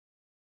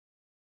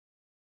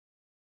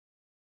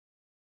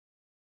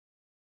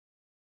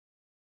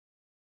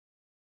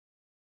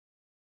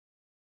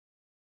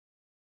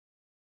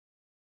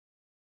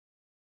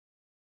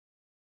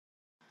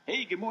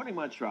Hey, good morning,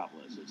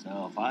 Metropolis. It's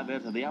now 5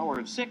 after the hour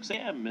of 6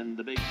 a.m. in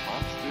the big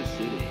monster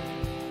city.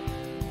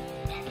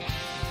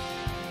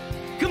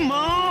 Come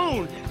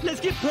on! Let's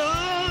get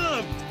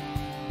pumped!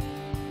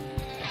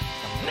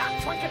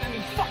 Not drinking any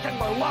fucking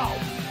Merlot!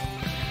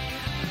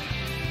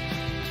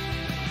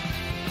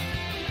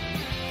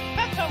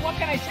 What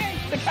can I say?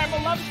 The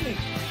camera loves me.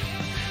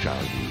 Shall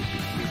we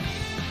begin?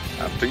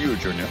 After you,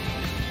 Junior.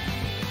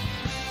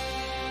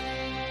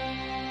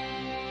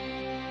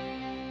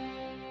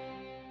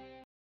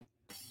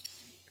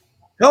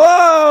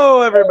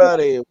 Hello,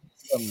 everybody.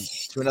 Welcome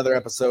to another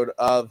episode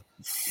of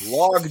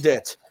Logged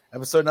It,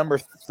 episode number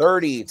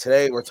 30.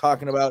 Today, we're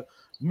talking about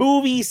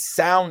movie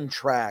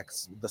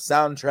soundtracks, the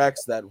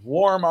soundtracks that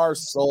warm our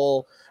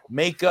soul,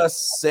 make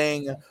us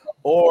sing,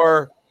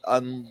 or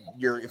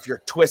if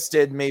you're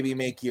twisted, maybe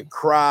make you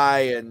cry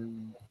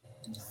and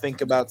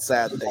think about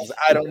sad things.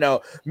 I don't know.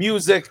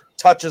 Music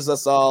touches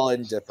us all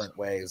in different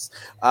ways.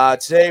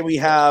 Today, we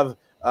have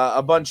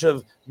a bunch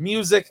of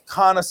music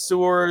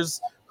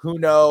connoisseurs who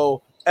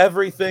know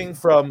everything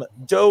from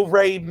do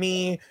re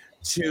mi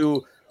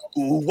to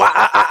wah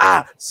ah, ah,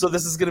 ah. So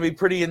this is going to be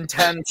pretty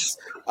intense.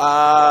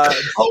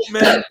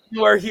 Boatman,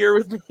 you are here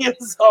with me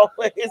as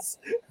always.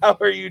 How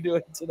are you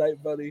doing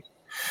tonight, buddy?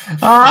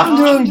 I'm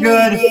doing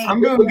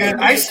good.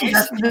 I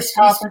suggested this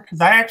topic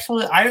because I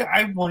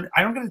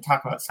don't get to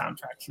talk about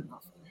soundtracks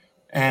enough.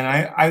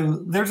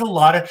 And there's a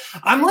lot of,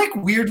 I'm like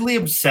weirdly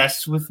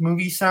obsessed with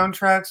movie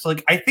soundtracks.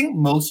 Like I think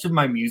most of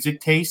my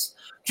music taste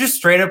just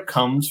straight up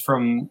comes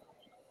from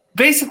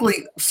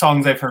basically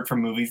songs I've heard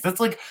from movies. That's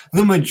like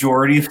the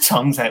majority of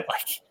songs I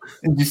like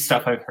and just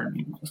stuff I've heard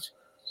in movies.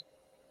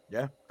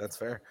 Yeah, that's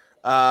fair.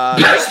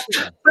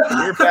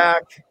 You're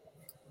back.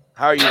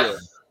 How are you doing?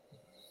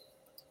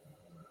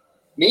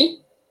 Me?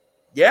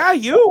 Yeah,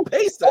 you,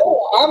 Payson.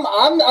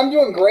 Oh, I'm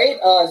doing great.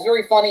 It's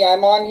very funny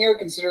I'm on here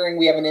considering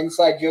we have an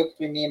inside joke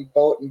between me and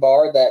Boat and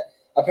Bar that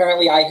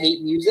apparently I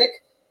hate music.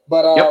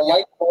 But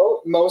like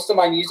Boat, most of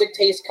my music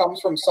taste comes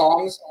from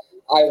songs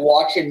I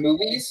watch in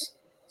movies.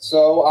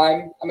 So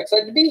I'm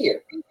excited to be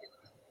here.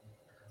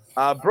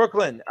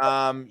 Brooklyn,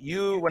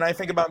 you, when I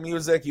think about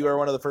music, you are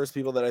one of the first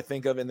people that I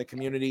think of in the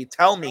community.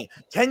 Tell me,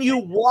 can you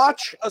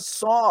watch a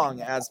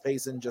song, as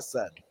Payson just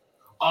said?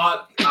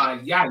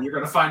 Yeah, you're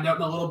going to find out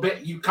in a little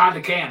bit. You kind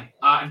of can.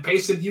 And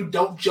Payson, you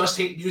don't just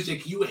hate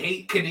music. You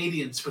hate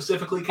Canadians,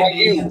 specifically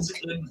Canadians.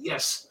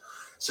 Yes.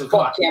 So come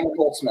on. Cameron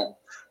Goldsman.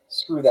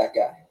 Screw that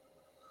guy.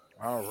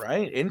 All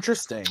right.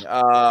 Interesting.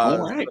 All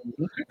right.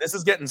 This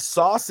is getting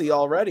saucy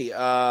already.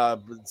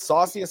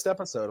 Sauciest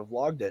episode of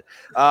Logged It.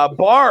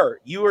 Bar,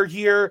 you are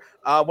here.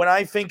 When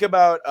I think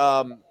about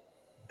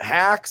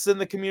hacks in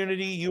the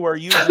community, you are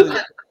usually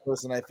the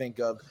person I think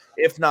of,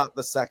 if not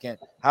the second.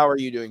 How are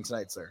you doing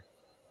tonight, sir?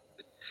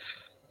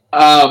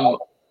 I'm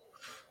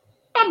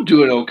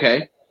doing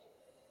okay.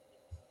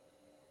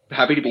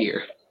 Happy to be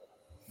here.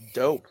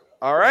 Dope.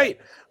 All right.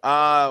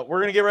 We're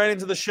going to get right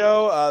into the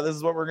show. This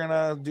is what we're going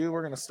to do.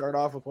 We're going to start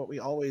off with what we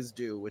always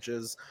do, which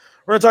is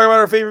we're going to talk about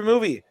our favorite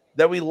movie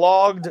that we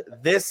logged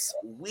this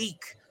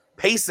week.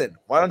 Payson,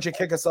 why don't you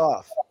kick us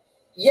off?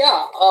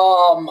 Yeah,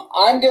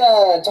 I'm going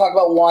to talk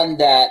about one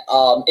that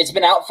it's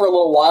been out for a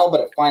little while,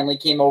 but it finally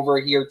came over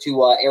here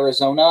to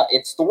Arizona.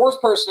 It's The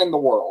Worst Person in the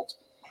World.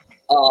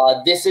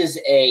 This is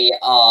a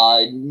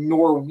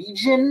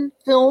Norwegian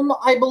film,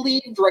 I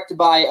believe, directed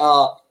by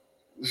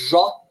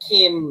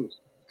Joachim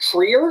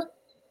Trier.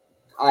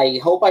 I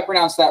hope I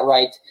pronounced that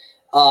right.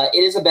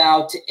 It is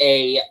about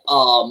a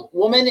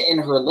woman in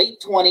her late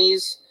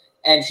 20s,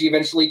 and she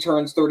eventually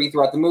turns 30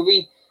 throughout the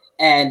movie,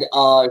 and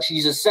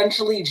she's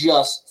essentially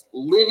just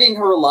living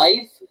her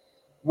life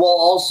while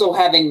also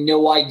having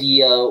no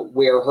idea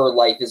where her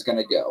life is going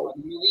to go.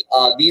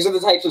 These are the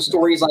types of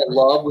stories I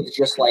love, with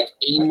just like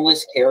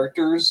aimless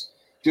characters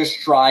just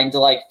trying to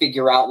like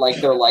figure out like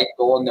their life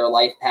goal and their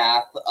life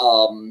path.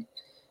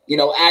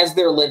 As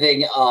they're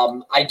living.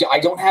 I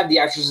don't have the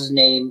actress's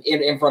name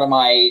in front of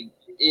my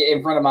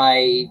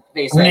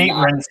face. Nate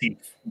Renzi.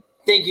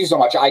 Thank you so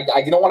much. I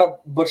don't want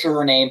to butcher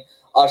her name.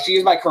 She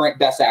is my current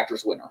Best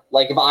Actress winner.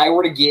 Like if I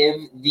were to give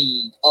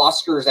the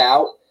Oscars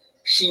out,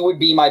 she would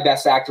be my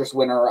Best Actress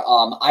winner.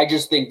 I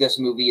just think this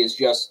movie is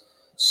just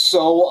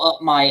so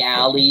up my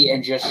alley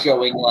and just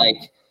showing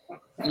like,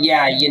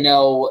 yeah,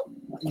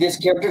 this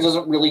character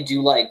doesn't really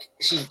do like,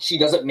 she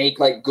doesn't make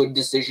like good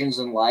decisions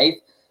in life,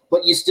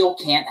 but you still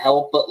can't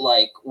help but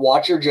like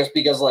watch her just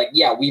because like,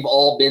 yeah, we've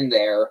all been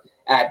there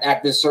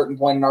at this certain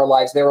point in our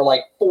lives. There are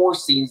like 4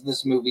 scenes in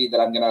this movie that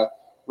I'm going to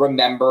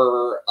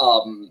remember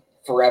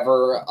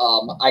forever.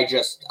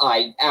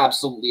 I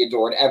absolutely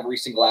adored every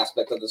single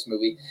aspect of this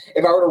movie.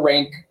 If I were to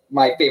rank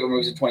my favorite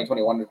movies of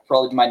 2021, it would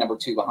probably be my number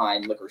 2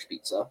 behind Licorice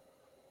Pizza.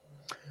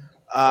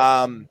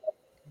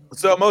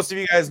 So most of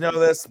you guys know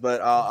this, but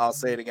I'll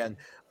say it again.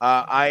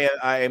 I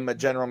am a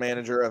general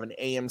manager of an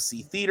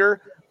AMC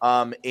theater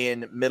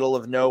in middle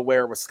of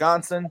nowhere,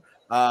 Wisconsin.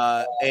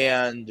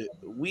 And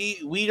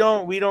we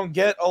don't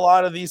get a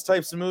lot of these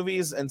types of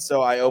movies. And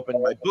so I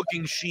opened my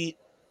booking sheet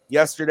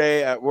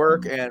yesterday at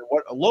work, and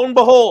lo and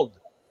behold,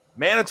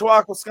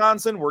 Manitowoc,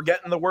 Wisconsin. We're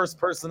getting the worst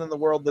person in the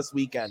world this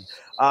weekend.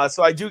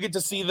 So I do get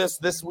to see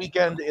this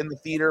weekend in the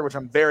theater, which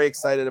I'm very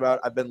excited about.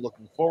 I've been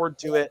looking forward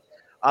to it.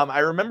 I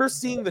remember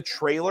seeing the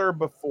trailer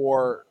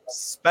before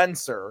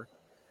Spencer,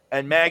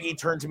 and Maggie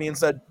turned to me and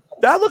said,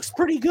 "That looks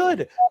pretty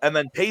good." And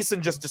then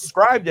Payson just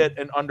described it,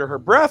 and under her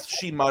breath,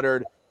 she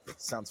muttered,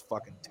 "Sounds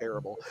fucking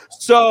terrible."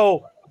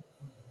 So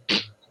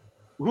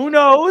who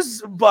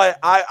knows? But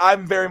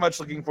I'm very much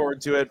looking forward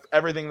to it.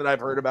 Everything that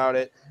I've heard about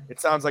it, it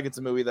sounds like it's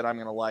a movie that I'm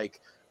going to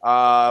like.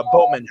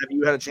 Boatman, have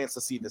you had a chance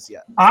to see this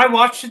yet? I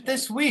watched it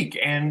this week,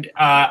 and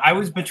I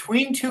was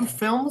between two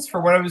films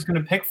for what I was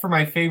going to pick for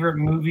my favorite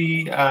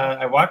movie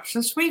I watched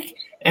this week,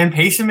 and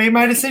Payson made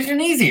my decision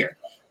easier.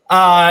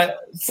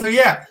 So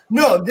yeah,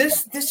 no,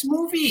 this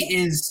movie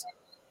is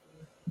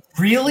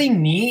really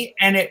neat,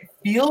 and it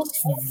feels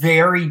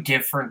very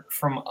different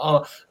from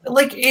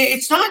like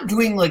it's not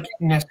doing like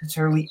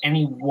necessarily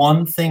any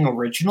one thing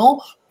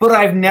original, but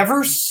I've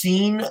never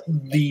seen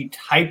the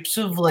types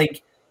of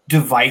like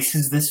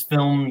devices this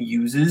film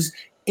uses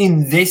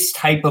in this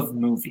type of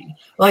movie.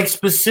 Like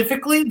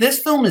specifically, this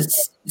film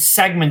is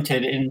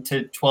segmented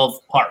into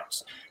 12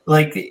 parts.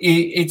 Like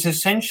it's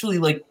essentially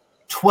like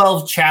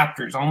 12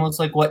 chapters, almost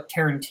like what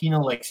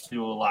Tarantino likes to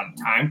do a lot of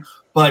time,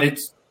 but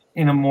it's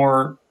in a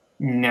more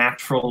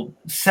natural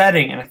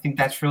setting, and I think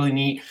that's really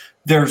neat.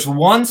 There's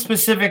one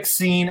specific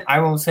scene, I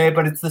won't say it,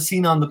 but it's the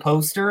scene on the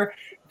poster,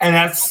 and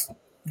that's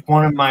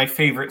one of my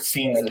favorite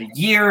scenes of the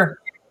year.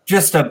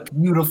 Just a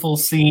beautiful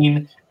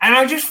scene, and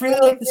I just really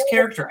like this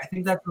character. I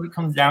think that's what it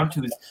comes down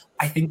to, is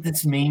I think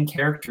this main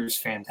character is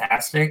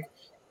fantastic,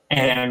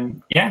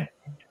 and yeah.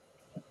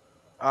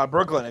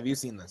 Brooklyn, have you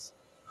seen this?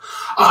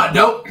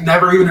 Nope,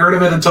 never even heard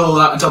of it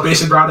until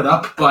Mason brought it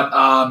up, but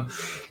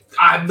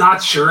I'm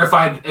not sure if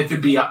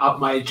it'd be up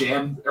my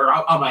jam or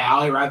up my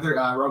alley. Rather,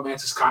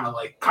 romance is kind of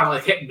like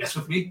hit and miss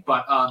with me,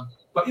 but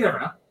you never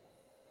know.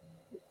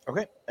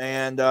 Okay,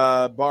 and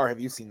Bar, have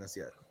you seen this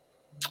yet?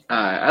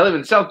 I live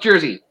in South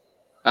Jersey.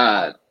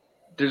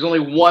 There's only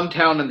one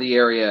town in the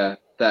area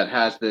that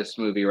has this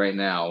movie right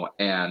now,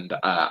 and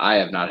I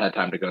have not had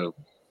time to go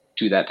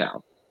to that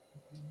town.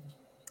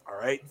 All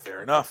right,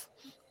 fair enough.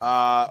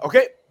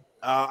 Okay,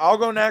 I'll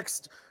go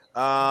next.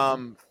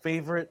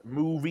 Favorite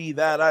movie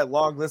that I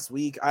logged this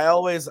week.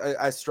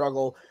 I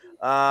struggle.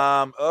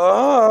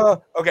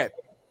 Okay.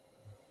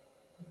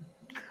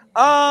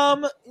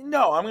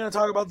 No, I'm gonna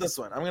talk about this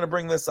one. I'm gonna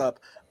bring this up.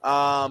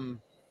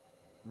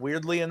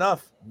 Weirdly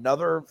enough,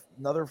 another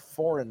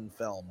foreign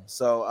film.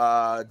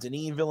 So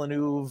Denis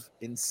Villeneuve,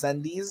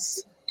 Incendies,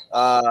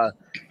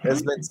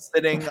 has been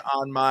sitting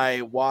on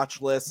my watch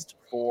list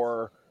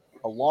for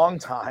a long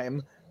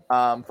time.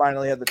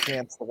 Finally had the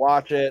chance to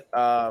watch it.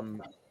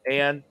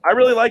 And I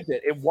really liked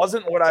it. It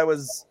wasn't what I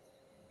was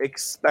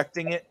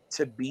expecting it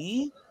to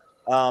be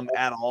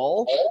at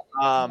all.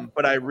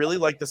 But I really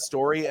liked the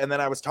story. And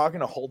then I was talking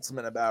to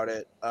Holtzman about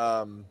it,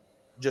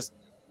 just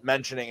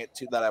mentioning it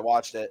too, that I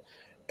watched it.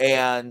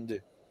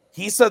 And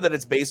he said that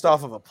it's based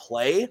off of a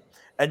play.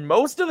 And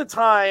most of the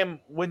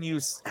time when you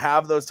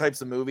have those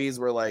types of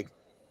movies where like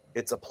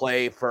it's a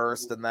play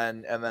first and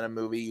then a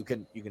movie, you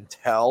can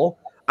tell.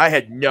 I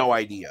had no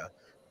idea.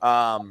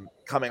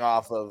 Coming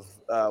off of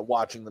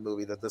watching the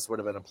movie that this would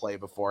have been a play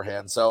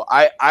beforehand. So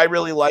I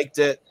really liked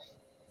it.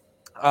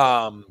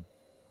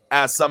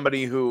 As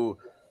somebody who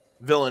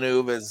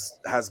Villeneuve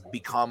has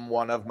become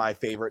one of my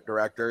favorite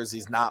directors.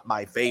 He's not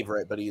my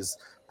favorite, but he's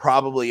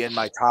probably in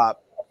my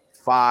top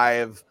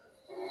 5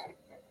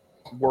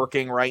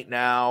 working right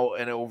now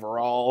and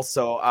overall.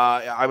 So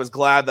I was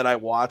glad that I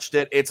watched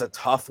it. It's a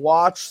tough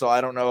watch, so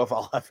I don't know if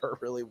I'll ever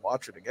really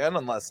watch it again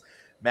unless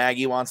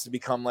Maggie wants to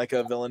become like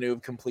a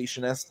Villeneuve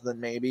completionist, then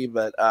maybe.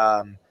 But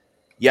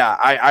yeah,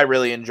 I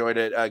really enjoyed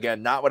it.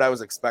 Again, not what I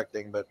was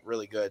expecting, but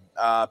really good.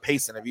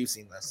 Payson, have you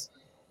seen this?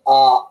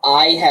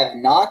 I have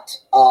not.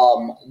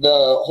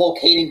 The whole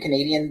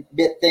Canadian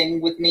bit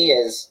thing with me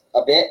is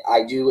a bit.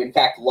 I do, in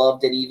fact,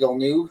 love Denis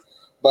Villeneuve,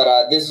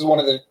 but this is one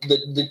of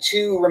the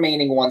 2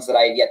 remaining ones that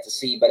I have yet to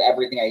see, but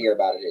everything I hear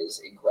about it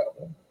is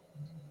incredible.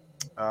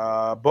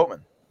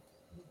 Boatman.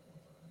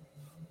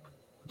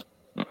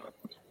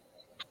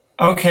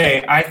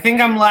 Okay, I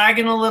think I'm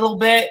lagging a little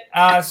bit,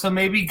 so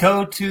maybe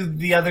go to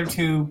the other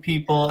 2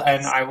 people,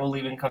 and I will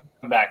leave and come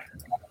back.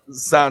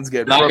 Sounds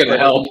good. Not going to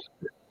help.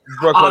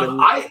 Brooklyn.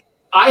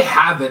 I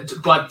haven't,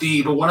 but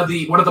one of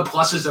the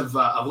pluses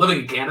of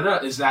living in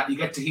Canada is that you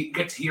get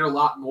to hear a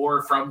lot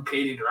more from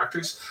Canadian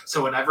directors.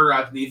 So whenever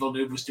Denis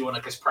Villeneuve was doing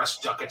like his press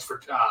junkets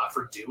for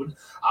Dune,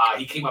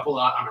 he came up a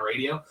lot on the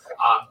radio,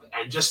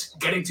 and just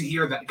getting to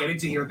hear that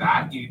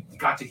you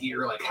got to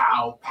hear like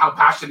how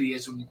passionate he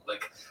is, and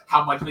like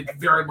how much, like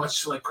very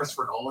much like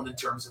Christopher Nolan in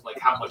terms of like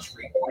how much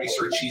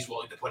research he's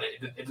willing to put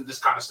into this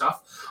kind of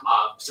stuff.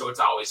 So it's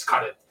always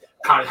kind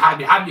of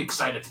had me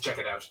excited to check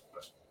it out.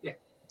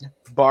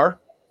 Bar?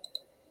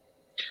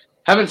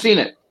 Haven't seen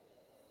it.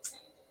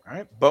 All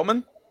right.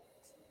 Bowman?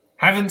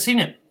 Haven't seen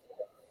it.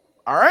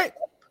 All right.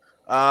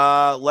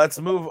 Let's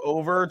move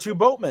over to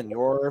Boatman.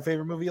 Your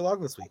favorite movie you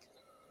logged this week?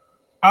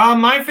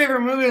 My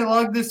favorite movie I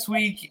logged this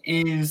week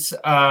is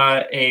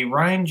a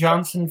Ryan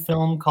Johnson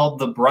film called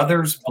The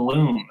Brothers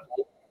Bloom.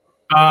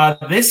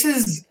 This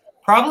is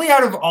probably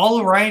out of all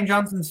of Ryan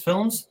Johnson's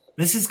films,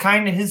 this is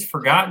kind of his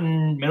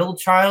forgotten middle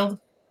child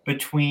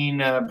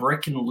between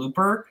Brick and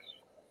Looper.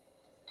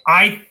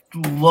 I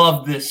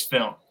love this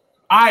film.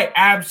 I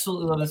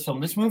absolutely love this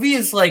film. This movie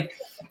is like,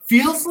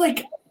 feels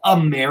like a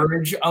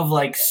marriage of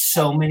like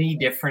so many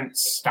different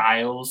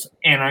styles,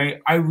 and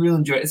I really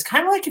enjoy it. It's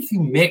kind of like if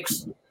you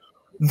mix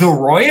the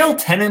Royal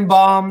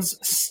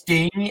Tenenbaums,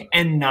 Sting,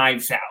 and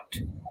Knives Out.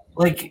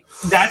 Like,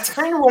 that's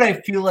kind of what I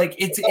feel like.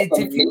 It's if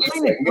you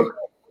kind of took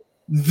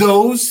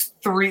those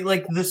three,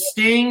 like the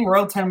Sting,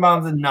 Royal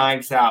Tenenbaums, and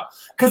Knives Out,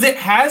 because it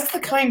has the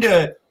kind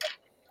of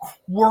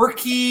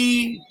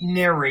quirky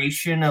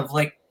narration of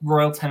like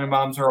Royal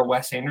Tenenbaums or a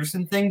Wes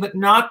Anderson thing, but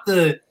not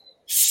the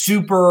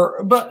super,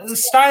 but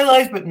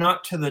stylized, but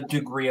not to the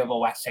degree of a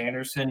Wes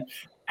Anderson.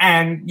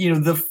 And, you know,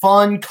 the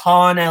fun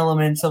con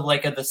elements of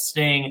like the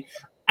Sting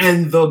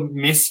and the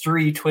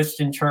mystery twist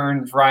and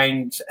turns,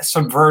 Ryan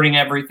subverting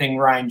everything,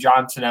 Ryan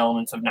Johnson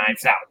elements of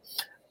Knives Out.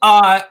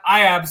 I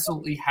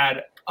absolutely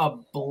had a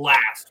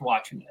blast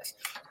watching this.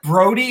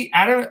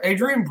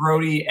 Adrien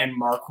Brody and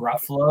Mark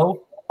Ruffalo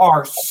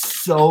are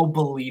so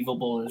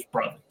believable as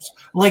brothers.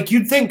 Like,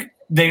 you'd think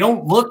they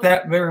don't look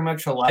that very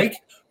much alike,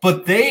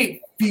 but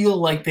they feel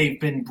like they've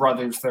been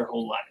brothers their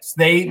whole lives.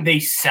 They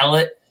sell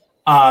it.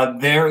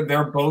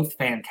 They're both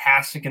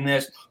fantastic in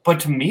this. But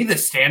to me, the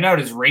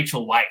standout is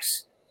Rachel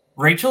Weisz.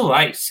 Rachel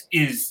Weisz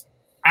is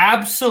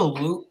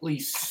absolutely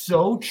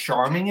so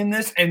charming in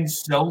this and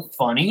so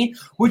funny,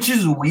 which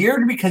is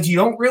weird because you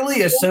don't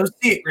really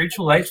associate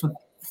Rachel Weisz with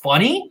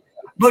funny,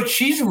 but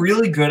she's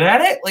really good at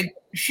it. Like,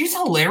 she's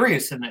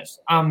hilarious in this.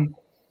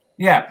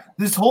 Yeah,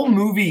 this whole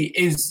movie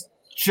is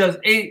just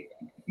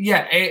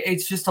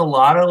it's just a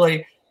lot of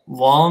like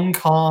long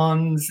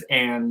cons,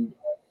 and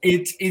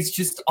it's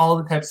just all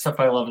the type of stuff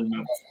I love in the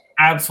movie.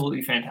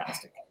 Absolutely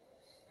fantastic.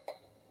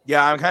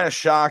 Yeah, I'm kind of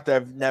shocked.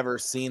 I've never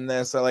seen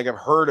this. I've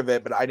heard of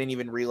it, but I didn't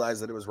even realize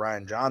that it was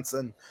Ryan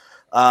Johnson.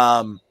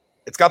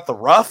 It's got the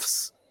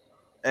Ruffs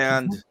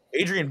and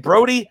Adrien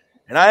Brody,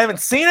 and I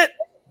haven't seen it.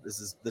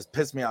 This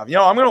pissed me off. You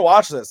know, I'm gonna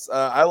watch this.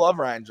 I love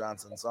Ryan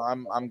Johnson, so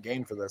I'm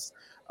game for this.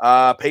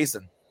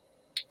 Payson.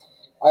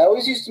 I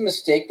always used to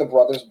mistake the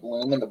Brothers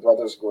Bloom and the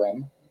Brothers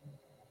Grimm.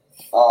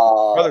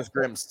 Brothers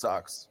Grimm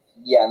sucks.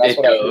 Yeah, and that's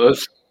what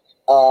does.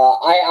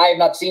 I have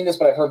not seen this,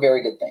 but I've heard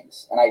very good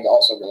things, and I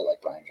also really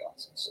like Ryan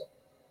Johnson. So,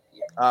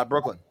 yeah.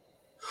 Brooklyn.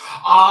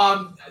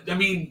 I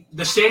mean,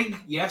 The Sting,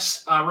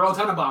 yes. Royal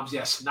Tenenbaums,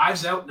 yes.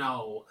 Knives Out,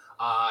 no.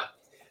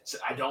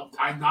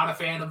 I'm not a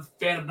fan of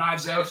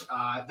Knives Out.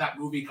 That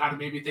movie kind of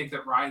made me think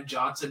that Ryan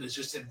Johnson is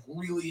just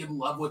really in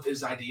love with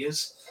his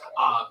ideas,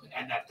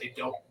 and that they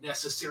don't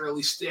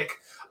necessarily stick.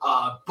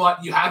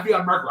 But you have me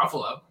on Mark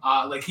Ruffalo.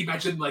 Like he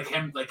mentioned, like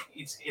him, like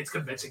it's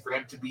convincing for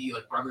him to be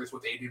like brothers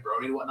with Adrien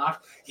Brody and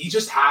whatnot. He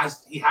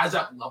has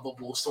that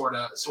lovable sort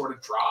of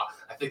draw.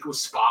 I think it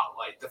was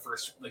Spotlight, the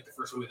first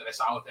movie that I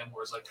saw with him,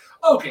 where it's like,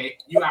 okay,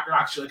 you're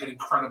actually like an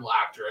incredible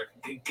actor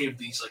and can give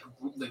these like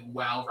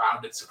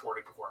well-rounded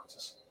supporting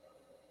performances.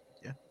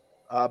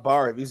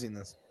 Bar, have you seen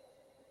this?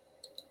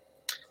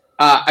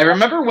 I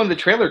remember when the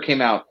trailer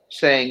came out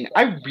saying,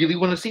 I really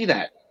want to see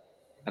that.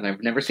 And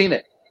I've never seen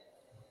it.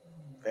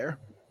 Fair.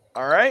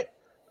 All right.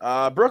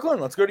 Brooklyn,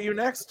 let's go to you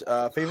next.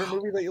 Favorite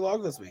movie that you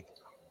logged this week?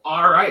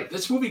 All right.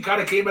 This movie kind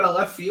of came out of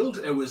left field.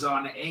 It was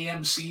on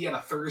AMC on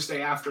a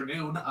Thursday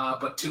afternoon,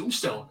 but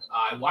Tombstone.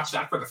 I watched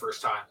that for the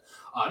first time.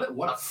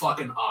 What a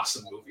fucking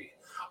awesome movie.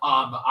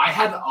 I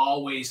had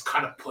always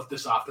kind of put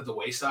this off to the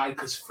wayside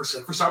because for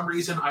some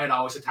reason I had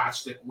always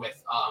attached it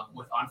with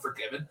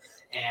Unforgiven,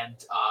 and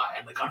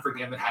like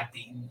Unforgiven had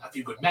beaten A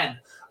Few Good Men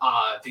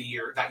that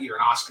year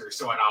in Oscars,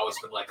 so I'd always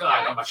been like,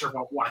 I'm not sure if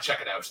I want to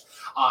check it out.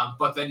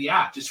 But then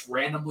just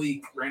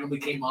randomly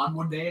came on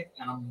one day,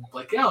 and I'm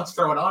like, yeah, let's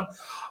throw it on,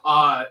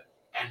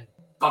 and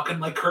fucking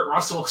like Kurt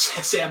Russell,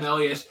 Sam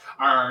Elliott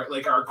are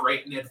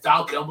great in it.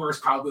 Val Kilmer is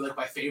probably like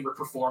my favorite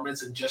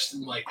performance, and just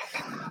in like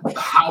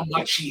how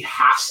much he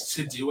has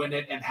to do in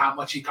it and how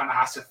much he kind of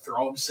has to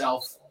throw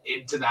himself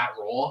into that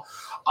role.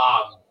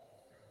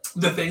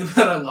 The thing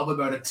that I love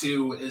about it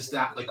too is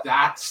that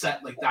that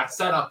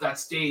setup, that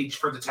stage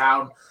for the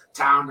town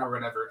or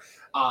whatever.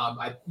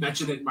 I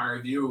mentioned it in my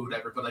review or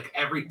whatever, but like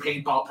every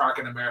paintball park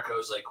in America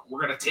is like,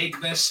 we're gonna take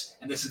this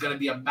and this is gonna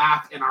be a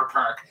map in our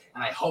park,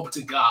 and I hope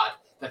to God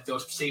that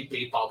those same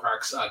paintball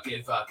parks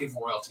give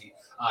royalty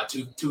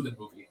to the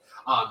movie.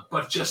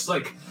 But just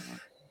like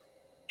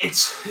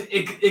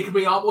it can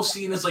be almost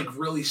seen as like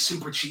really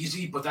super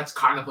cheesy, but that's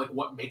kind of like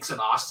what makes it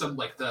awesome.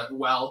 Like the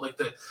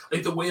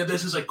way that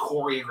this is like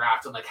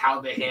choreographed, and like how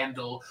they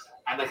handle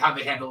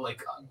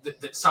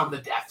some of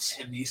the deaths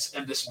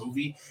in this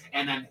movie,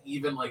 and then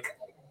even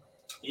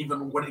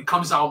when it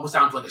comes almost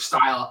down to like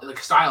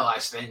a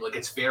stylized thing, like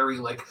it's very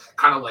like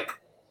kind of like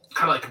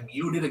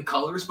muted in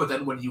colors, but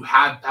then when you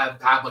have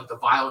like the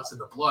violence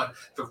and the blood,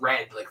 the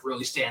red like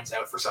really stands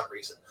out for some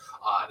reason.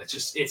 And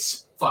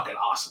it's fucking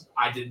awesome.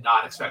 I did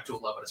not expect to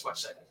love it as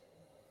much as I did.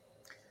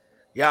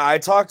 Yeah, I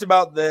talked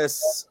about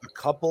this a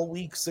couple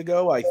weeks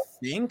ago, I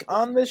think,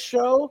 on this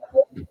show.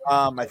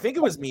 I think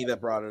it was me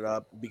that brought it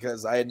up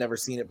because I had never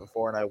seen it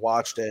before and I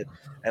watched it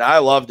and I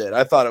loved it.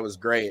 I thought it was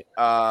great.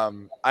 I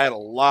had a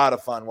lot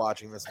of fun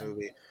watching this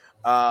movie.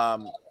 I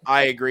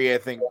agree. I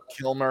think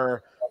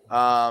Kilmer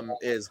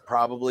is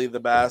probably the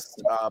best,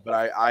 but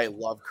I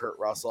love Kurt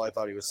Russell. I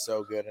thought he was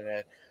so good in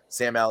it.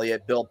 Sam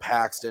Elliott, Bill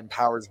Paxton,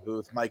 Powers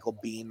Booth, Michael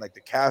Biehn. Like,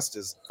 the cast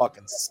is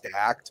fucking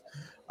stacked.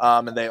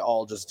 And they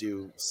all just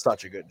do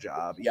such a good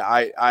job. Yeah,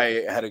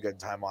 I had a good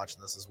time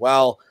watching this as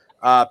well.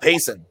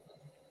 Payson.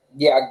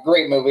 Yeah,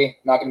 great movie.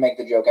 Not going to make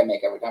the joke I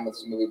make every time with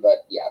this movie, but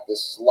yeah, this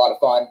is a lot of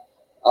fun.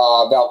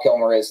 Val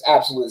Kilmer is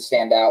absolutely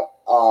standout.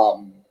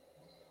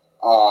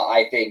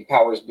 I think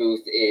Powers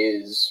Booth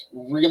is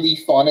really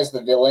fun as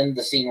the villain.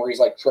 The scene where he's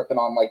like tripping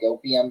on like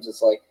opiums,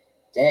 it's like,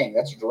 dang,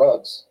 that's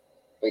drugs.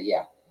 But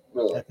yeah,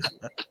 really like this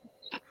movie.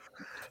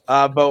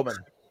 Bowman.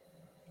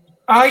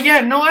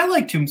 Yeah, no, I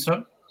like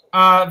Tombstone.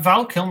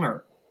 Val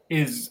Kilmer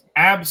is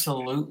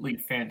absolutely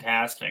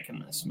fantastic in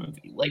this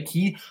movie. Like,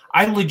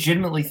 I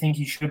legitimately think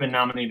he should have been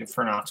nominated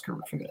for an Oscar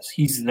for this.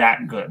 He's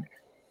that good.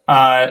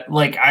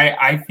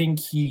 I think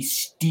he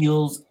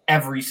steals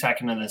every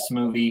second of this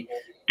movie.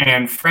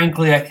 And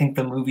frankly, I think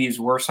the movie is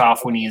worse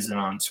off when he isn't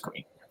on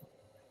screen.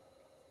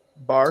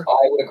 Bar?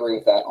 I would agree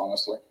with that,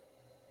 honestly.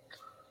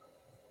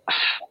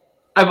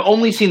 I've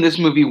only seen this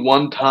movie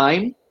one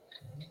time,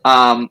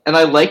 and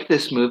I like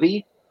this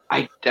movie.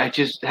 I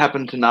just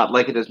happen to not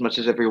like it as much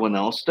as everyone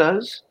else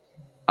does.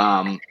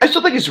 I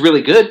still think it's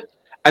really good.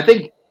 I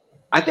think,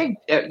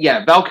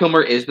 Val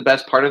Kilmer is the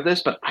best part of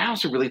this, but I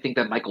also really think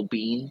that Michael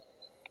Biehn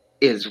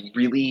is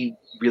really,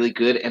 really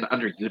good and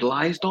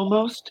underutilized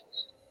almost.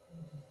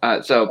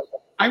 So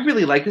I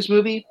really like this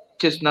movie,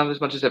 just not as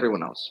much as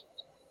everyone else.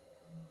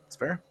 That's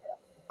fair.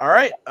 All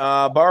right,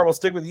 Bar, we'll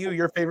stick with you.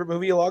 Your favorite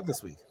movie you logged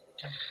this week?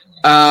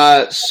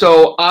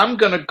 So I'm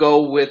going to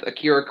go with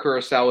Akira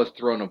Kurosawa's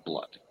Throne of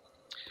Blood.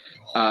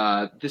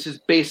 This is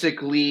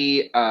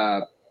basically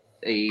a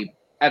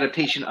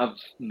adaptation of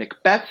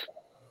Macbeth.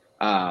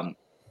 And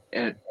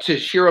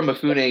Toshiro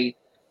Mifune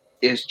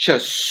is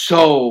just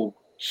so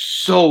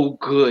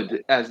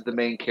good as the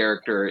main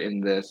character in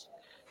this.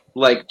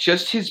 Like,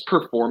 just his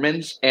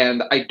performance,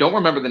 and I don't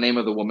remember the name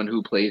of the woman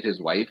who plays his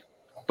wife,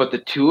 but the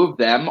two of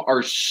them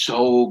are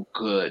so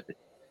good.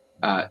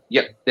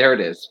 Yep, there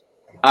it is.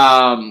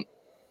 And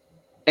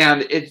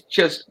it's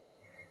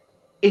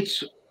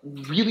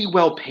really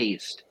well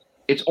paced.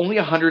 It's only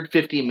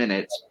 150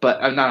 minutes,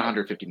 but not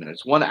 150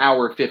 minutes, 1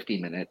 hour,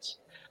 50 minutes,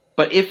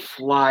 but it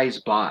flies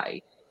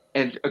by.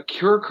 And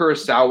Akira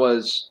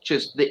Kurosawa's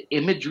just the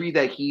imagery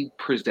that he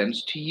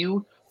presents to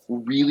you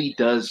really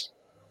does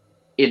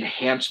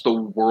enhance the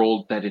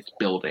world that it's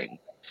building,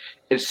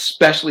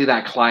 especially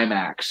that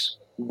climax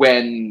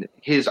when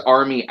his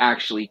army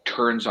actually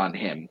turns on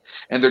him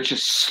and they're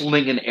just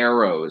slinging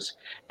arrows,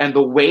 and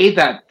the way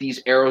that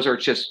these arrows are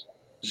just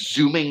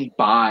zooming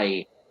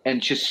by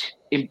and just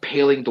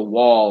impaling the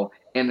wall,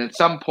 and at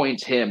some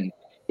points him,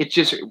 it's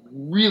just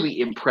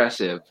really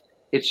impressive.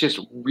 It's just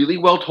really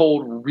well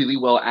told, really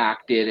well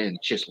acted, and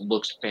just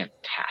looks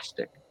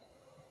fantastic.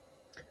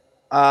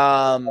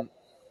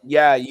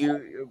 Yeah,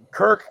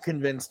 Kirk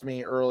convinced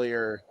me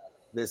earlier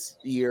this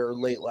year,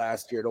 late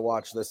last year, to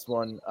watch this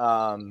one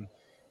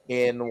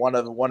in one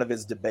of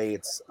his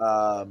debates.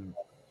 So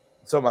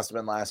it must have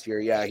been last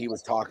year. Yeah, he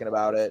was talking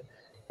about it,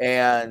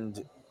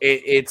 and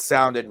it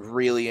sounded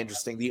really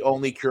interesting. The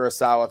only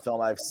Kurosawa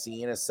film I've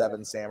seen is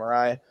Seven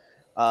Samurai,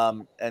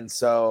 and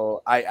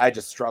so I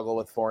just struggle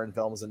with foreign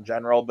films in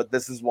general. But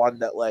this is one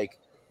that, like,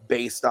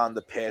 based on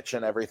the pitch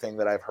and everything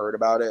that I've heard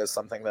about it, is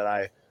something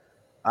that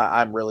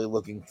I'm really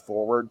looking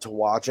forward to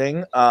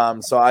watching.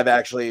 So I've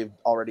actually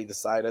already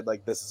decided,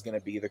 like, this is going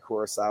to be the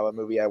Kurosawa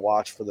movie I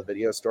watch for the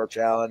video store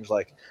challenge.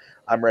 Like,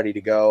 I'm ready to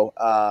go.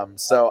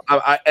 So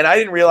I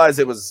didn't realize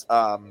it was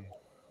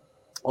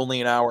only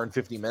an hour and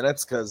 50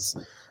 minutes because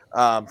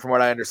from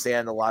what I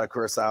understand, a lot of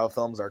Kurosawa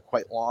films are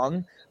quite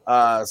long.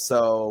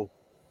 So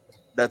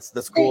that's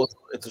cool.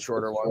 It's a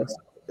shorter one.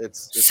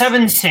 It's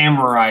Seven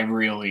Samurai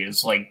really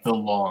is like the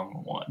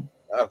long one.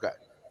 Okay.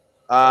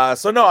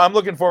 So no, I'm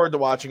looking forward to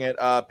watching it.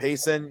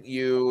 Payson,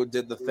 you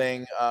did the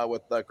thing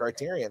with the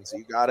Criterion, so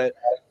you got it.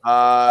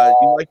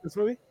 You like this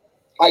movie?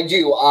 I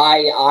do.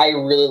 I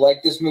really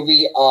like this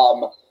movie.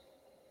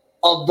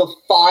 Of the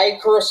 5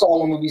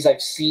 Kurosawa movies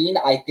I've seen,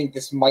 I think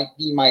this might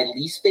be my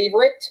least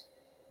favorite,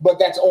 but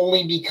that's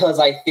only because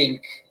I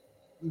think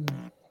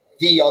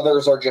the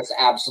others are just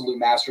absolute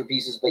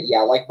masterpieces. But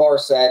yeah, like Bar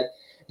said,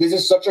 this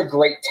is such a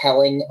great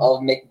telling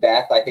of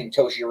Macbeth. I think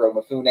Toshiro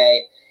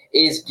Mifune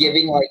is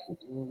giving like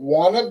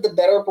one of the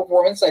better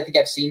performances I think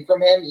I've seen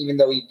from him, even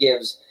though he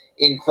gives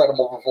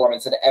incredible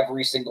performance in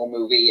every single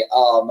movie.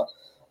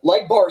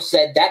 Like Bar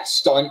said, that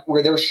stunt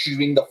where they're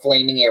shooting the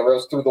flaming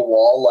arrows through the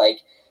wall, like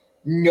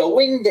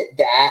knowing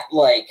that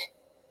was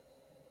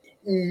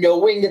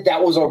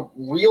a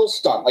real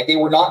stunt, like they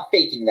were not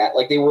faking that,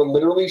 like they were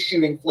literally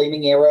shooting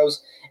flaming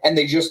arrows, and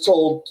they just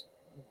told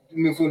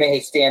Mifune, hey,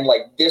 stand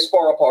like this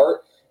far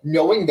apart,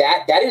 knowing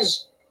that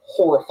is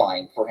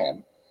horrifying for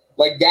him.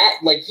 Like that,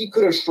 like he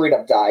could have straight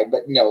up died,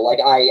 but no, like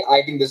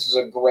I think this is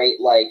a great,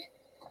 like,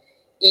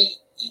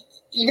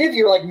 even if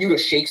you're like new to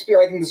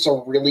Shakespeare, I think this is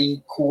a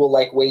really cool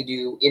like way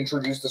to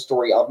introduce the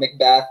story of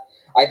Macbeth.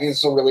 I think this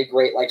is a really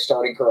great like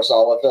starting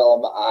Kurosawa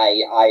film.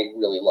 I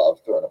really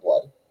love Throne of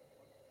Blood.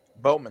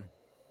 Boatman.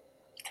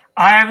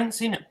 I haven't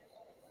seen it.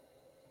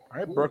 All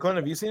right, Brooklyn,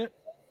 have you seen it?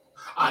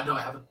 No,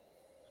 I haven't.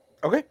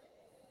 Okay.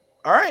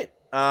 All right.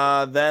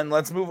 Then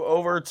let's move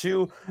over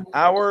to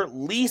our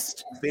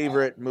least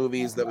favorite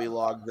movies that we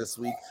logged this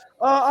week.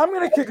 I'm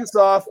gonna kick us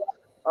off.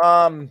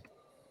 I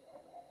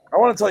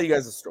want to tell you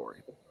guys a story.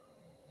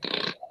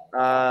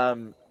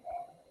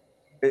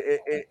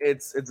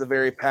 It's a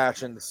very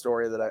passionate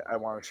story that I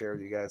want to share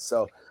with you guys.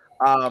 So,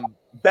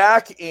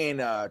 back in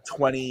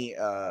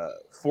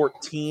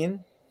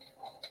 2014,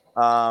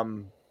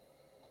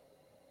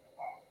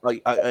 like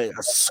a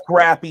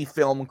scrappy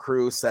film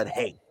crew said,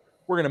 "Hey,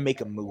 we're gonna make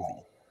a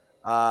movie.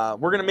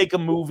 We're gonna make a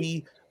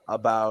movie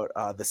about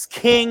this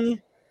king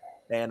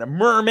and a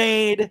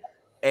mermaid,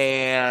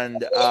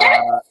 and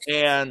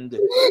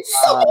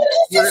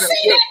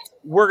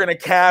we're gonna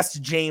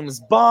cast James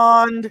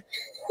Bond,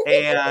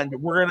 and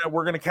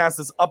we're gonna cast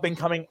this up and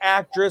coming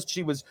actress.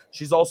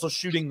 She's also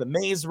shooting The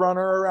Maze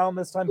Runner around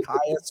this time,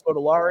 Kaya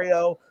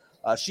Scodelario.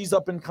 She's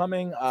up and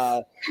coming.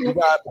 We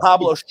got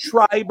Pablo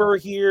Schreiber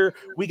here.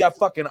 We got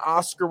fucking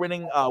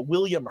Oscar-winning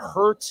William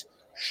Hurt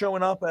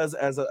showing up as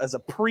a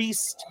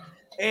priest,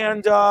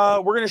 and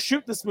we're gonna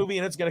shoot this movie,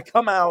 and it's gonna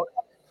come out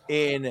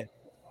in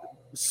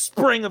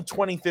spring of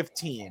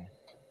 2015,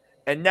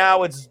 and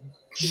now it's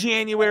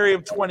January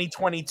of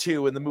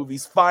 2022, and the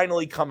movie's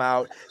finally come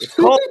out. It's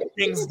called The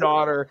King's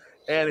Daughter,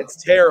 and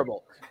it's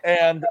terrible.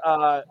 And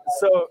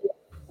so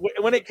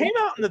when it came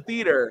out in the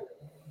theater,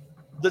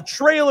 the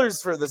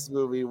trailers for this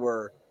movie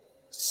were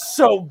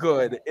so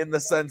good in the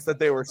sense that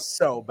they were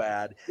so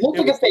bad. Looked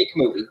like a fake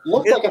movie.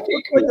 Looked like a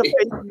fake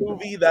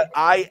movie that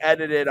I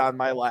edited on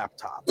my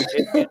laptop.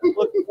 It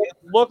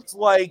looked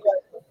like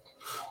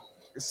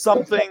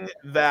something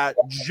that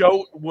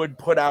Jote would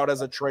put out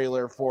as a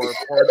trailer for an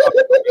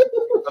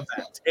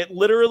event. It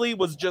literally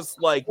was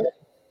just like,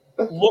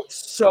 looked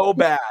so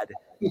bad,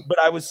 but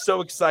I was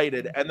so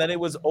excited. And then it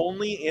was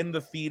only in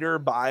the theater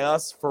by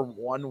us for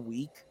 1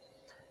 week.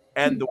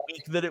 And the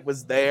week that it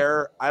was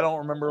there, I don't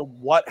remember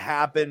what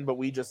happened, but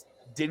we just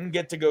didn't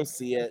get to go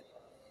see it.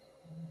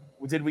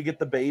 Did we get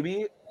the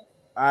baby?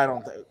 I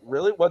don't think.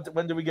 Really?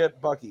 When did we get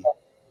Bucky?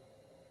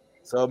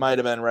 So it might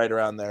have been right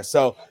around there.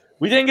 So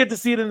we didn't get to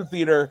see it in the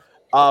theater.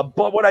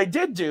 But what I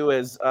did do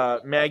is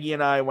Maggie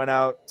and I went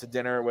out to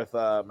dinner with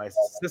my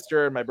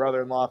sister and my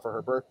brother-in-law for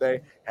her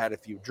birthday, had a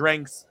few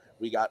drinks.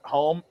 We got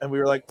home, and we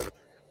were like,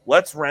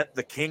 let's rent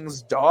The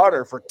King's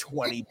Daughter for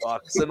 $20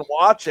 and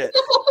watch it,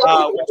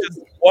 which is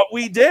what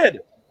we did.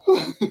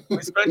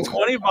 We spent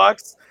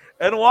 $20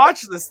 and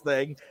watched this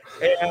thing,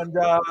 and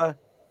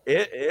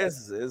it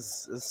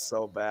is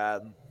so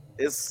bad.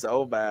 It's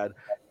so bad.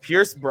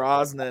 Pierce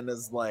Brosnan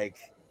is like,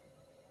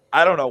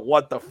 I don't know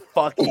what the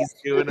fuck he's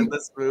doing in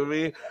this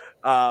movie,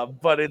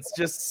 but it's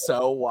just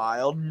so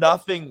wild.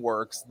 Nothing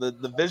works.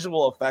 The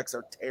visual effects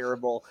are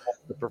terrible.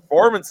 The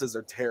performances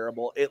are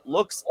terrible. It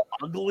looks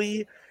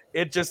ugly.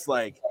 It just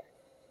like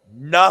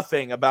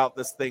nothing about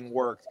this thing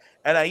worked.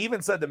 And I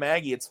even said to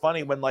Maggie, it's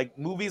funny when like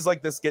movies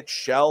like this get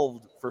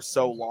shelved for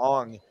so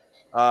long,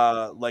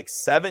 like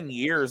 7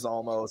 years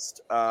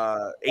almost,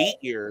 8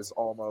 years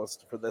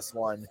almost for this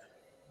one.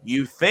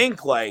 You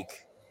think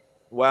like,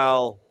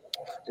 well,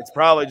 it's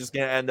probably just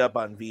going to end up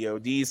on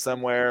VOD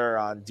somewhere,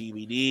 on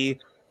DVD.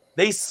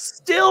 They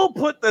still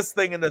put this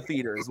thing in the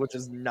theaters, which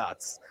is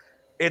nuts.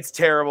 It's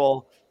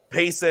terrible.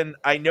 Payson,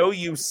 I know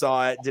you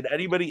saw it. Did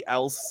anybody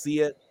else see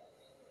it?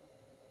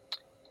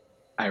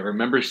 I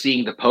remember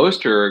seeing the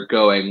poster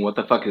going, what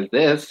the fuck is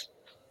this?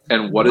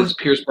 And what is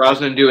Pierce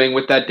Brosnan doing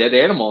with that dead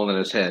animal in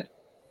his head?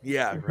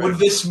 Yeah. Right. Would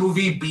this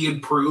movie be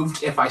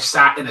improved if I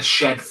sat in a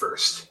shed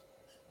first?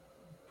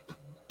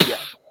 Yeah.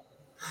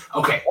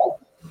 Okay.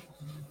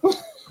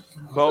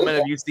 Bowman,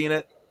 have you seen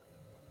it?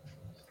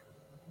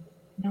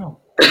 No.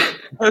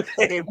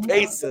 Okay,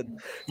 Payson,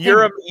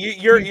 you're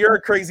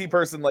a crazy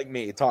person like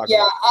me.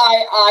 Yeah,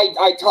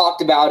 I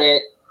talked about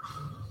it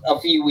a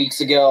few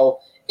weeks ago.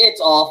 It's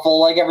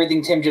awful, like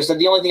everything Tim just said.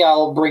 The only thing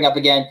I'll bring up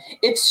again,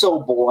 it's so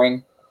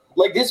boring.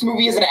 Like, this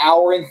movie is an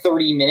hour and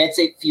 30 minutes.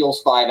 It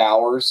feels 5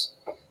 hours.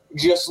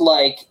 Just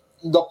like,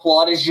 the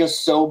plot is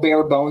just so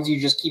bare bones. You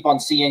just keep on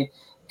seeing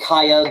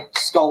Kaya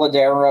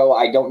Scodelario.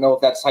 I don't know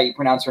if that's how you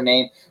pronounce her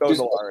name.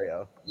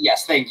 Scodelario.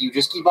 Yes, thank you.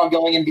 Just keep on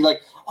going and be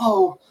like,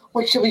 oh,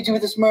 what shall we do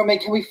with this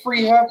mermaid? Can we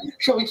free her?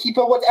 Shall we keep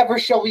her? Whatever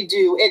shall we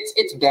do?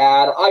 It's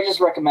bad. I just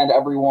recommend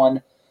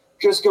everyone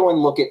just go and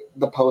look at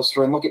the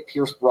poster and look at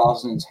Pierce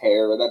Brosnan's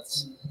hair.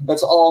 That's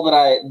all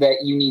that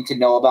you need to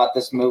know about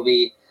this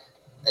movie.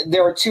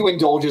 There are two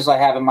indulgences I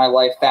have in my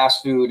life: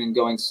 fast food and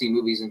going to see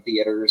movies in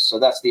theaters. So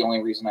that's the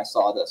only reason I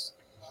saw this.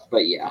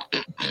 But yeah.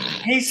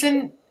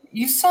 Payson,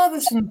 you saw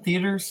this in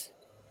theaters?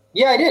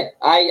 Yeah, I did.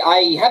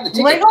 I have the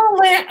ticket.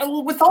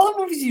 Legoland, with all the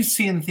movies you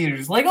see in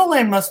theaters,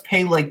 Legoland must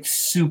pay like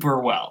super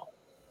well.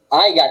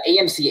 I got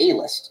AMC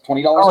A-list,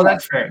 $20. Oh,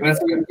 that's fair. That's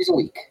fair. Movies a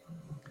week.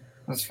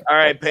 That's fair. All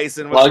right,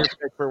 Payson, what's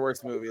your pick for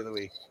worst movie of the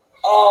week?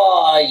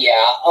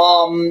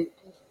 Yeah.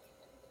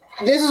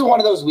 This is one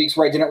of those weeks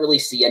where I didn't really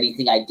see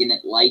anything I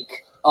didn't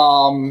like. So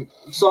I'm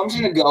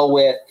just gonna go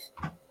with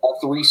a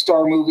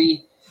 3-star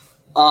movie.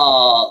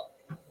 I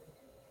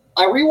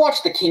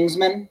rewatched The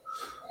Kingsman.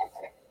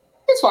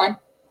 It's fine.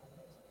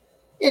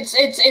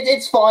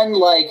 It's fun.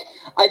 Like,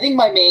 I think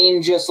my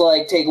main just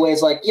like takeaway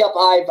is like, yep,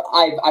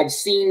 I've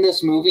seen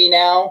this movie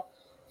now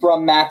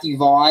from Matthew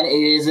Vaughn. It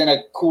is in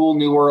a cool,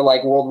 newer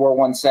like World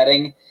War I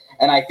setting,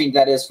 and I think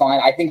that is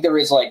fine. I think there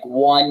is like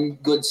one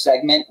good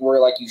segment where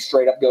like you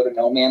straight up go to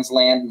no man's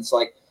land, and it's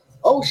like,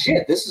 oh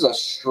shit, this is a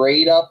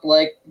straight up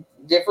like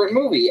different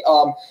movie.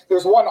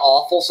 There's one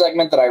awful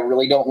segment that I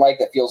really don't like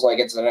that feels like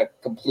it's in a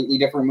completely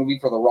different movie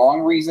for the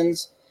wrong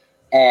reasons,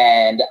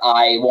 and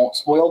I won't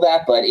spoil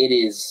that, but it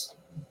is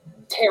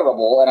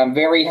terrible, and I'm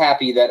very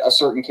happy that a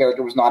certain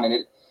character was not in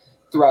it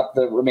throughout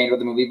the remainder of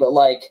the movie. But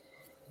like,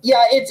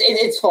 yeah,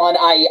 it's fun.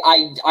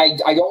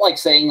 I don't like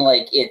saying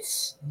like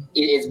it's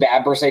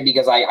bad per se,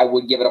 because I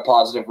would give it a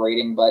positive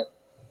rating, but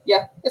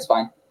yeah, it's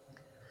fine.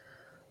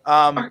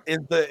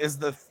 Is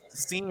the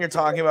scene you're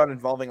talking about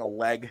involving a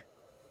leg,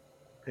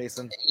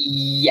 Payson?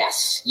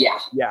 Yes.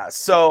 Yeah.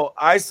 So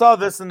I saw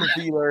this in the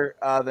theater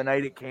the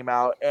night it came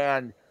out,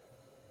 and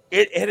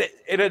it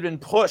had been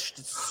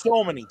pushed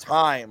so many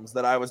times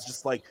that I was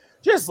just like,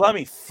 just let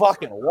me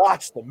fucking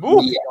watch the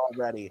movie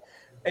already.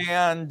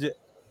 And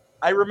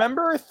I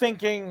remember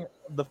thinking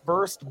the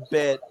first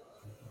bit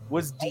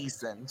was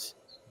decent.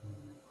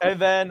 And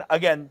then,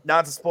 again,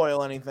 not to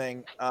spoil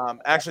anything,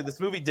 actually,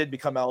 this movie did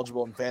become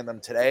eligible in fandom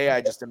today.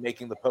 I just am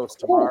making the post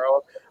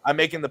tomorrow. I'm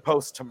making the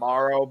post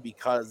tomorrow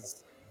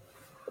because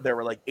there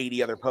were like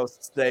 80 other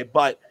posts today.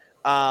 But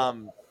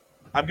I'm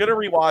gonna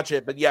rewatch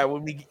it, but yeah,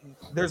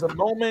 there's a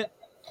moment,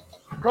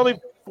 probably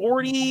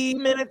 40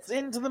 minutes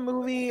into the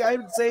movie, I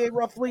would say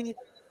roughly,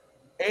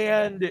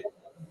 and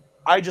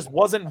I just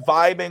wasn't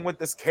vibing with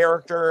this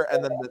character,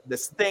 and then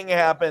this thing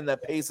happened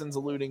that Payson's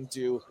alluding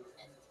to,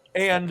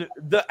 and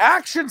the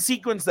action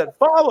sequence that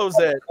follows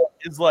it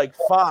is like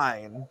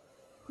fine,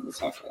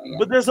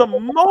 but there's a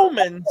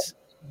moment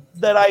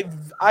that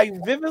I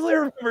vividly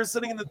remember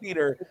sitting in the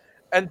theater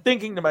and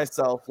thinking to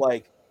myself,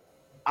 like,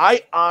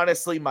 I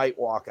honestly might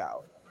walk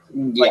out.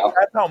 Yeah. Like,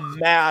 that's how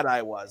mad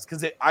I was,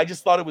 because I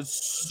just thought it was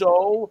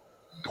so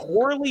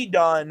poorly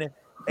done,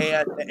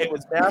 and it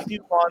was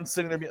Matthew Vaughn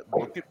sitting there being,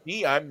 look at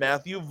me, I'm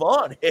Matthew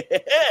Vaughn.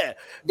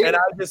 And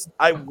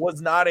I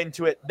was not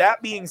into it.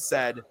 That being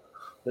said,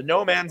 the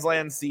No Man's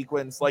Land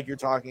sequence, like you're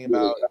talking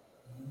about,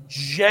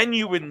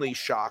 genuinely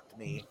shocked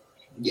me,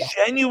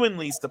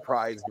 genuinely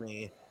surprised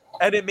me.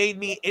 And it made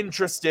me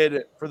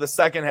interested for the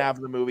second half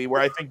of the movie,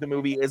 where I think the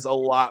movie is a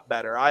lot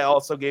better. I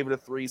also gave it a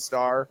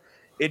 3-star.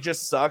 It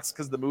just sucks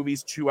because the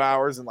movie's 2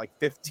 hours and like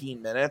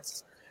 15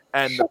 minutes.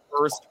 And the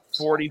first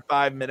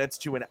 45 minutes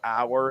to an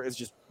hour is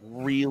just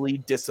really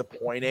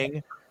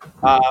disappointing.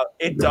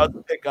 It does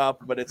pick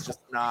up, but it's just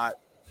not.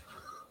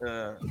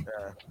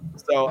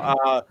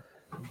 So,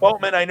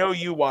 Boatman, I know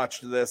you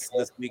watched this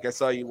week. I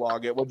saw you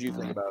log it. What did you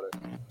think about it?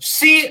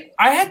 See,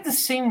 I had the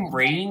same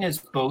rating as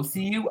both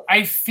of you.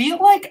 I feel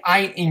like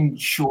I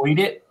enjoyed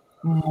it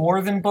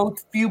more than both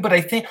of you, but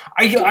I think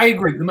I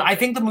agree. I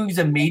think the movie's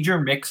a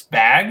major mixed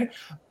bag,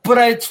 but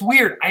it's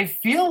weird. I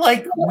feel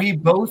like we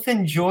both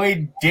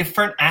enjoyed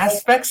different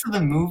aspects of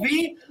the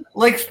movie.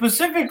 Like,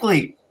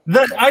 specifically,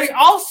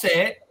 I'll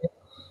say it,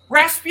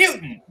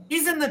 Rasputin.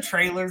 He's in the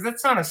trailers.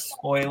 That's not a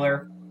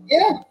spoiler.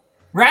 Yeah.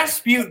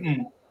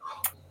 Rasputin,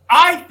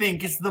 I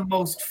think, is the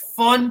most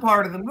fun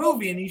part of the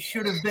movie, and he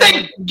should have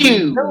been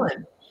the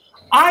villain.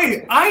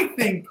 I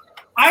think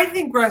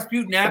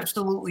Rasputin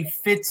absolutely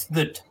fits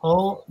the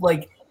tone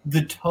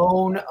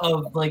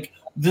of like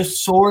the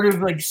sort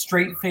of like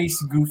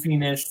straight-faced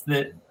goofiness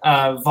that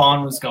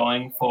Vaughn was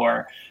going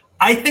for.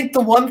 I think the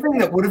one thing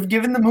that would have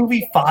given the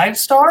movie 5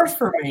 stars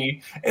for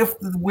me, if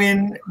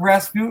when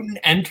Rasputin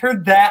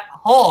entered that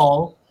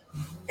hall,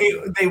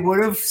 they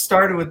would have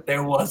started with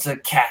 "There was a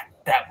cat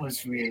that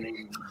was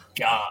really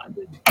gone."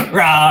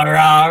 Rah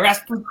rah,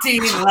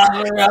 Rasputin,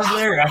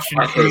 lovely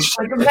Russian face.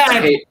 Like, imagine,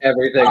 I hate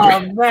everything.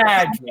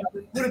 Imagine,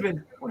 would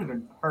have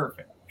been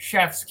perfect.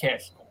 Chef's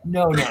kiss.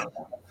 No.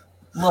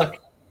 Look,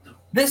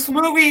 this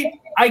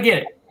movie, I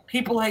get it.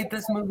 People hate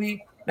this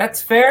movie.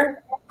 That's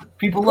fair.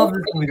 People love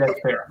this movie. That's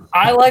fair.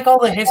 I like all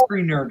the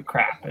history nerd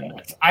crap in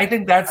this. I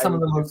think that's some of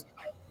the most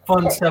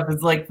fun stuff.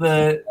 Is like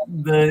the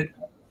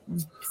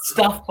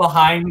stuff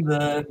behind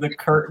the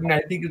curtain.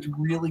 I think it's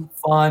really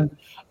fun.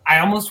 I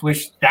almost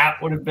wish that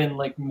would have been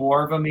like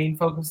more of a main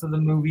focus of the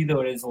movie, though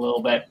it is a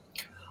little bit.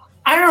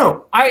 I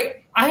don't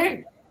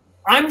know.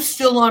 I'm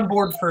still on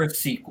board for a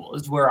sequel,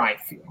 is where I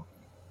feel.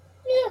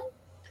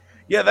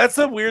 Yeah, that's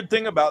the weird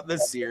thing about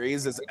this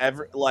series is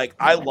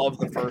I love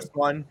the first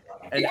one.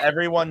 and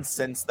everyone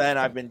since then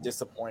I've been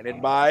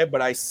disappointed by,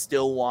 but I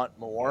still want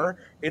more.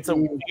 It's a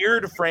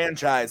weird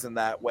franchise in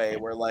that way,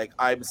 where like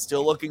I'm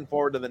still looking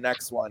forward to the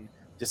next one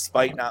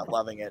despite not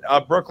loving it.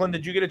 Brooklyn,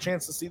 did you get a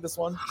chance to see this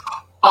one?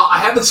 I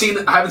haven't seen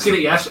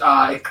it yet.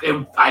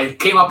 I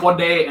came up one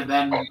day and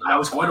then I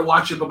was going to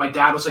watch it, but my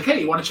dad was like, "Hey,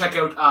 you want to check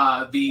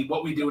out the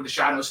What We Do in the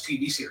Shadows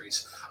TV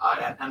series?"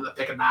 And ended up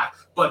picking that.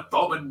 But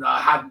Bowman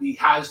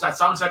has that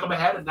song stuck in my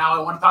head, and now I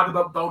want to talk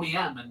about Boney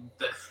M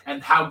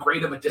and how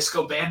great of a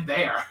disco band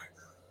they are.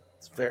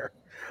 It's fair.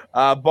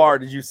 Bar,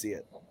 did you see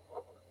it?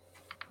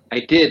 I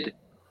did.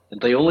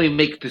 And I only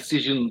make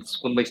decisions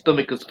when my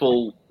stomach is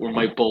full or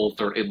my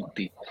balls are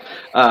empty.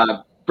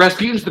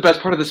 Rasputin's the best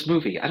part of this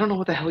movie. I don't know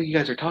what the hell you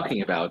guys are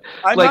talking about.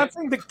 I'm not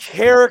saying the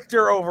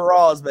character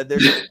overall is bad.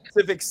 There's a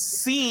specific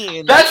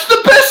scene. That's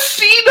the best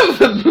scene of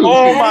the movie.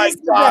 Oh my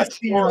gosh.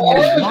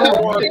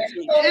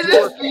 It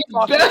is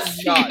the best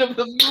scene of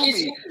the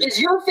movie. Is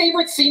your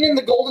favorite scene in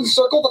the Golden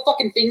Circle the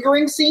fucking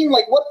fingering scene?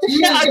 Like, what the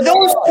shit? Yeah,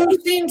 those two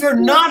scenes are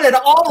not at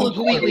all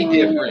completely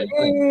different.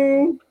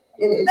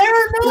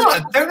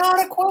 They're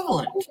not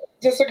equivalent.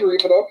 Disagree,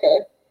 but okay.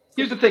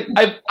 Here's the thing.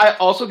 I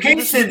also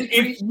Jason,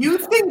 if you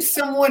think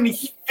someone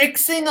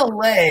fixing a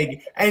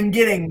leg and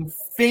getting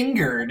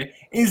fingered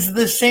is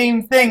the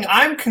same thing,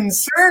 I'm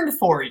concerned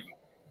for you.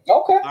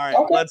 Okay. All right,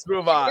 let's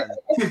move on.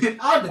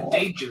 I'm in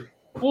danger.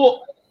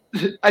 Well,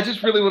 I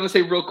just really want to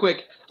say real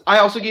quick, I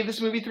also gave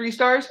this movie 3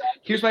 stars.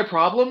 Here's my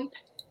problem.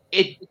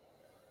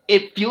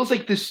 It feels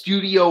like the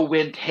studio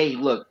went, hey,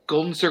 look,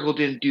 Golden Circle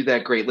didn't do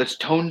that great. Let's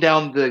tone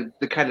down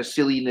the kind of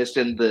silliness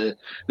and the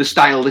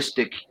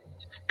stylistic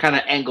kind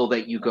of angle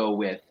that you go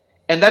with.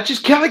 And that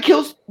just kind of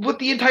kills what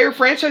the entire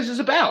franchise is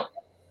about.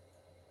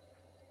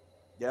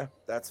 Yeah,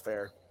 that's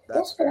fair.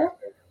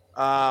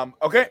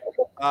 Okay.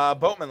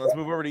 Boatman, let's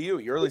move over to you.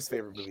 Your least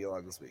favorite movie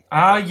along this week.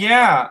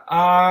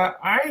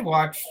 I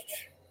watched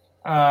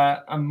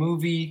a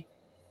movie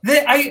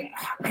that I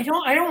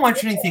don't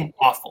watch anything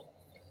awful.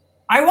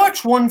 I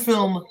watched one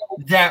film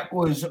that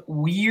was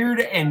weird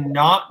and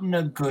not in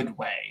a good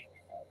way.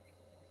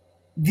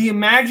 The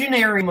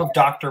Imaginarium of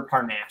Dr.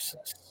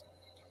 Parnassus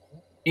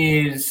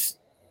is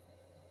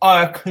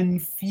a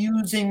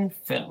confusing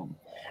film.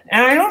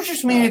 And I don't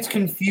just mean it's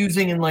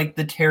confusing in like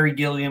the Terry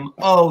Gilliam,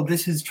 oh,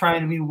 this is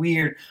trying to be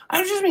weird. I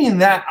don't just mean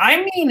that.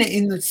 I mean it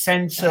in the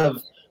sense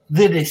of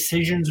the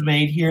decisions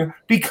made here,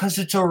 because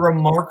it's a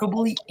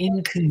remarkably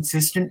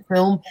inconsistent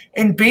film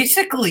in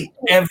basically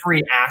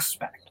every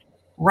aspect,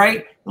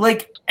 right?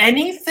 Like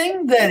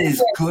anything that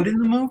is good in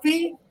the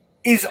movie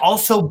is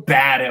also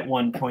bad at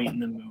one point in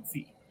the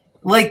movie.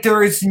 Like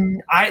there is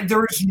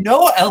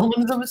no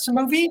element of this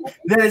movie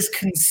that is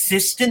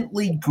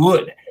consistently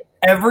good.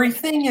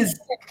 Everything is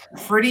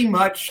pretty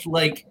much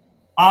like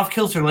off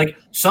kilter. Like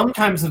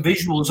sometimes the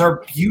visuals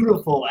are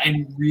beautiful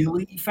and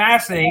really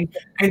fascinating,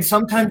 and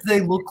sometimes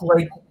they look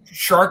like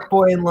Shark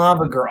Boy and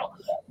Lava Girl.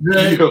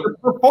 The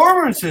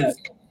performances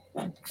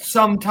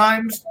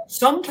sometimes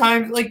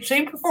like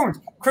same performance.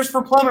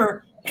 Christopher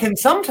Plummer can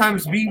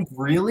sometimes be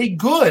really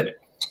good.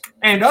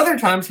 And other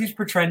times he's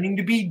pretending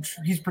to be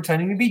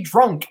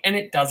drunk, and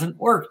it doesn't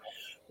work.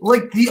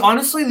 Like the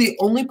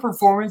only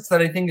performance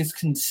that I think is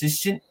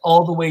consistent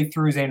all the way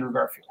through is Andrew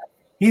Garfield.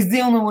 He's the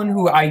only one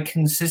who I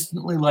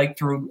consistently like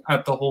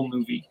throughout the whole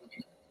movie.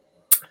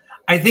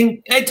 I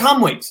think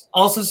Tom Waits.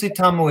 Also say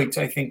Tom Waits,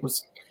 I think,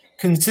 was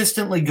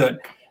consistently good.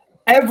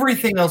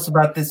 Everything else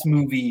about this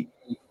movie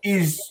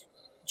is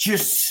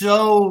just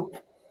so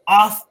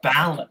off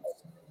balance.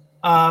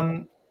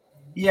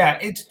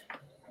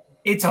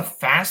 It's a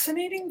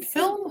fascinating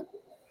film.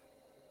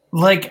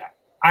 Like,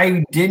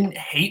 I didn't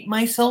hate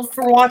myself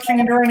for watching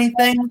it or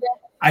anything.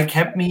 It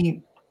kept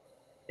me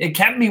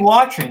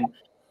watching.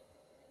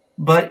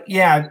 But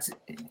yeah,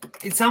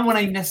 it's not what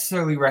I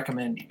necessarily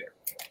recommend either.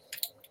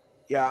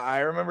 Yeah, I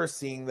remember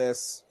seeing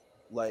this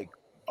like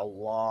a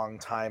long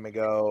time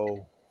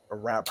ago,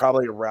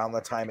 probably around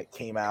the time it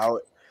came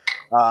out.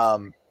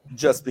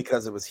 Just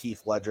because it was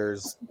Heath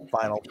Ledger's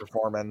final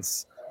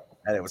performance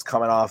and it was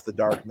coming off The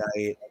Dark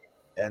Knight.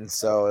 And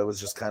so it was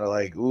just kind of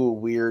like, ooh,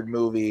 weird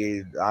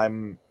movie.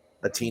 I'm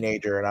a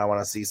teenager and I want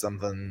to see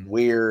something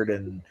weird,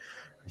 and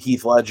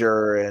Heath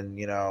Ledger and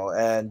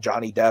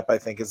Johnny Depp, I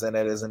think, is in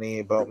it, isn't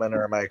he, Boatman,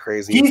 or am I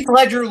crazy? Heath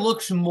Ledger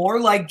looks more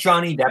like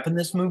Johnny Depp in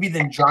this movie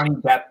than Johnny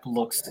Depp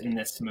looks in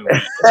this movie.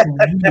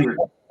 Weird.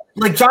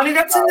 Like Johnny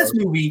Depp's in this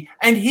movie,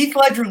 and Heath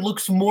Ledger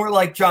looks more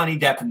like Johnny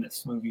Depp in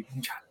this movie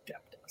than Johnny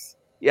Depp does.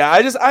 Yeah,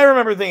 I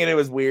remember thinking it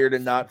was weird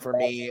and not for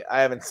me.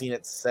 I haven't seen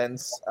it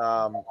since.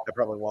 I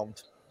probably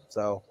won't.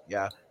 So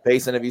yeah,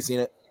 Payson, have you seen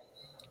it?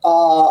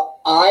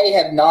 I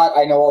have not.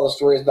 I know all the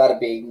stories about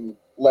it being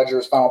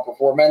Ledger's final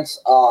performance.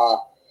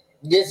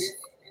 This,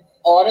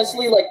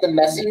 honestly, like the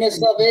messiness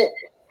of it,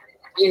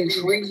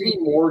 intrigues me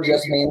more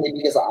just mainly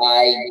because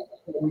I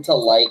tend to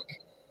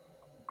like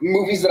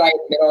movies that I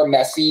admit are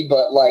messy,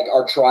 but like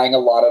are trying a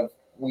lot of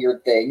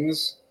weird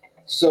things.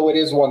 So it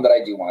is one that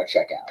I do want to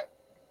check out.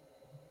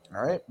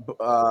 All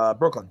right,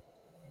 Brooklyn.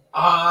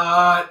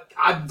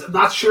 I'm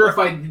not sure if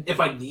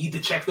I need to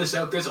check this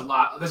out. There's a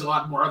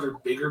lot more other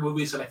bigger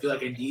movies that I feel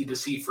like I need to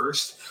see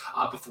first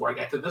before I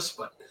get to this,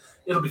 but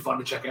it'll be fun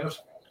to check out.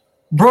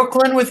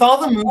 Brooklyn, with all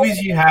the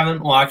movies you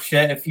haven't watched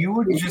yet, if you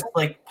would just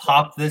like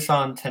pop this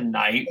on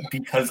tonight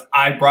because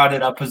I brought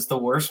it up as the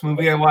worst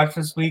movie I watched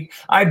this week,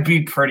 I'd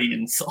be pretty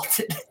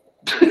insulted.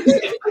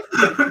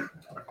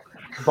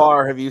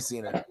 Bar, have you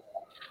seen it?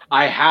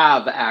 I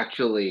have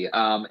actually,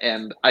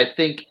 and I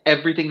think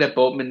everything that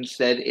Boatman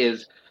said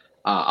is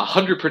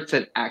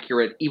 100%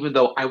 accurate. Even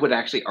though I would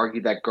actually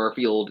argue that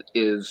Garfield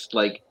is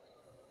like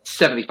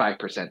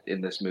 75%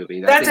 in this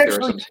movie. That's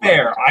actually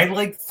fair. I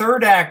like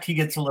third act; he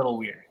gets a little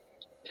weird.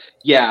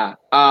 Yeah,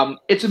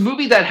 it's a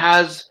movie that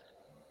has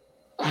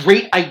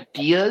great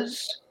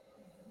ideas,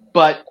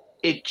 but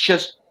it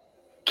just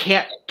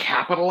can't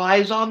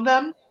capitalize on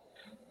them.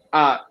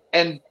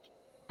 And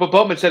what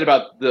Bowman said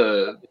about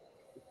the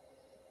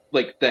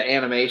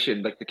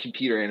animation, like the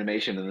computer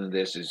animation, and then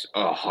this is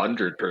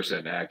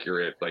 100%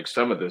 accurate. Like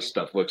some of this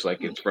stuff looks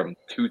like it's from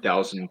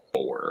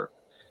 2004.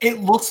 It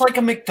looks like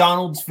a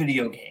McDonald's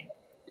video game.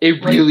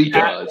 It really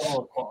does.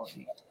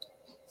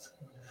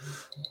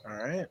 All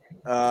right.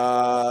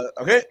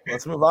 Okay,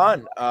 let's move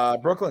on.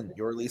 Brooklyn,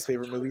 your least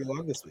favorite movie you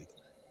loved this week?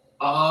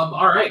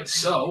 All right,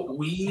 so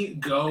we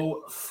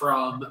go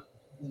from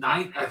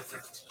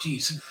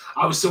Jeez,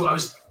 I was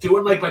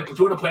doing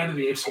doing a Planet of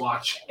the Apes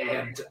watch,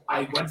 and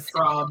I went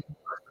from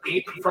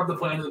the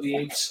Planet of the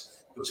Apes.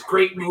 It was a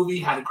great movie,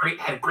 had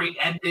a great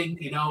ending.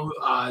 You know,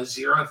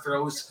 Zira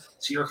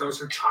throws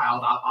her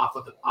child off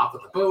of the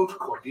boat.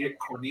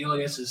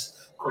 Cornelius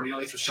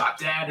was shot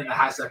dead, and it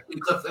has that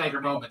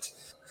cliffhanger moment.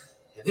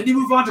 And then you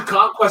move on to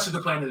Conquest of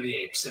the Planet of the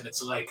Apes, and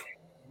it's like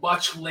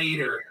much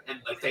later, and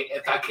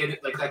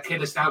that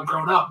kid is now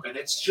grown up, and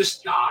it's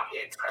just not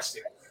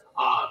interesting.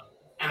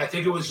 And I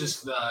think it was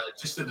just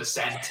the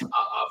descent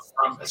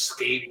from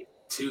Escape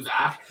to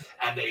that,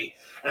 and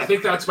I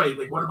think that's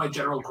one of my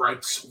general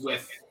gripes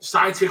with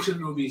science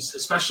fiction movies,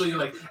 especially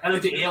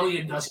and the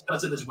Alien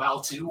does it as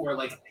well too, where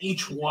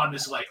each one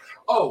is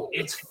oh,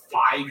 it's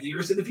 5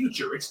 years in the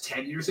future, it's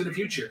 10 years in the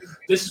future.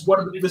 This would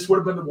have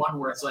been the one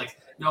where it's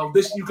no,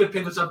 this you could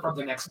pick this up from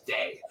the next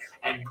day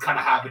and kind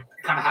of have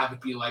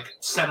it be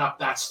set up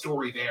that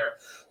story there,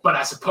 but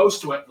as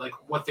opposed to it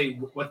what they've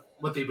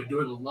been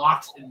doing a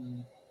lot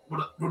in.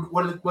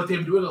 What they've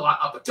been doing a lot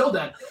up until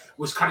then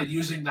was kind of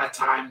using that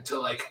time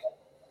to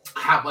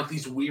have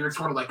these weird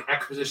sort of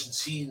exposition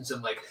scenes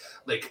and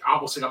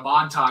almost a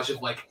montage of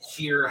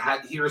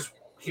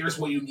here's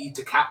what you need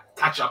to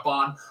catch up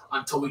on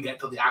until we get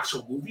to the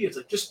actual movie. It's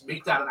just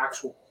make that an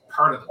actual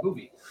part of the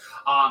movie.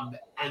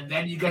 And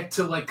then you get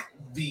to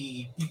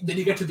the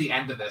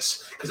end of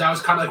this, because that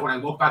was kind of when I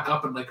woke back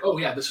up and oh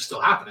yeah, this is still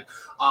happening.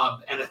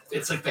 And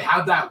it's they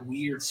have that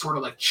weird sort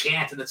of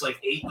chant, and it's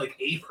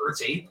ape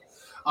hurts ape.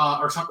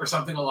 Or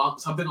something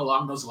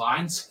along those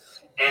lines,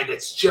 and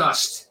it's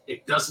just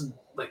it doesn't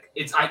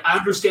I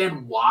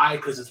understand why,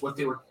 because it's what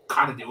they were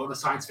kind of doing with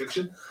science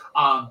fiction,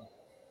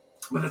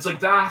 but it's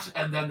that,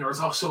 and then there was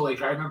also I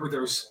remember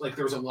there was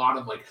a lot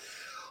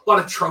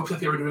of tropes that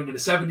they were doing in the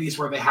 70s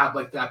where they had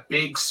that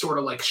big sort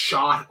of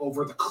shot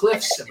over the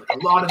cliffs, and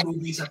a lot of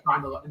movies in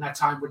that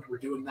time were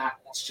doing that.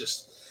 It's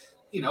just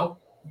Planet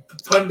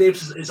of the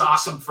Apes is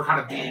awesome for kind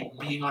of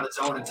being on its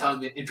own and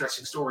telling an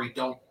interesting story.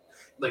 Don't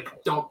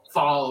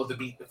follow the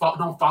beat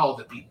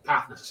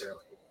path necessarily.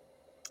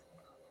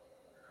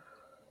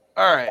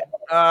 All right.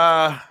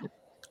 I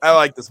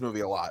like this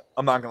movie a lot.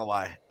 I'm not gonna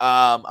lie.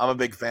 I'm a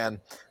big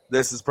fan.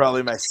 This is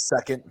probably my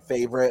second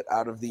favorite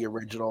out of the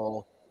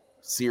original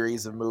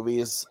series of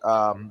movies.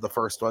 The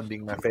first one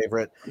being my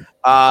favorite.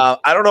 I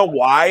don't know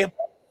why,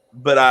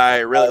 but I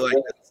really like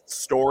the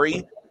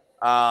story.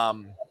 I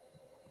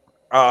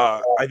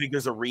think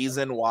there's a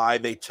reason why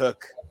they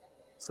took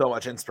so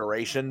much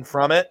inspiration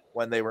from it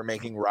when they were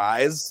making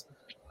Rise.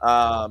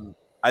 I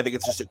think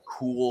it's just a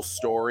cool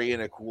story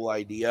and a cool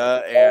idea,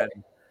 and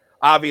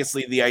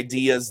obviously the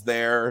ideas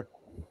there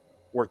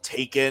were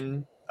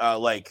taken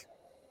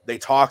they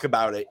talk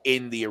about it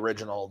in the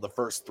original, the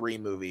first three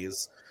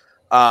movies,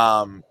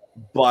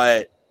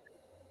 but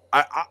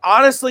I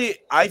honestly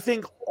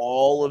think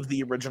all of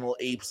the original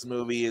Apes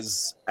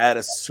movies at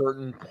a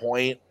certain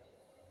point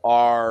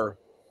are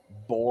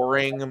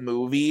boring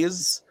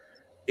movies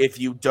if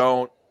you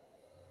don't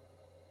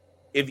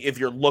if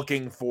you're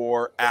looking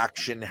for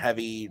action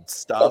heavy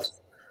stuff.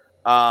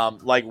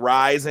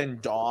 Rise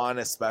and Dawn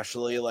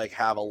especially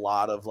have a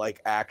lot of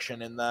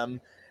action in them,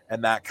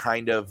 and that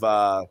kind of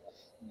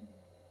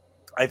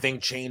I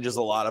think changes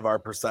a lot of our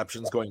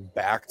perceptions going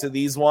back to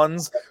these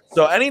ones.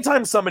 So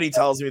anytime somebody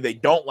tells me they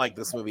don't like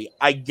this movie,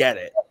 I get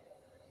it.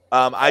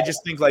 I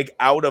just think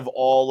out of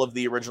all of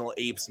the original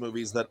Apes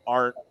movies that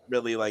aren't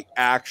really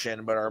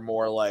action but are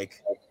more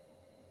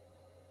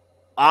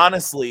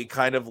honestly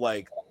kind of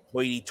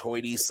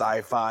hoity-toity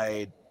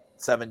sci-fi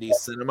 70s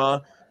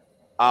cinema,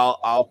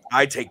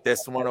 I take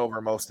this one over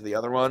most of the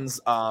other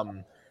ones.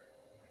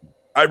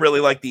 I really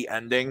like the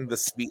ending, the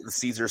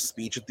Caesar's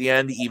speech at the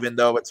end, even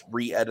though it's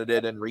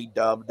re-edited and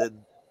redubbed and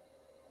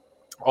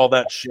all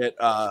that shit.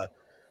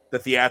 The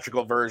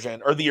theatrical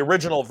version or the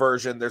original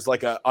version, there's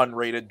like a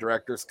unrated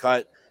director's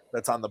cut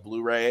that's on the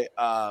Blu-ray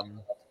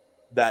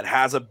that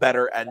has a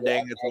better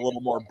ending. It's a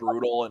little more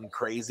brutal and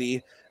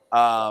crazy,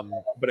 but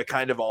it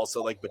kind of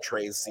also like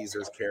betrays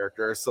Caesar's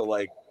character. So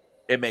like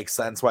it makes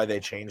sense why they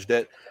changed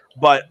it.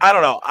 But I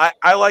don't know.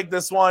 I like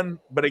this one,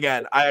 but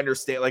again, I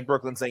understand. Like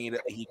Brooklyn saying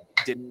he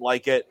didn't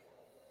like it.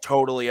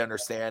 Totally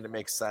understand. It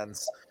makes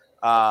sense.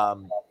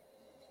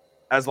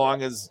 As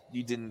long as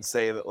you didn't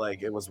say that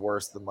like it was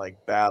worse than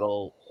like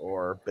Battle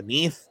or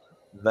Beneath,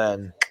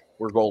 then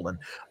we're golden.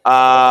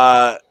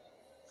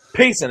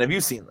 Payson, have you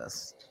seen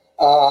this?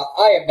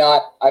 I have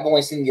not. I've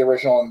only seen the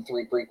original and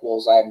 3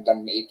 prequels. I haven't done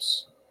an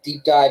Apes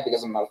deep dive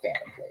because I'm not a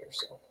Phantom player.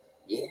 So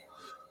yeah.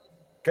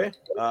 Okay.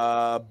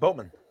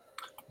 Boatman.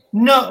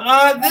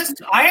 No, this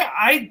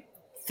I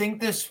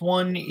think this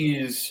one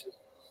is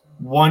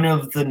one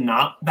of the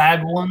not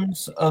bad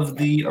ones of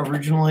the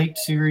original 8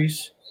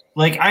 series.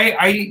 Like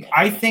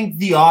I think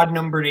the odd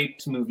numbered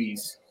Apes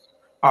movies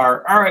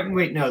are all right.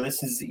 Wait, no,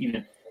 this is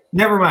even.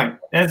 Never mind.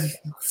 That's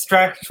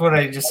extracts what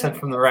I just said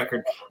from the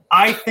record.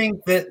 I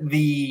think that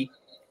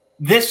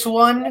this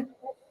one,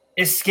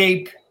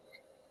 Escape,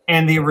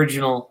 and the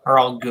original are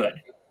all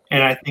good,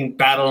 and I think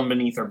Battle and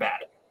Beneath are bad.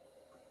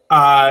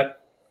 I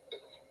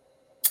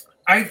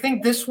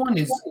think this one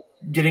is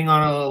getting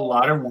on a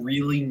lot of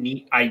really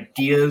neat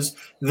ideas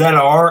that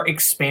are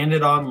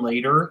expanded on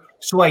later.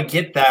 So I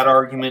get that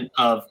argument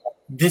of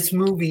this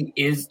movie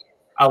is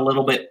a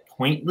little bit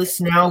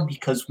pointless now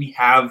because we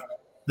have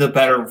the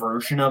better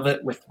version of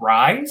it with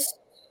Rise.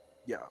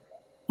 Yeah.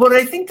 But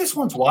I think this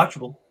one's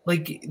watchable.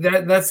 Like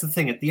that's the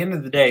thing. At the end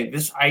of the day,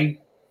 I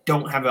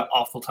don't have an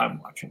awful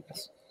time watching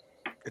this.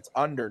 It's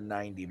under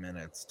 90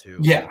 minutes too.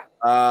 Yeah.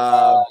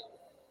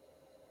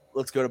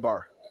 Let's go to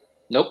Bar.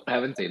 Nope,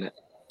 haven't seen it.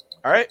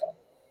 All right.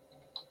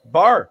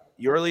 Bar,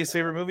 your least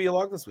favorite movie you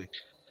logged this week?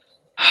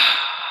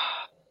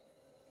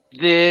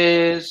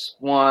 This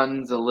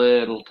one's a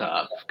little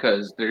tough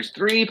because there's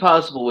 3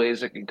 possible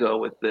ways I could go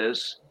with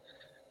this.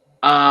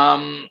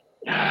 I'm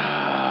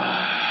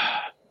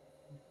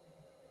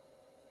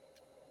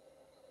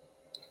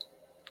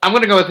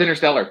gonna go with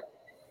Interstellar.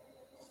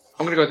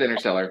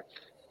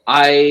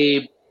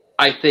 I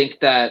think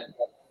that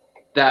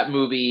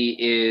movie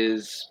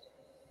is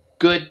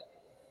good.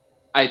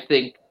 I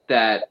think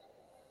that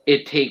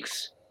it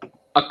takes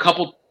a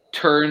couple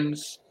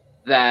turns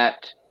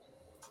that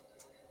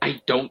I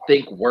don't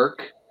think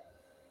work.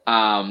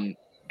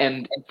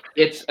 And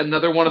it's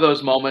another one of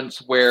those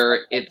moments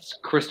where it's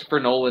Christopher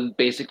Nolan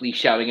basically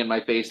shouting in my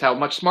face how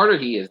much smarter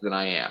he is than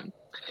I am.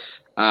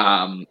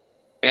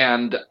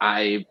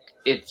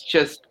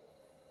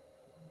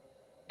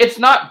 It's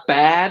not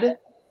bad.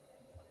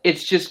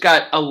 It's just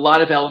got a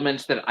lot of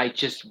elements that I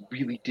just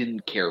really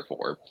didn't care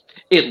for.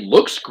 It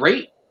looks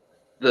great.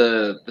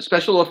 The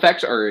special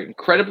effects are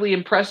incredibly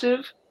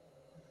impressive.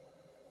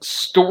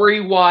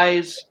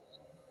 Story-wise,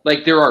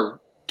 like there are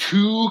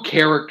 2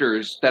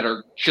 characters that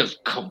are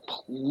just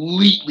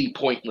completely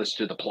pointless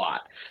to the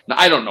plot. Now,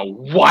 I don't know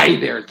why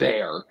they're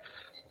there.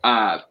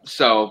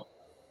 So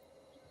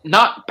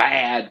not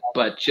bad,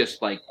 but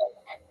just like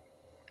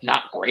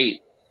not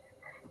great.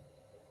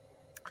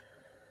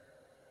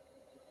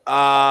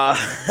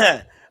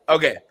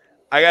 Okay,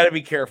 I got to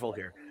be careful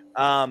here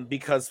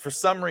because for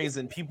some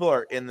reason people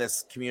are in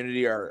this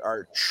community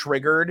are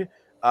triggered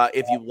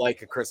if you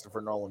like a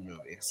Christopher Nolan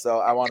movie. So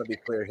I want to be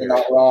clear here. You're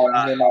not wrong.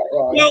 You're not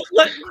wrong. Well,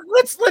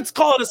 let's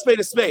call it a spade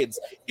of spades.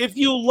 If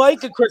you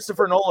like a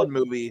Christopher Nolan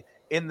movie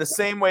in the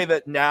same way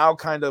that now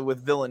kind of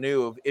with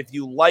Villeneuve, if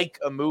you like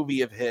a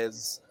movie of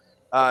his,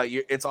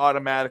 it's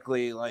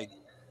automatically like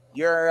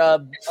you're a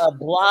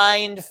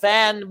blind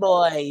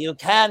fanboy. You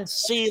can't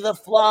see the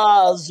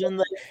flaws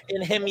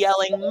in him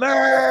yelling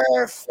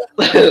Murph.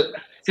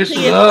 Just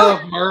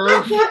love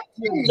Murph.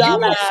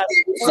 Dumbass.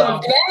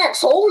 Some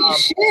facts. Holy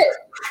shit.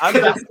 I'm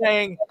just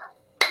saying,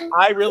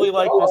 I really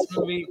like this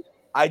movie.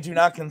 I do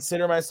not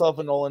consider myself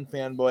a Nolan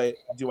fanboy.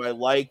 Do I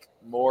like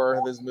more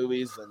of his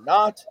movies than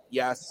not?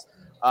 Yes.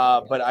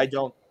 But I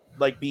don't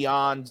like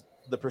beyond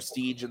The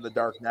Prestige and The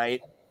Dark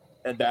Knight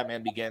and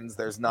Batman Begins.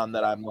 There's none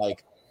that I'm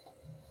like,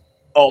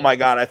 oh my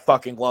God, I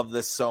fucking love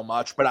this so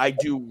much. But I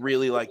do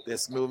really like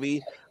this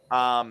movie.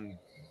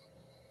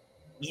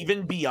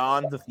 Even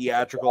beyond the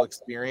theatrical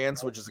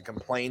experience, which is a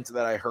complaint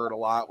that I heard a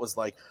lot, was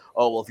like,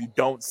 oh, well, if you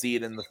don't see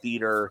it in the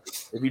theater,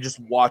 if you just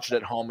watch it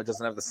at home, it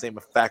doesn't have the same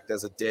effect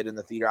as it did in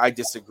the theater. I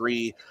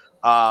disagree.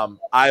 I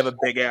have a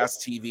big ass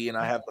TV and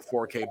I have the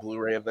 4K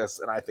Blu-ray of this,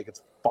 and I think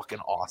it's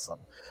fucking awesome.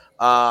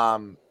 I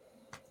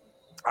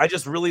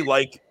just really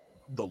like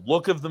the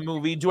look of the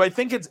movie. Do I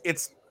think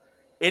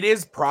it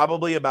is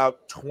probably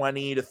about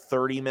 20 to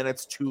 30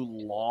 minutes too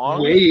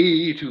long.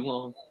 Way too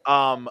long.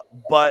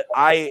 But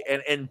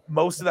and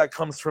most of that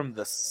comes from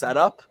the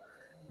setup,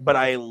 but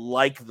I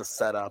like the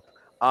setup.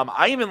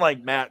 I even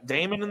like Matt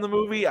Damon in the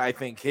movie. I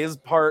think his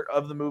part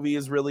of the movie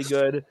is really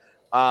good.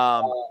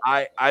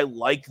 I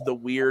like the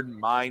weird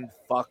mind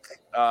fuck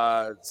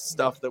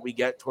stuff that we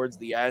get towards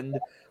the end.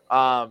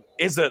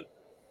 Is it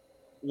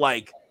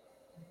like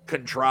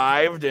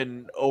contrived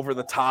and over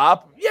the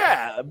top.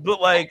 Yeah,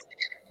 but like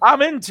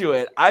I'm into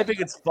it. I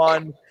think it's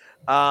fun.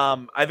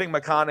 I think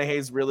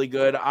McConaughey's really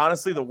good.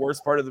 Honestly, the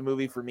worst part of the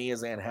movie for me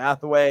is Anne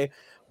Hathaway,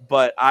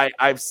 but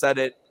I've said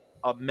it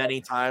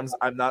many times.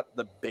 I'm not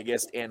the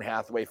biggest Anne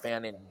Hathaway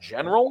fan in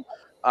general,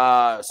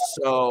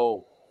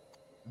 so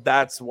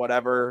that's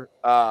whatever.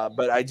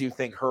 But I do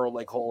think her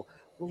like whole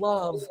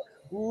love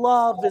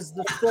is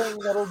the thing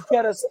that'll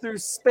get us through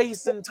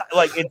space and time.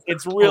 Like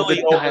it's really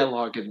the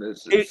dialogue in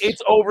this.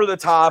 It's over the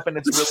top and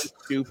it's really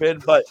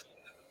stupid, but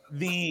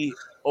the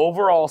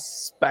overall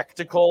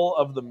spectacle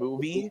of the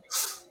movie,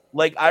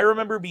 like I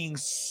remember being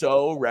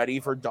so ready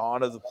for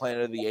Dawn of the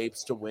Planet of the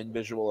Apes to win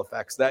visual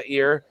effects that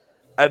year,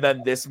 and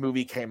then this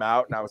movie came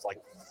out and I was like,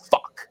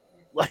 fuck,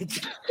 like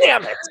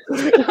damn it.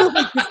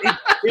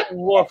 It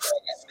looks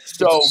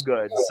so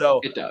good. So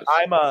it does.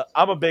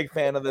 I'm a big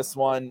fan of this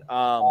one.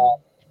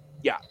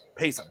 Yeah,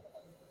 Payson.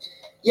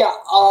 Yeah,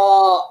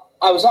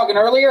 I was talking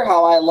earlier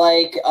how I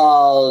like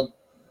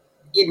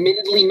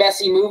admittedly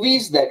messy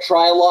movies that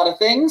try a lot of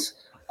things.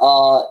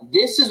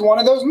 This is one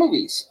of those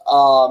movies.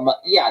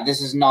 Yeah, this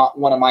is not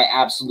one of my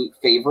absolute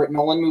favorite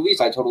Nolan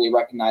movies. I totally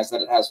recognize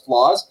that it has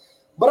flaws,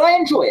 but I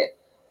enjoy it.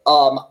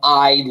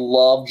 I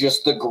love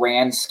just the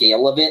grand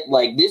scale of it.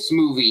 Like this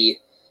movie,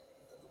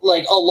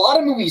 like a lot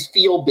of movies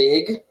feel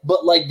big,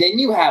 but like then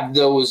you have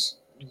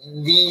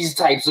these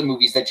types of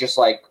movies that just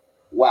like,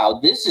 wow,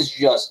 this is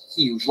just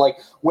huge. Like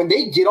when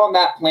they get on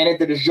that planet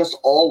that is just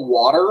all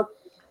water,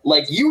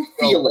 like you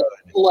feel it.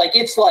 Like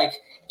it's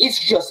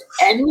just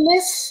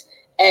endless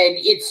and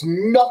it's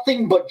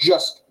nothing but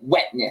just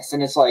wetness.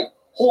 And it's like,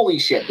 holy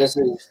shit, this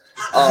is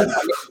stop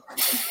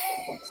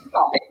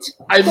it.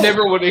 I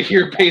never want to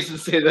hear Payson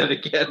say that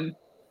again.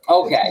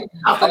 Okay.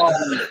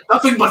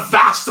 Nothing but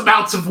vast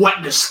amounts of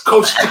wetness.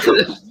 Coast to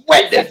coast.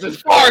 Wetness as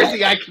far as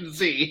the eye can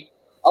see.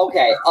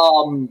 Okay,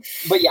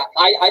 but yeah,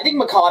 I think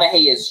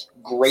McConaughey is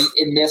great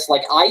in this.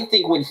 Like, I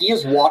think when he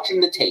is watching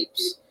the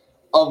tapes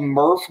of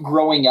Murph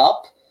growing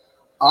up,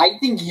 I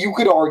think you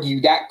could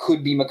argue that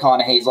could be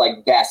McConaughey's,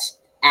 like, best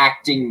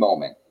acting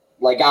moment.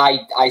 Like,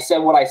 I said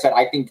what I said.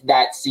 I think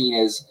that scene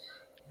is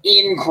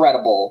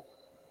incredible.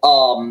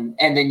 And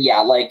then,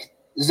 yeah, like,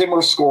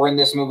 Zimmer's score in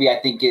this movie, I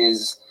think,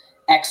 is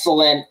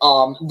excellent.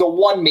 The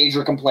one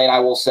major complaint I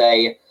will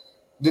say,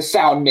 the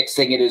sound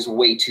mixing, it is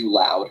way too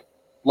loud.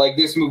 Like,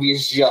 this movie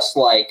is just,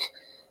 like,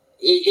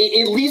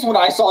 at least when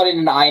I saw it in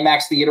an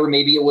IMAX theater,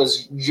 maybe it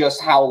was just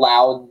how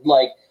loud,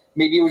 like,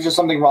 maybe it was just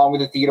something wrong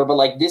with the theater, but,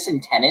 like, this in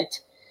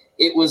Tenet,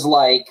 it was,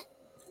 like,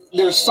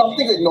 there's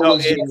something that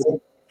Nolan's doing.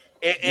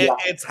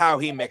 It's how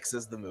he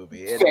mixes the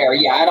movie. Fair,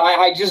 yeah, and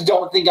I just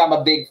don't think I'm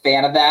a big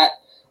fan of that,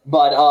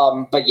 but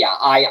yeah,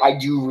 I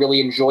do really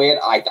enjoy it.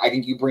 I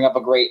think you bring up a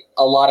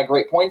lot of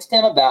great points,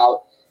 Tim,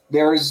 about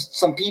there's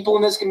some people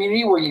in this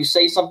community where you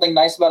say something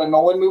nice about a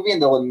Nolan movie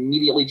and they'll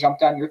immediately jump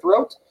down your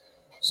throat.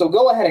 So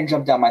go ahead and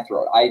jump down my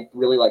throat. I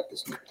really like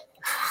this movie.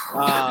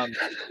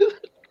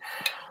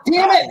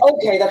 Damn it!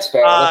 Okay, that's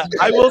fair.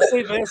 I will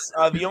say this: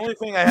 the only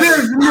thing I have.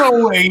 There's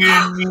no way you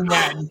didn't mean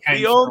that.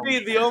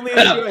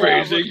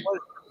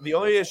 The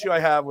only issue I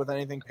have with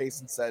anything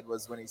Payson said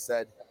was when he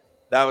said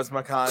that was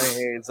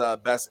McConaughey's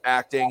best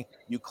acting.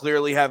 You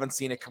clearly haven't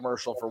seen a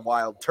commercial for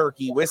Wild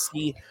Turkey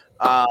whiskey.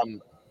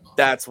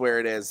 That's where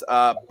it is.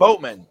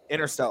 Boatman,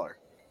 Interstellar.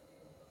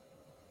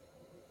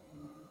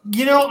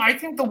 You know, I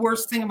think the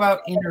worst thing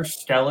about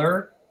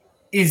Interstellar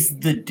is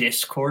the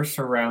discourse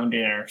around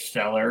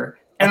Interstellar.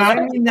 And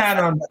I mean that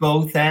on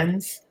both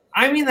ends.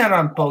 I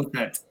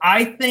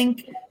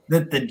think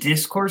that the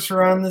discourse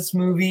around this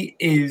movie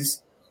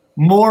is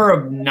more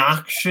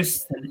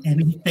obnoxious than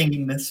anything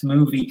in this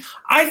movie.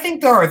 I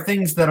think there are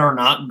things that are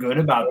not good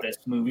about this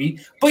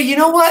movie. But you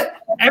know what?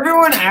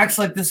 Everyone acts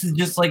like this is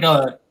just like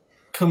a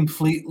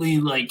completely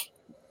like,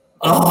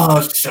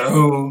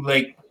 so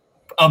like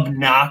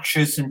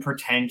obnoxious and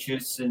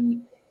pretentious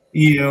and,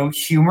 you know,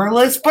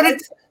 humorless. But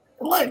it's,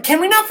 can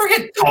we not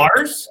forget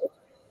Tars?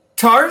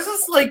 Tars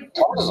is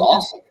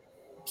awesome.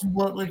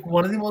 Like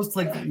one of the most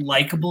like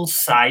likable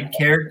side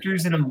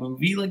characters in a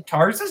movie. Like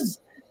Tars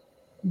is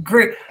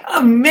great.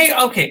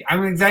 Okay,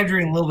 I'm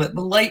exaggerating a little bit,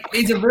 but like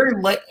it's a very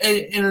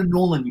in a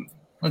Nolan movie.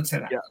 Let's say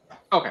that. Yeah.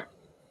 Okay.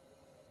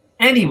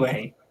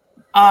 Anyway,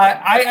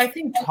 I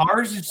think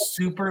Tars is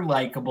super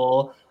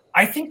likable.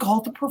 I think all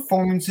the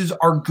performances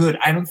are good.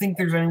 I don't think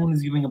there's anyone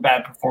who's giving a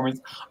bad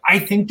performance. I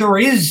think there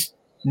is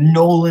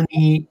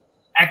Nolan-y.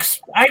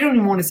 I don't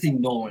even want to say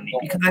Nolan-y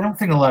because I don't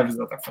think a lot of his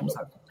other films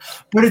have.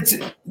 But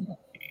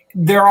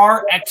there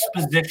are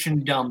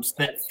exposition dumps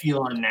that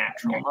feel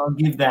unnatural. I'll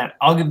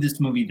give this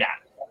movie that.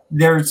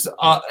 There's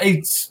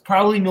it's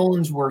probably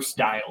Nolan's worst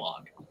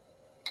dialogue,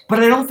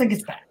 but I don't think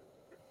it's bad.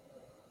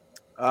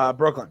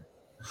 Brooklyn.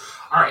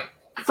 All right.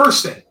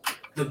 First thing,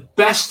 the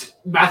best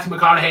Matthew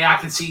McConaughey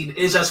acting scene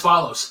is as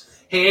follows.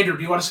 Hey, Andrew,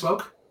 do you want to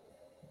smoke?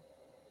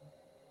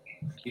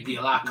 You'd be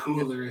a lot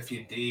cooler if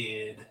you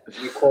did.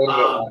 You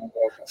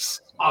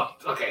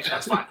okay,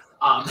 that's fine.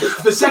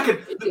 The second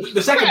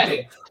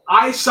thing,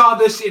 I saw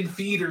this in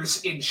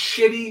theaters in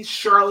shitty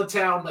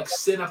Charlottetown, like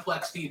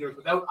Cineplex theaters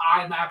without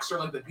IMAX or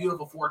like the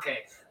beautiful 4K.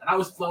 And I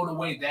was blown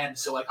away then.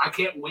 So like, I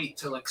can't wait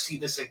to like see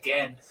this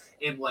again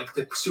in like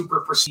the super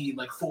pristine,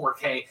 like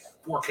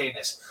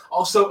 4K-ness.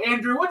 Also,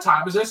 Andrew, what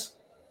time is this?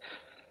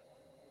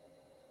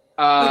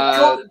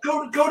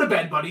 Go to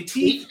bed, buddy.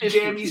 Teeth,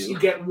 jammies. You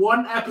get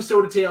one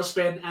episode of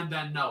Tailspin, and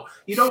then no,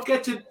 you don't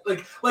get to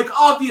like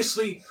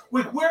obviously,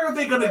 like where are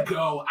they gonna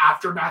go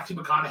after Matthew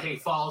McConaughey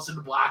falls in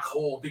the black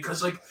hole?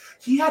 Because like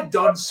he had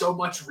done so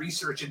much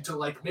research into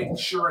like making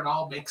sure it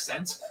all makes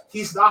sense.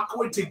 He's not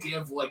going to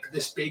give like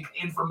this big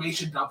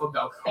information dump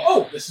about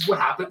this is what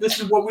happened. This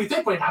is what we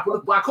think might happen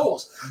with black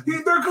holes.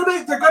 They're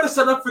gonna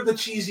set up for the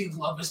cheesy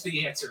love is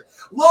the answer.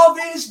 Love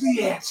is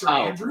the answer,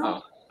 Andrew.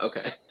 Oh,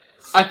 okay.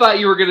 I thought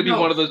you were going to be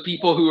one of those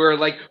people who are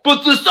like,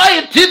 but the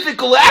scientific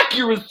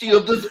accuracy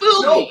of this movie.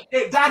 No,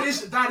 that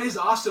is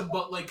awesome.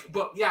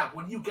 But yeah,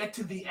 when you get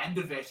to the end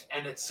of it,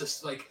 and it's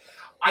just like,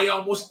 I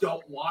don't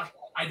want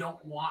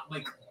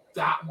like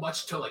that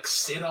much to like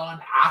sit on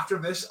after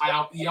this.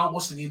 You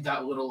almost need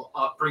that little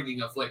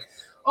upbringing of like,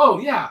 oh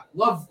yeah,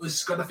 love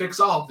is going to fix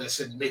all of this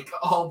and make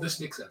all of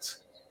this make sense.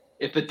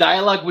 If the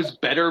dialogue was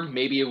better,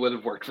 maybe it would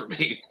have worked for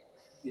me.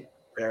 Yeah.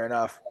 Fair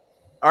enough.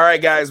 All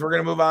right, guys, we're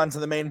going to move on to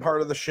the main part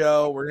of the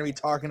show. We're going to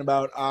be talking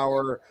about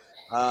our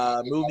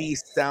movie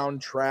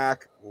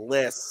soundtrack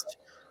list.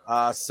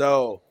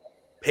 So,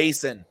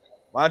 Payson,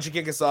 why don't you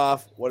kick us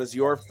off? What is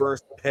your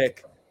first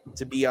pick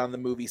to be on the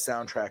movie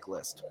soundtrack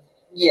list?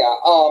 Yeah,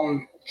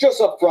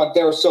 just up front,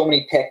 there are so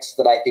many picks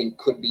that I think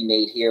could be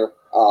made here.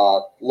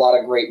 A lot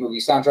of great movie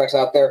soundtracks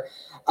out there.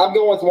 I'm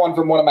going with one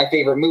from one of my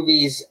favorite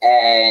movies,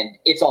 and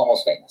it's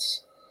Almost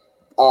Famous.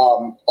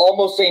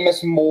 Almost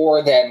Famous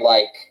more than,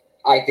 like,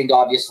 I think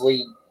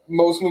obviously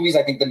most movies,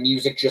 I think the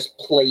music just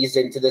plays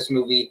into this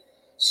movie.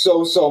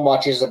 So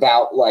much is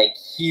about like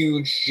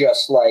huge,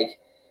 just like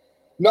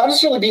not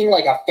necessarily being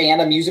like a fan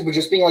of music, but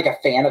just being like a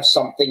fan of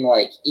something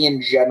like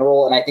in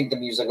general. And I think the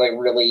music like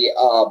really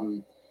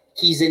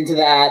keys into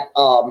that.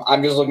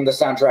 I'm just looking at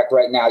the soundtrack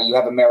right now. You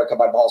have America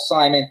by Paul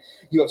Simon.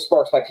 You have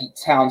Sparks by Pete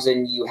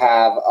Townsend. You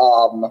have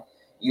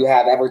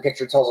Every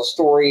Picture Tells a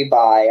Story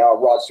by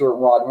Rod Stewart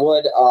and Rod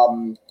Wood.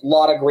 A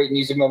lot of great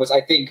music moments. I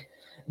think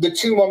the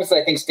two moments that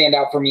I think stand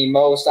out for me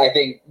most, I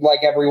think,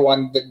 like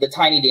everyone, the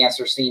Tiny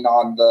Dancer scene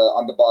on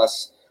the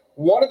bus,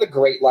 one of the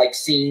great like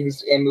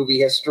scenes in movie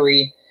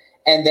history,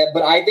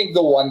 but I think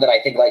the one that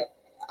I think like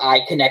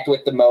I connect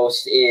with the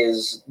most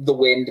is The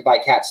Wind by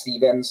Cat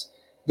Stevens.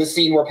 The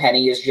scene where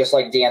Penny is just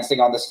like dancing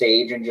on the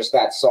stage, and just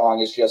that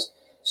song is just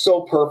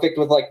so perfect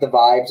with like the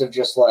vibes of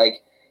just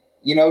like,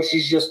 you know,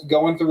 she's just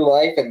going through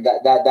life, and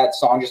that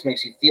song just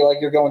makes you feel like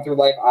you're going through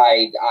life.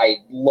 I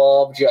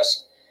love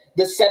just.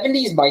 The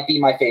 70s might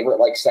be my favorite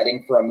like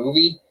setting for a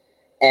movie,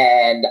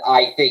 and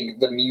I think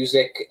the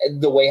music,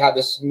 the way how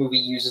this movie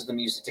uses the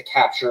music to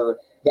capture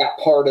that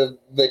part of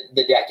the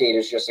decade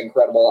is just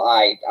incredible.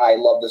 I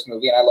love this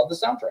movie, and I love the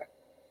soundtrack.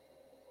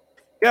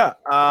 Yeah,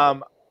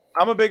 I'm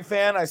a big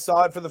fan. I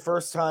saw it for the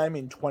first time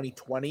in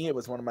 2020. It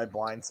was one of my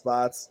blind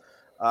spots,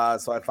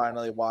 so I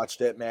finally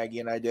watched it. Maggie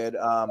and I did.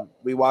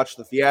 We watched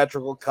the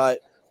theatrical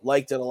cut.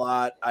 Liked it a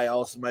lot.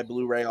 My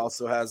Blu-ray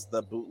also has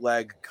the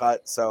bootleg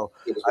cut, so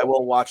I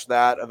will watch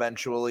that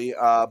eventually.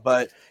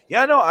 But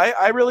yeah, no,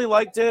 I really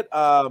liked it.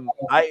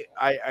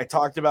 I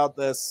talked about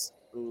this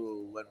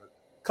a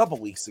couple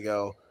weeks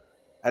ago.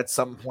 At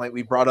some point,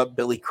 we brought up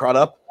Billy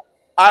Crudup.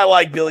 I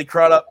like Billy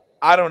Crudup.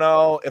 I don't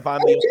know if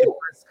I'm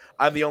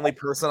the only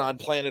person on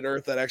planet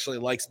Earth that actually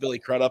likes Billy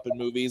Crudup in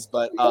movies,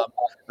 but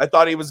I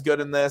thought he was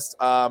good in this.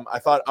 I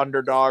thought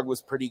Underdog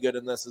was pretty good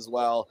in this as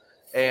well,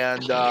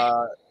 and.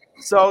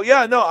 So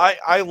yeah, no,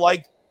 I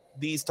like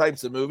these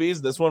types of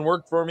movies. This one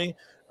worked for me.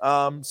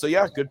 So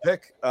yeah, good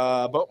pick,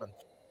 Boatman.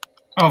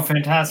 Oh,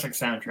 fantastic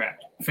soundtrack.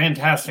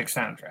 Fantastic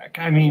soundtrack.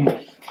 I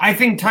mean, I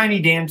think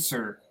Tiny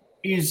Dancer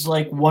is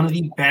like one of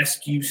the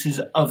best uses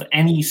of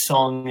any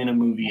song in a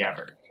movie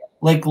ever.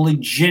 Like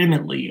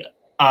legitimately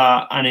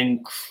an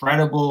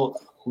incredible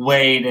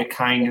way to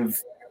kind of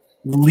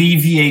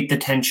alleviate the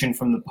tension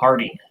from the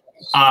party.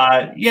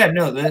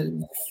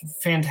 The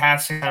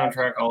fantastic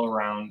soundtrack all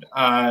around.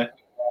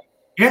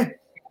 Yeah.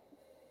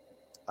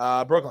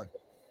 Brooklyn.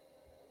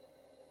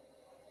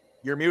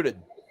 You're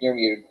muted.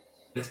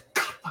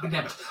 Fucking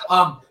damn it.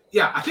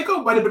 Yeah, I think I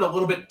might have been a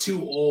little bit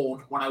too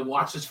old when I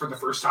watched this for the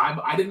first time.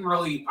 I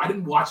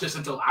didn't watch this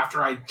until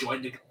after I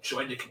joined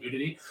the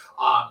community.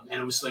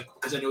 And it was like,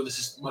 because I know this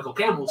is Michael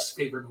Campbell's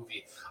favorite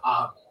movie.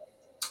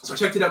 So I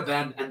checked it out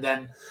then, and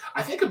then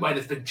I think it might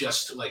have been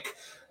just like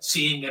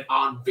seeing it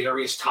on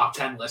various top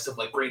 10 lists of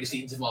like greatest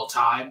scenes of all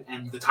time,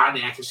 and the Tiny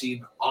Dancer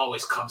scene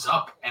always comes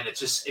up, and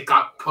it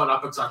got put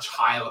up at such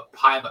high of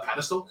a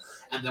pedestal.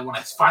 And then when I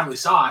finally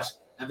saw it,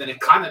 and then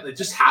it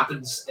just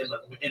happens in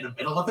the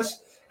middle of it,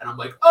 and I'm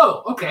like,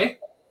 oh, okay,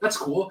 that's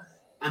cool.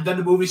 And then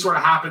the movie sort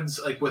of happens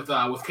like with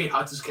Kate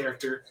Hudson's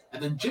character,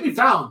 and then Jimmy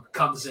Fallon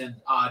comes in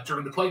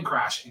during the plane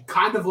crash and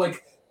kind of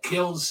like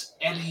kills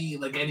any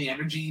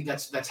energy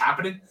that's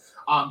happening.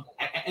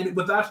 and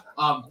with that,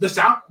 the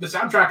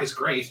soundtrack is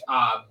great.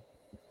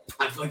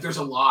 I feel like there's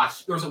a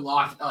lot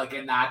like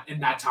in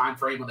that time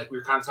frame, and like we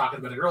were kind of talking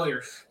about it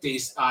earlier.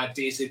 Dazed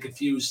and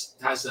Confused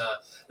does a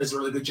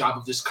really good job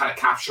of just kind of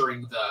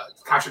capturing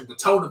the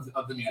tone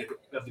of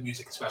the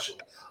music especially.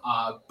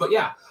 But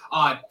yeah,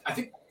 I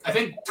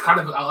think to kind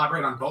of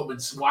elaborate on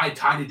Boatman's why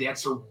Tiny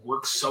Dancer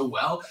works so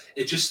well,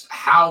 it's just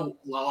how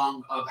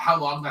long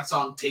that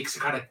song takes to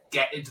kind of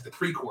get into the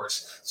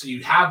pre-chorus. So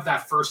you have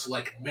that first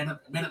like minute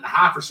and a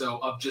half or so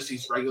of just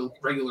these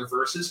regular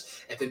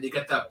verses, and then you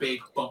get that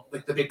big bump,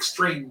 like the big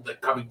string like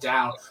coming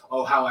down.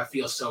 Oh, how I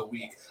feel so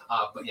weak.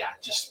 But yeah,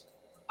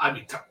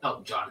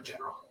 Elton John in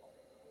general.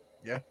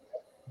 Yeah,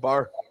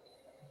 Bar.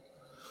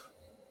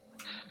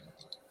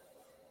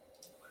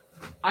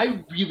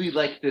 I really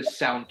like this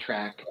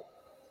soundtrack.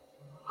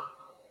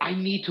 I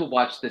need to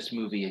watch this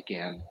movie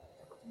again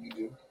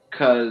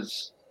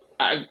because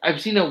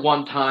I've seen it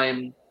one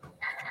time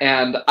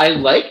and I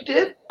liked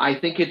it. I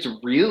think it's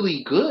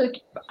really good.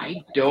 But I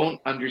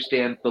don't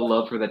understand the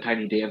love for the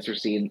Tiny Dancer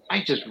scene.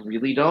 I just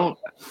really don't.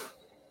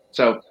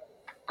 So,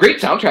 great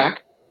soundtrack.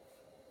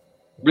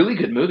 Really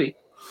good movie.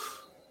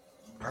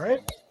 All right.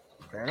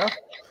 Fair enough.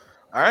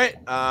 All right.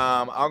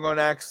 I'll go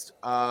next.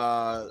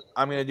 I'm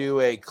going to do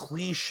a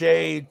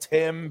cliche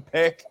Tim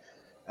pick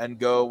and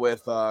go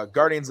with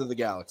Guardians of the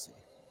Galaxy.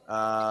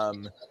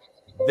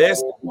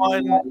 This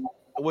one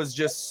was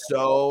just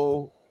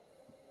so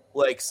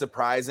like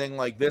surprising.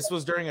 Like this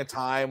was during a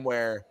time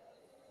where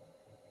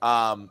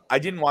I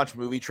didn't watch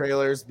movie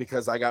trailers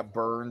because I got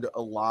burned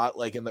a lot,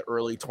 like in the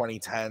early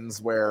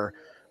 2010s, where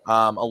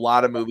a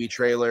lot of movie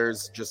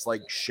trailers just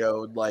like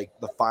showed like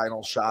the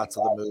final shots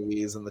of the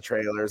movies and the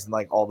trailers and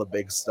like all the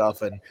big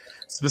stuff. And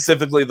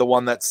specifically the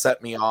one that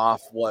set me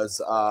off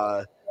was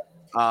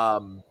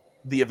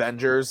the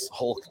Avengers,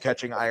 Hulk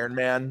catching Iron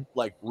Man,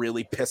 like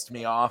really pissed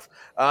me off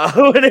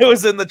when it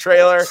was in the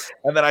trailer.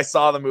 And then I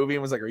saw the movie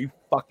and was like, are you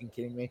fucking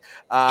kidding me?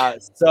 I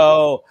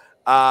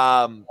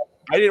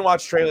didn't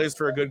watch trailers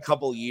for a good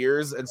couple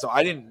years. And so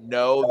I didn't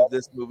know that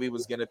this movie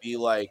was going to be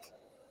like,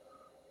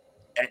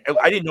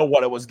 I didn't know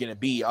what it was going to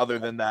be other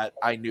than that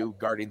I knew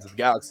Guardians of the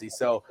Galaxy.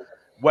 So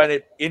when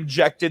it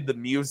injected the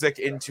music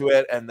into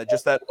it and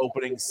just that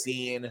opening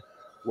scene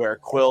where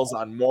Quill's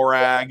on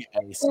Morag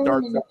and he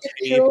starts the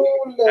tape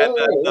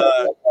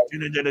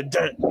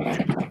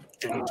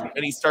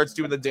and he starts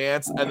doing the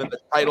dance and then the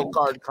title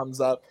card comes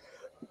up.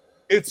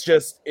 It's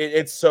just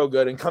it's so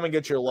good. And Come and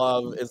Get Your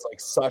Love is like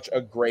such a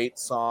great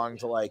song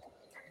to like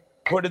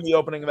put in the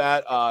opening of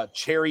that.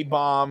 Cherry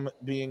Bomb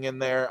being in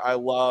there, I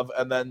love.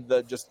 And then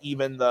the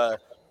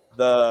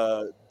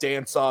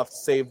dance off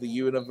Save the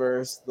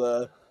Universe,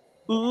 the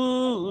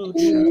ooh,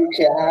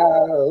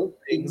 child,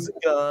 things are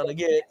gonna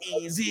get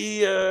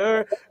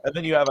easier. And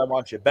then you have I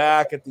Want You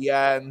Back at the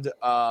end.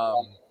 How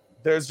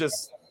can I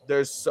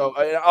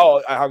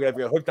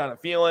feel? Hooked on a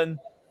Feeling.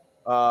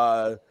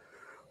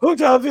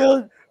 Hooked on a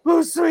Feeling.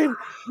 Blue Sweet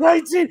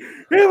 19.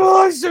 It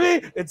belongs to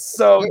me. It's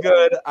so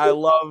good.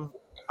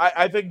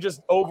 I think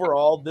just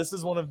overall, this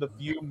is one of the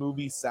few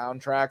movie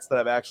soundtracks that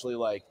I've actually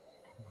like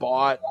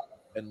bought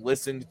and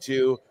listened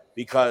to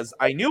because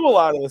I knew a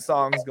lot of the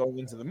songs going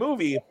into the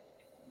movie.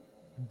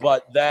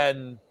 But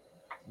then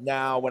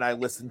now when I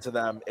listen to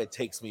them, it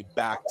takes me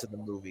back to the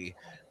movie.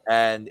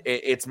 And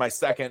it's my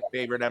second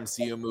favorite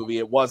MCU movie.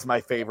 It was my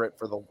favorite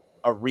for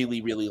a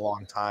really, really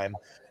long time.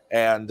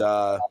 And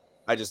I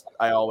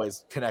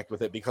always connect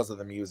with it because of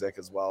the music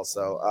as well.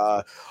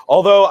 So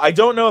although I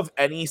don't know if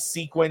any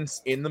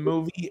sequence in the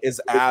movie is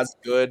as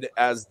good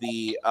as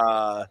the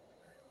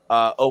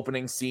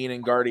opening scene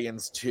in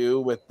Guardians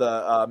 2 with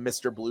the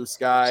Mr. Blue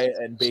Sky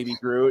and Baby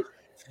Groot,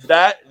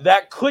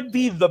 that could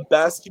be the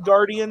best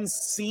Guardians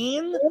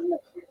scene,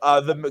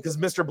 because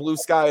Mr. Blue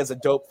Sky is a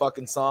dope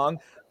fucking song.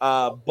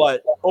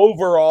 But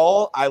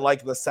overall, I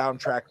like the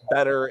soundtrack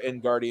better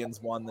in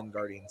Guardians 1 than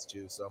Guardians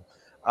 2. So,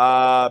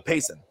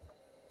 Payson.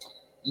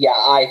 Yeah,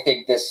 I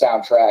think this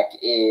soundtrack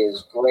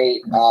is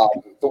great.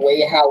 The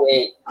way how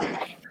it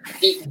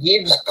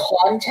gives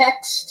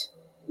context.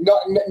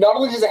 Not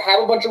only does it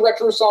have a bunch of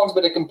retro songs,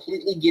 but it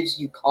completely gives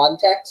you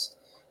context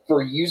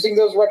for using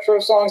those retro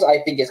songs, I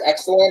think is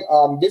excellent.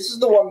 This is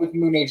the one with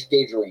Moon Age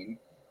Daydream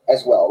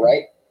as well,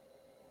 right?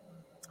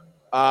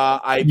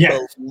 I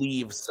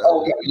believe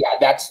so. Okay, yeah,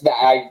 that's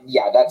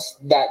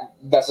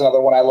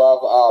another one I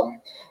love.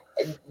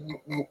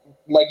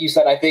 Like you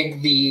said, I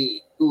think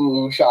the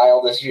Ooh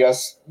Child is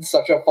just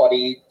such a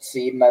funny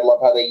scene, and I love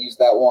how they use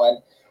that one.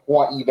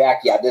 Want You Back?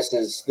 Yeah, this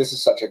is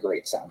such a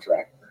great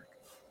soundtrack.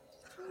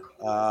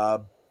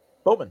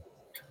 Bowman.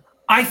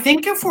 I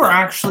think if we're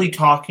actually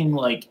talking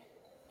like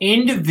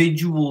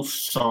individual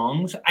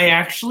songs, I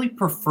actually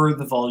prefer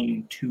the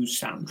Volume 2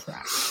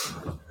 soundtrack.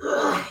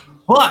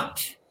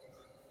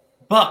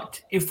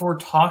 But if we're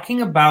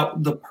talking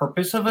about the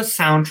purpose of a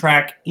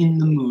soundtrack in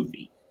the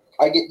movie,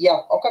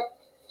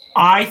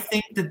 I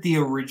think that the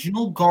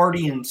original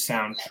Guardians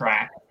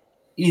soundtrack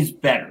is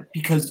better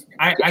because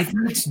I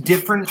think it's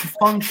different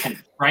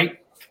function, right?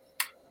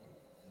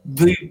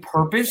 The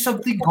purpose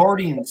of the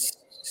Guardians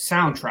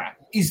soundtrack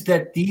is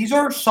that these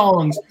are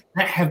songs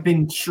that have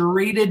been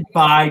curated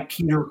by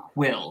Peter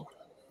Quill.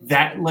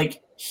 That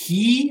like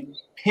he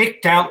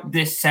picked out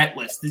this set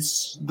list.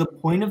 The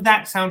point of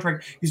that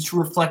soundtrack is to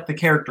reflect the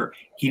character.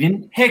 He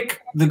didn't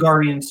pick the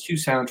Guardians 2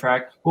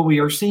 soundtrack. What we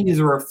are seeing is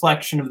a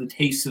reflection of the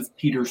tastes of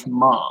Peter's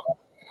mom.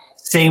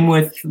 Same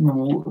with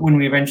when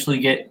we eventually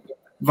get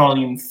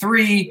Volume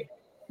 3,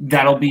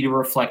 that'll be to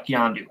reflect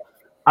Yondu.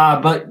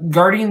 But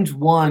Guardians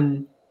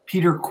 1,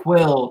 Peter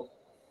Quill,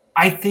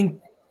 I think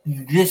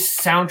this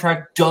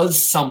soundtrack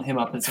does sum him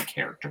up as a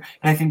character.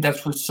 And I think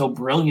that's what's so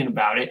brilliant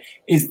about it,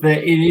 is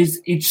that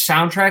it's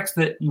soundtracks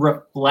that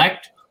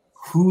reflect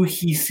who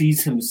he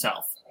sees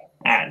himself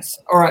as,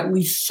 or at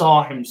least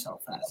saw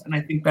himself as. And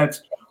I think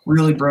that's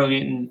really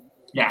brilliant. And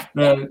yeah,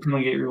 the Come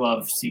and Get Your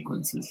Love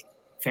sequence is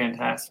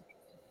fantastic.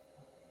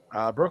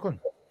 Brooklyn.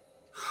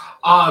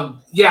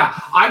 Yeah,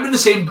 I'm in the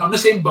same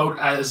boat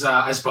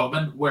as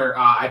Boatman, where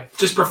I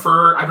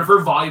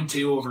prefer Volume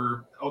 2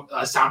 over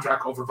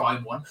soundtrack over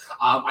Volume 1.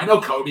 I know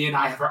Cody and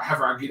I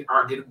have argued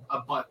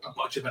a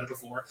bunch about it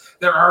before.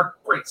 There are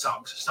great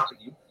songs, stopping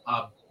you.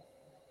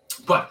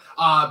 But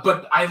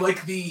I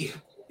like the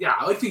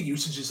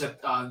usages at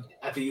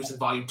the use in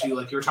Volume 2.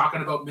 Like you were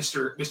talking about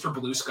Mr.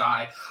 Blue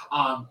Sky.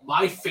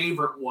 My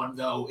favorite one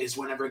though is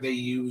whenever they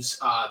use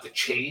the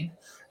chain.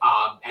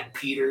 And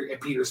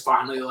Peter's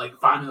finally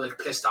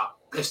pissed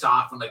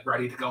off and like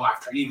ready to go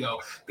after Ego,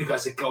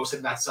 because it goes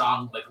in that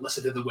song like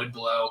 "Listen to the Wind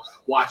Blow,"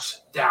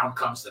 "Watch Down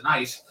Comes the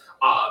Night,"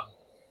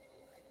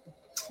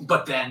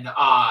 but then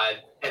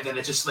and then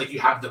it's just like you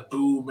have the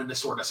boom and the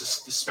sort of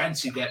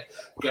suspense you get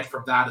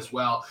from that as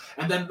well.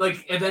 And then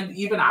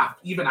even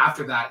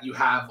after that you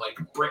have like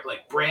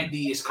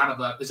Brandy is kind of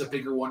a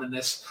bigger one in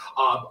this.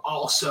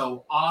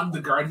 Also on the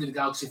Guardians of the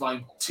Galaxy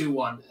Volume 2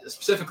 one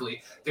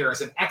specifically, there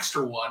is an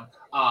extra one.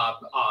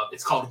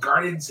 It's called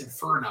Guardians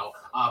Inferno,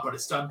 but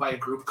it's done by a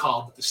group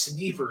called the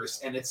Sneakers,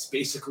 and it's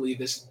basically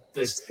this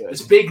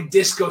big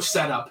disco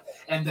setup,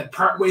 and then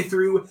partway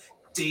through,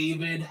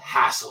 David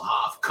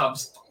Hasselhoff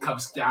comes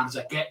down, is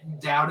like getting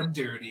down and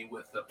dirty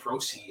with the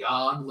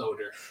Procyon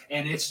loader,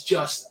 and it's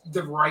just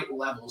the right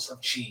levels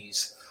of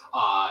cheese.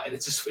 And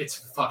it's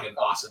fucking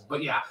awesome.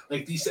 But yeah,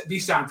 like these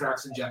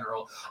soundtracks in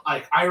general,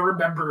 like I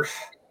remember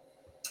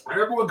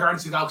when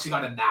Guardians of the Galaxy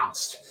got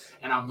announced,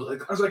 and I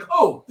was like,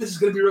 oh, this is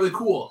gonna be really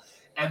cool.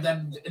 And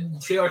then the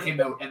trailer came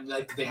out, and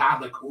like they had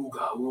like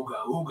ooga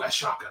ooga ooga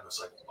shotgun. I was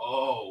like,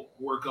 oh,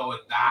 we're going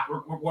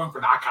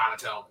for that kind of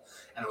tone,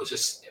 and it was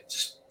just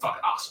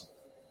fucking awesome.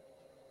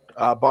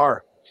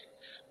 Bar.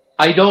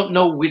 I don't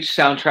know which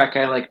soundtrack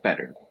I like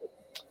better.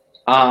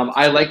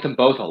 I like them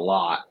both a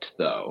lot,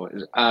 though.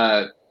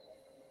 And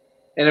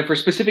if we're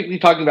specifically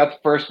talking about the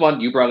first one,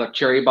 you brought up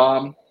Cherry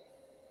Bomb.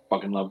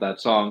 Fucking love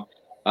that song.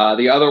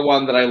 The other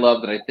one that I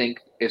love that I think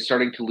is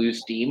starting to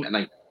lose steam, and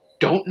I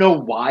don't know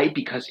why,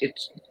 because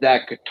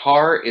that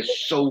guitar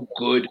is so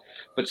good,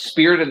 but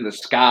Spirit in the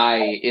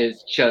Sky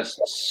is just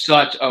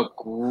such a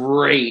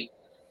great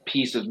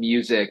piece of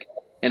music,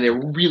 and it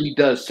really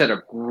does set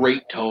a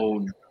great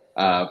tone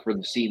for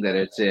the scene that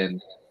it's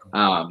in.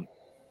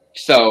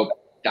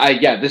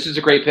 This is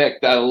a great pick.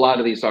 A lot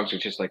of these songs are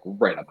just like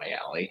right up my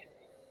alley.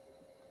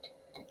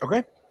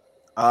 Okay.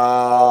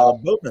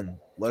 Boatman,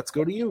 let's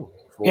go to you.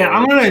 Yeah,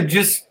 I'm going to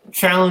just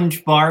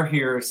challenge Bar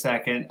here a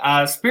second.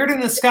 Spirit in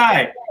the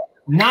Sky,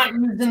 not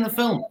used in the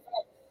film.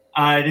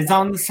 It is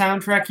on the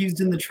soundtrack,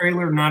 used in the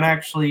trailer, not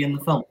actually in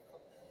the film.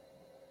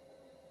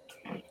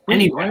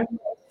 Anyway.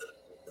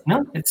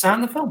 No, it's not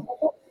in the film.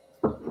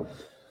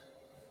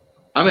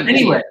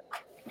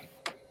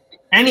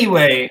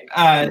 Anyway,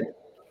 my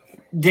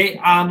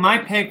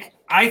pick,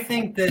 I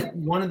think that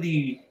one of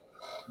the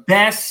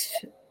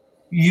best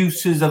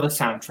uses of a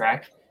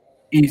soundtrack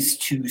is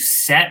to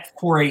set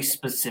for a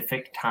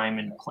specific time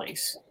and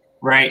place,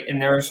 right?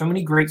 And there are so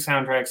many great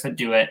soundtracks that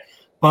do it.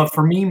 But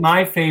for me,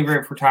 my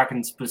favorite, if we're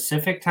talking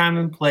specific time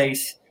and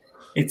place,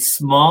 it's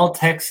Small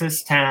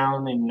Texas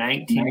Town in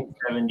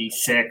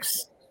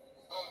 1976.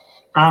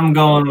 I'm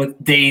going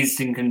with Dazed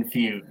and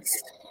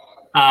Confused.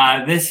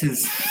 This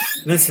is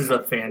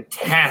a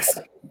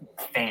fantastic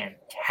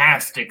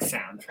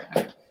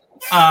soundtrack.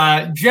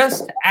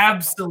 Just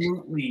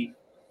absolutely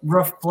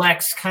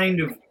reflects kind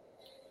of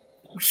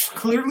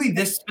clearly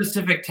this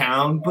specific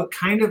town, but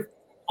kind of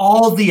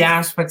all the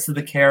aspects of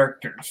the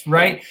characters,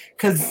 right?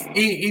 Because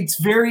it's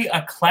very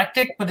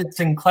eclectic, but it's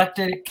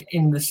eclectic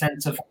in the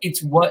sense of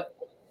it's what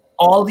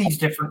all these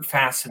different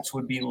facets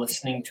would be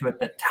listening to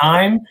at the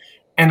time.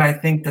 And I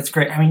think that's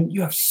great. I mean,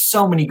 you have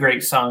so many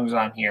great songs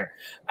on here.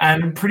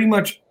 And pretty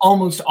much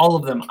almost all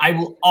of them I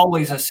will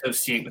always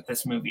associate with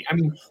this movie. I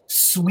mean,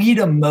 Sweet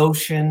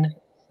Emotion,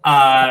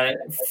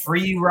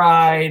 Free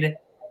Ride,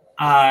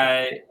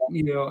 Why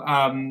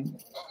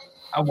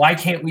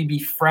Can't We Be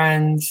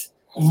Friends,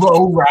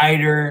 Low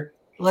Rider,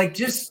 like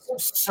just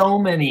so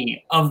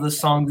many of the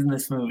songs in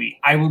this movie.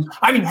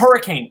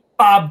 Hurricane,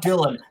 Bob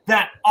Dylan,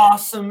 that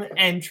awesome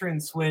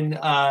entrance when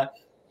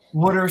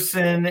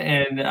Wooderson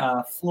and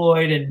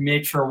Floyd and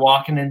Mitch are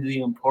walking into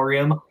the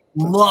Emporium.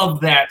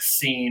 Love that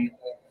scene.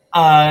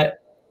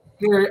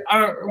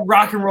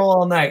 Rock and Roll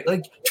All Night,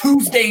 like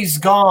Tuesday's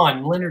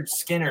Gone, Leonard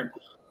Skinner.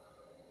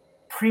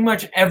 Pretty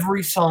much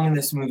every song in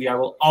this movie I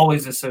will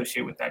always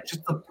associate with that.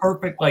 Just the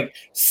perfect like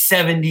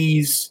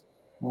 70s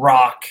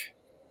rock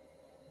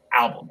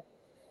album.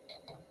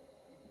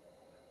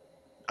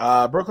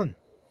 Brooklyn.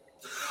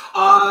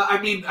 I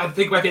mean, I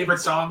think my favorite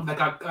song that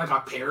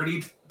got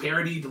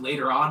parodied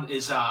later on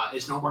is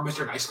 "No More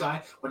Mr. Nice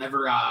Guy."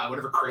 Whenever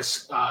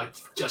Chris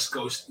just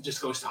goes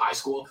to high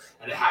school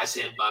and it has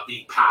him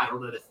being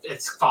paddled, and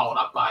it's followed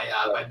up by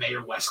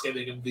Mayor West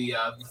giving him the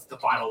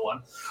final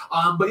one.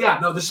 But yeah,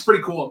 no, this is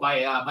pretty cool.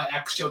 My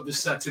ex showed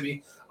this to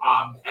me,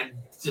 and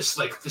just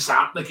like the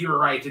sound, like you were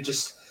right.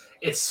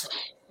 It's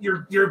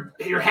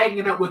you're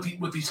hanging out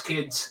with these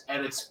kids,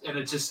 and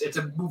it's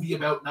a movie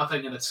about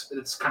nothing, and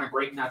it's kind of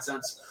great in that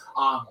sense.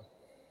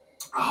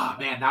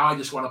 Man, now I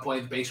just want to play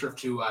the bass riff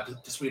to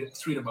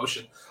Sweet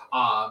Emotion.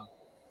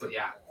 But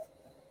yeah.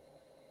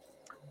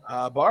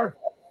 Bar.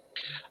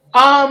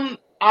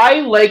 I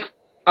like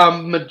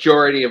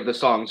majority of the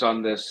songs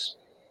on this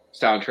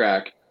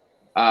soundtrack.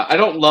 I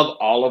don't love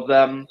all of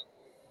them,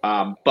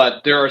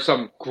 but there are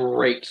some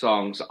great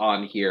songs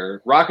on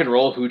here. Rock and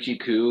Roll Hoochie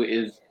Coo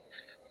is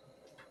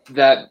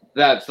that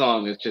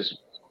song is just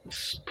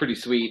pretty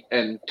sweet,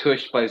 and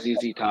Tush by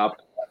ZZ Top,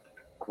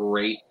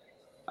 great.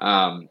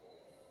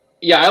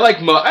 Yeah, I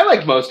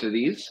like most of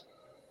these.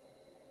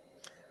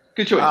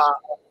 Good choice.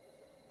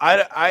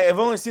 I've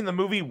only seen the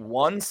movie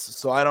once,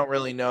 so I don't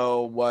really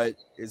know what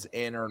is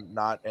in or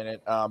not in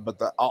it. But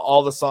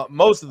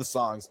most of the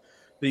songs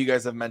that you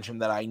guys have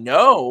mentioned that I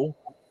know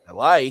I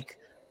like.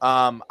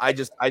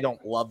 I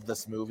don't love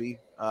this movie,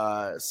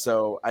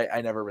 so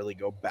I never really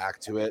go back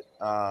to it.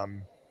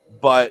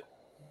 But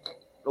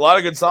a lot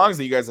of good songs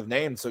that you guys have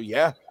named. So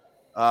yeah,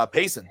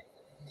 Payson.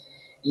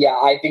 Yeah,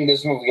 I think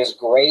this movie is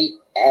great.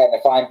 And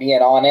if I'm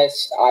being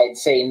honest, I'd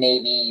say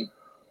maybe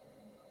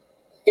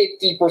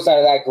 50%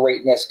 of that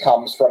greatness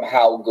comes from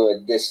how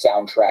good this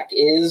soundtrack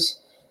is.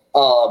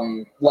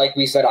 Like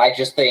we said, I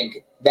just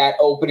think that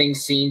opening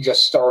scene,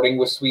 just starting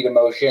with Sweet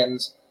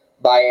Emotions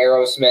by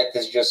Aerosmith,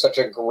 is just such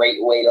a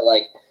great way to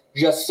like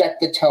just set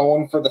the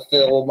tone for the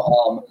film.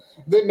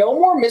 The No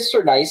More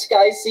Mr. Nice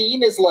Guy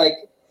scene is like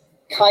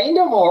kind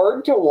of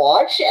hard to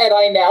watch, and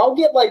I now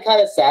get like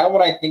kind of sad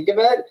when I think of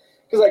it,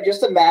 because I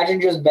just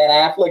imagine just Ben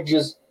Affleck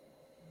just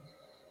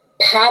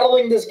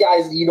paddling this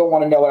guy's, you don't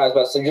want to know what I was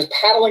about to say, just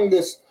paddling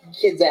this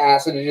kid's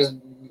ass, and it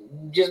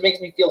just makes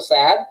me feel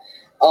sad.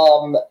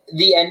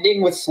 The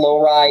ending with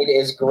Slow Ride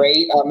is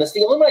great. It's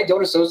the only one I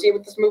don't associate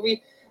with this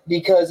movie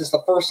because it's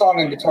the first song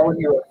in Guitar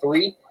Hero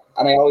 3,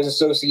 and I always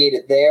associate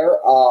it there.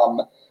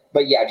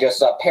 But yeah,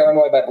 just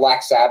Paranoid by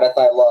Black Sabbath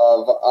I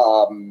love.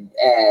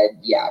 And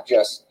yeah,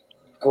 just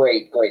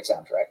great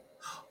soundtrack.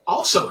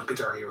 Also in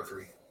Guitar Hero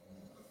 3.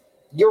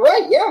 You're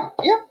right, yeah.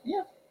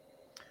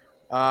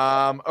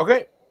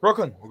 Okay,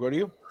 Brooklyn, we'll go to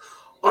you.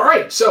 All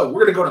right, so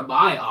we're going to go to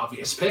my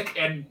obvious pick,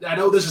 and I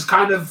know this is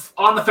kind of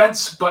on the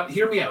fence, but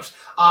hear me out.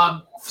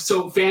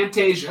 So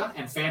Fantasia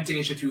and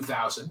Fantasia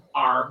 2000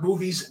 are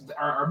movies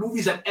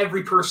that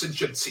every person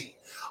should see.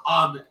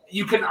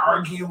 You can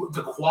argue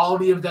the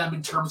quality of them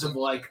in terms of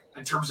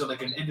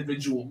an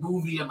individual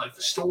movie and like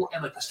the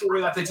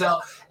story that they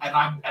tell, and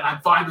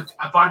I'm fine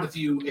with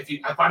you if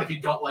you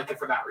don't like it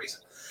for that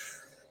reason.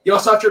 You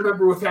also have to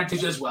remember with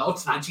Fantasia as well,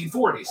 it's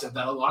 1940s, and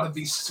that a lot of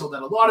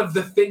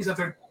the things that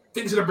they're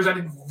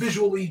presenting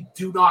visually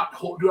do not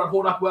hold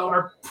up well and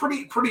are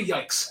pretty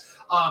yikes.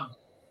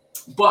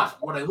 But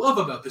what I love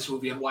about this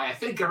movie and why I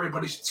think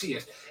everybody should see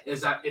it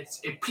is that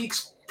it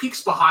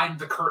peeks behind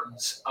the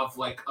curtains of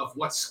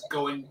what's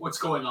going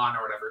on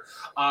or whatever.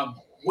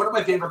 One of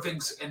my favorite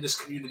things in this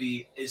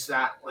community is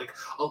that like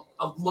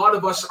a lot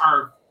of us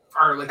are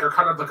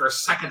kind of like our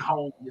second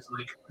home is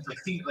like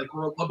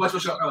we're a bunch of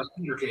us are like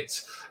theater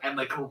kids, and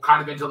like we're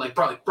kind of into like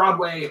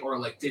Broadway or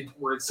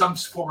we're in some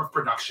form of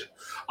production.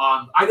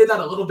 I did that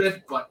a little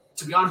bit, but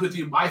to be honest with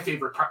you, my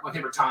favorite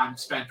time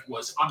spent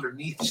was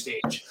underneath the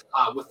stage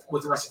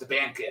with the rest of the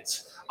band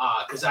kids,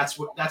 because that's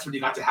when you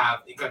got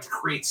to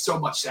create so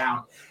much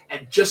sound.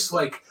 And just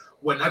like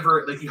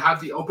whenever like you have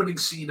the opening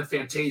scene of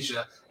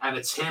Fantasia and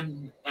it's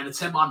him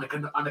on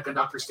the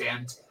conductor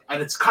stand,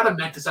 and it's kind of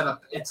meant to set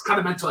up, it's kind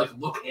of meant to like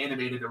look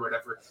animated or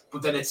whatever,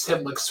 but then it's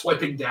him like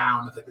swiping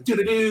down with like the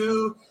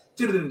do,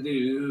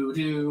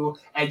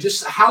 and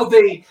just how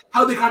they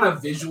kind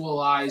of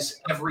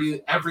visualize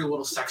every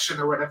little section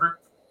or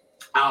whatever.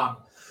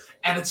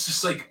 And it's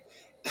just like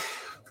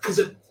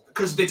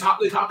because they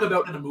talk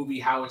about in a movie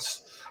how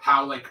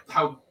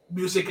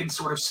music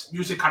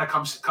kind of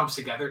comes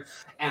together,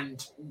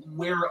 and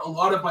where a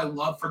lot of my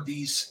love for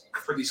these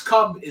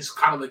come is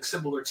kind of like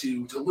similar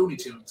to Looney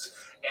Tunes,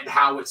 and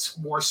how it's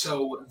more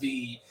so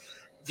the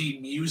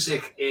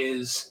music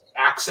is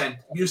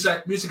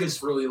music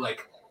is really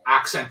like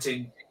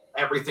accenting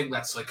everything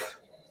that's like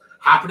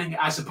happening,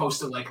 as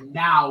opposed to like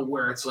now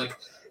where it's like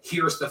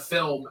here's the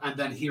film and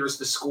then here's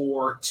the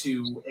score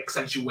to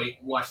accentuate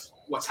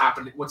what's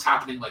happening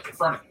like in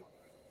front of you.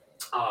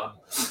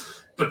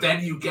 But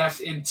then you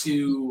get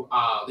into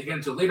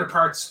later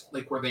parts,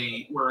 like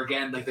where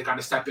again like they kind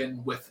of step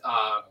in with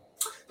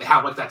they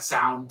have like that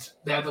sound.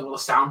 They have the little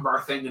sound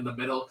bar thing in the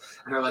middle,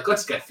 and they're like,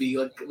 let's get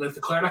the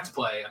clarinet to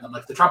play, and then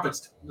like the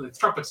trumpets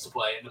to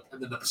play, and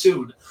then the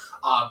bassoon,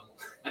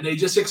 and they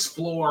just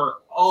explore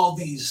all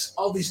these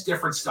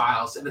different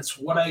styles, and it's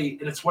what I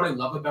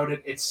love about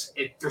it.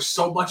 There's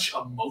so much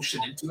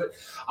emotion into it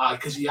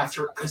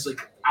because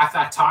like at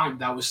that time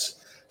that was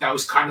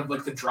kind of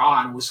like the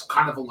draw, and was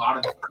kind of a lot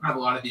of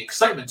the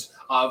excitement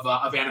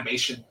of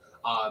animation.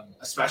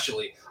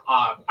 Especially,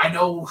 I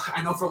know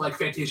for like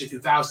Fantasia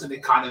 2000, they're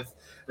kind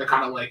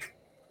of like,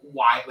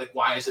 why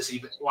is this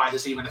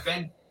even a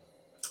thing?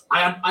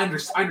 I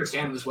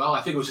understand it as well. I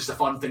think it was just a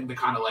fun thing to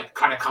kind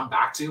of come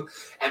back to.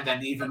 And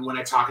then even when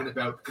I'm talking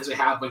about, because they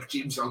have like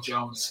James Earl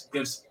Jones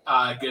gives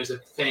a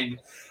thing,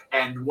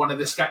 and one of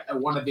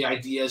the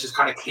ideas just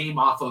kind of came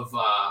off of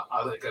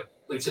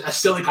a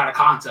silly kind of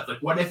concept,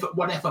 like what if a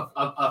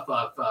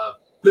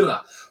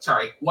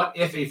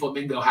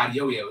flamingo had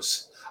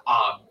yo-yos?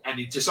 And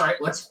he just, all right,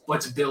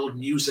 let's build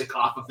music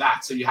off of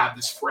that. So you have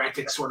this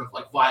frantic sort of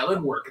like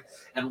violin work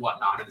and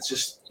whatnot. And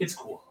it's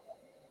cool.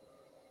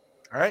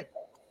 All right.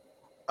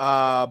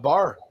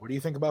 Bar, what do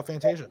you think about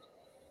Fantasia?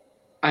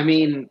 I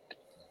mean,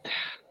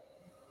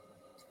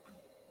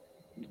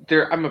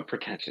 I'm a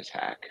pretentious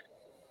hack.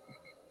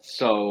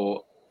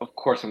 So of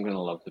course I'm going to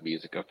love the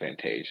music of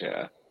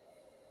Fantasia.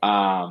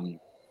 And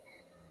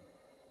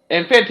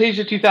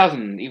Fantasia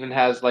 2000 even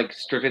has like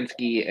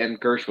Stravinsky and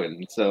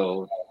Gershwin.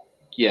 So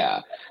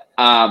yeah,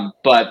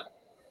 but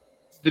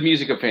the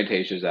music of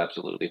Fantasia is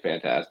absolutely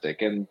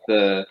fantastic, and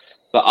the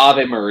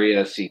Ave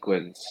Maria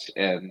sequence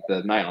and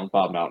the Night on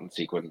Bob Mountain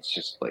sequence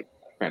just like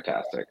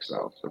fantastic.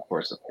 So of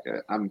course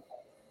I'm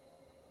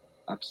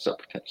so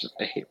pretentious.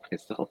 I hate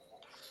myself.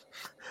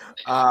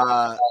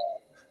 I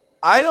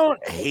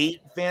don't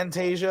hate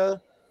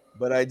Fantasia,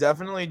 but I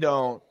definitely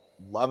don't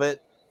love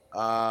it.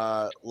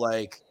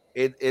 Like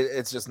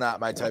it's just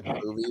not my type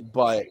of movie.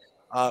 But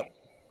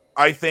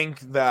I think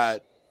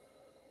that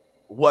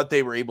what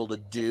they were able to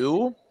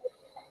do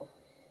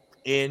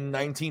in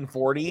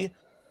 1940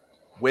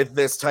 with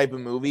this type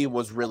of movie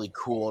was really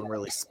cool and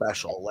really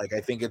special. Like,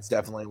 I think it's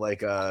definitely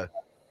like I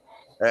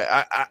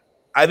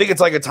think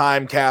it's like a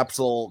time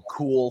capsule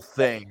cool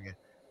thing,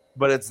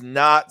 but it's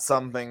not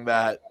something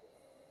that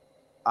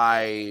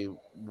I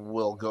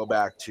will go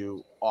back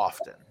to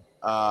often.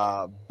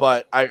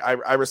 But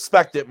I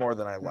respect it more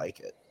than I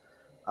like it.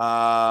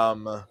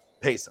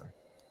 Payson.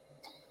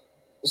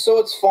 So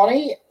it's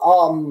funny,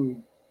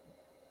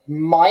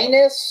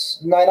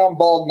 minus Night on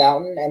Bald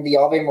Mountain and the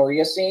Ave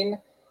Maria scene,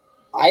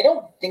 I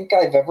don't think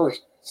I've ever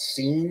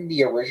seen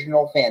the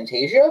original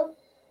Fantasia,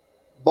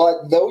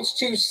 but those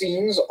two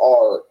scenes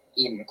are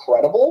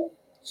incredible.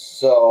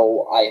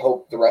 So I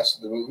hope the rest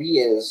of the movie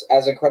is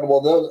as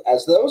incredible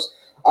as those.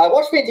 I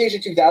watched Fantasia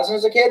 2000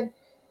 as a kid.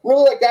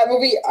 Really like that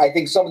movie. I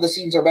think some of the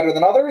scenes are better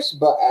than others,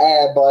 but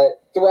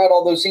throughout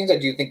all those scenes, I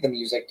do think the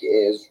music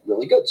is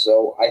really good.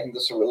 So I think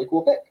this is a really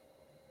cool pick.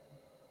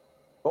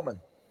 Bowman.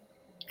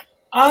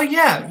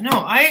 Yeah,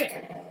 no,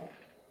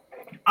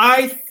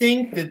 I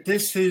think that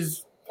this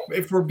is,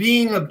 if we're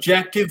being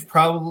objective,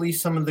 probably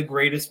some of the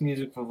greatest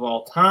music of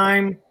all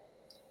time.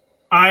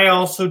 I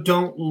also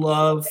don't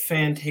love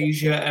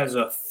Fantasia as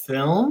a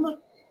film.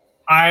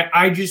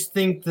 I just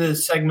think the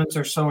segments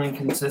are so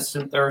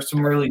inconsistent. There are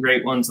some really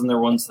great ones and there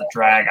are ones that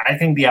drag. I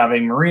think the Ave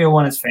Maria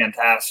one is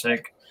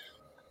fantastic.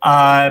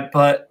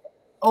 But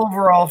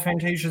overall,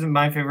 Fantasia isn't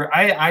my favorite.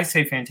 I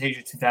say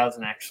Fantasia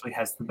 2000 actually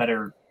has the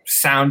better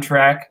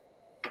soundtrack.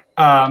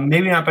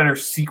 Maybe not better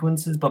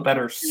sequences, but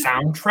better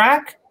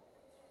soundtrack.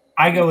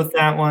 I go with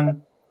that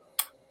one.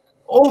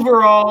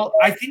 Overall,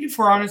 I think if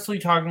we're honestly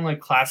talking like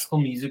classical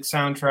music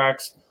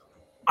soundtracks,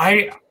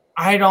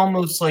 I'd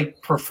almost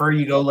like prefer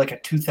you go like a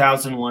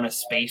 2001 A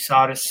Space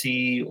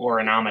Odyssey or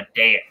an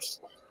Amadeus.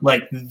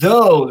 Like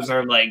those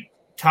are like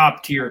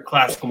top tier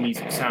classical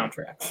music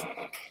soundtracks.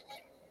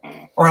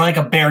 Or like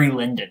a Barry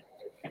Lyndon.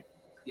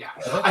 Yeah,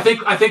 I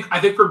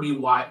think for me,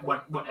 why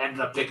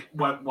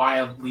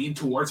I lean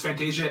towards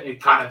Fantasia,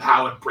 it kind of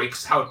how it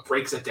breaks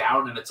it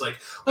down, and it's like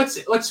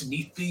let's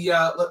meet the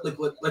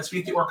let's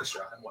meet the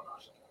orchestra and whatnot.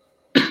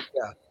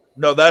 Yeah,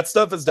 no, that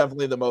stuff is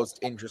definitely the most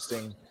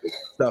interesting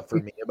stuff for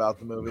me about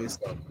the movie.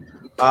 So,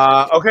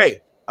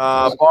 okay,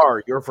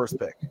 Bar, your first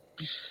pick.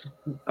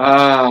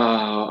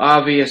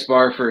 Obvious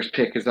Bar first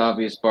pick is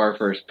obvious Bar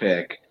first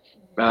pick.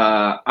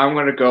 I'm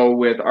going to go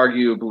with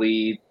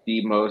arguably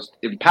the most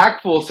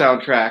impactful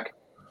soundtrack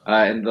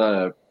in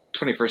the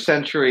 21st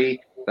century.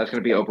 That's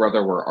going to be Oh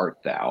Brother, Where Art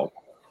Thou?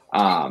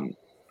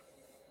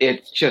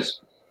 It's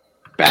just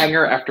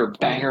banger after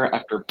banger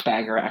after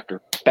banger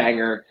after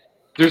banger.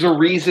 There's a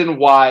reason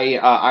why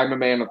I'm a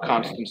Man of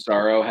Constant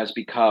Sorrow has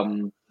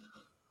become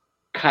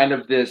kind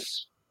of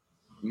this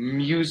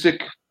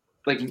music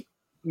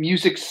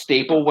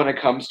staple when it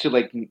comes to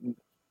like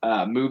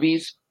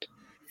movies.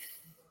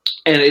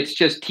 And it's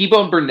just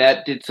T-Bone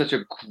Burnett did such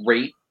a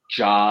great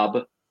job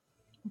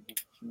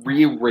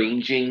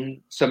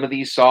rearranging some of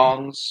these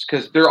songs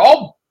because they're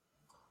all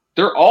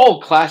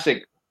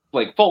classic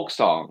like folk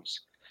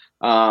songs,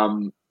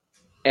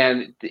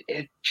 and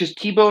just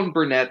T-Bone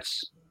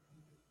Burnett's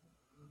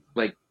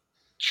like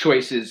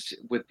choices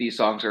with these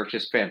songs are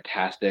just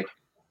fantastic.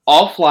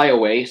 All Fly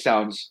Away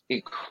sounds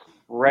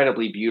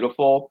incredibly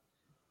beautiful.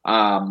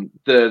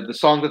 The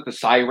song that the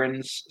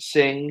Sirens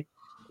sing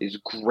is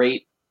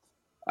great.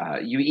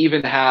 You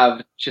even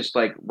have just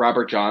like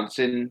Robert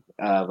Johnson,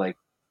 like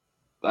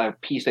a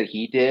piece that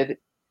he did.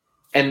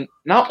 And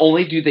not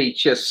only do they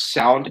just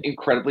sound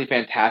incredibly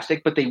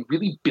fantastic, but they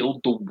really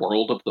build the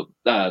world of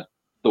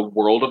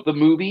the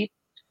movie.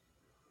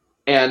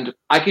 And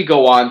I could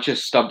go on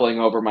just stumbling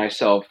over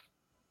myself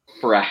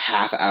for a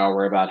half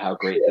hour about how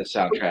great this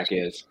soundtrack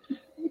is.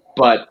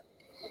 But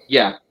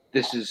yeah,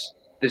 this is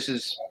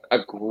a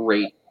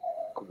great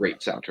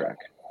soundtrack.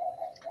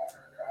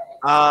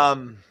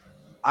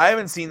 I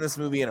haven't seen this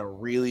movie in a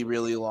really,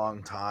 really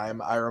long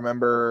time. I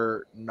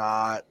remember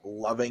not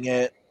loving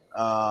it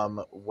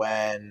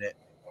when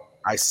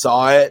I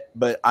saw it,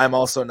 but I'm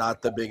also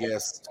not the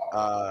biggest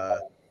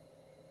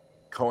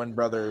Coen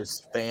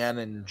Brothers fan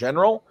in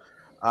general,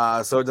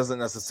 so it doesn't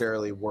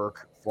necessarily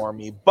work for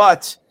me.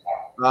 But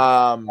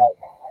I'm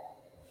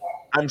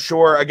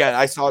sure, again,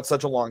 I saw it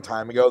such a long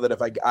time ago that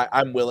if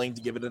I'm willing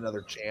to give it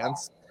another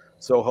chance.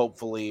 So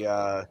hopefully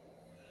I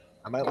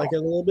might like it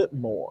a little bit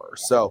more.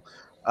 So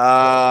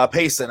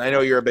Payson, I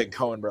know you're a big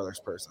Coen Brothers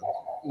person.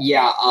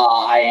 Yeah,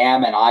 I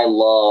am, and I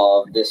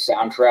love this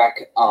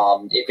soundtrack.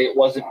 If it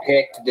wasn't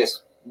picked,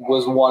 this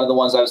was one of the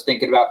ones I was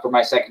thinking about for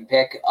my second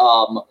pick.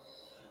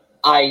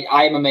 I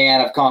am a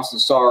man of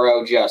Constant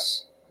Sorrow,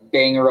 just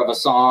banger of a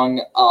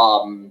song.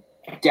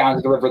 Down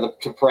to the River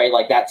to Pray,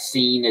 like that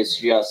scene is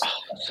just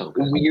so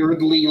good.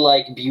 Weirdly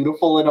like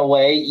beautiful in a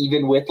way,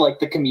 even with like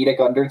the comedic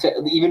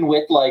undertone, even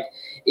with like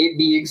it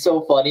being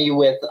so funny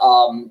with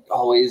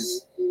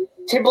is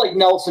Timberlake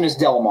Nelson is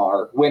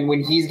Delmar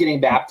when he's getting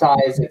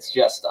baptized. It's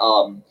just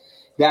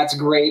that's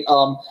great.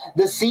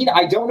 The scene,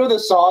 I don't know the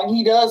song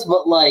he does,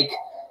 but like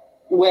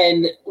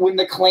when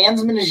the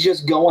Klansman is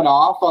just going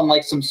off on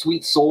like some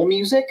sweet soul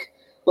music.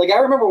 Like I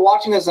remember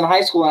watching this in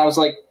high school and I was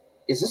like,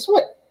 is this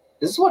what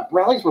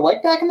rallies were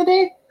like back in the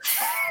day?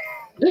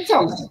 That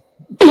sounds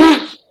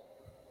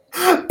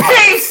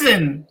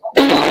Payson.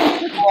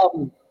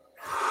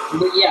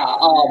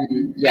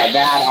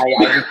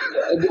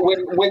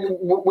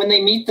 When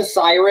they meet the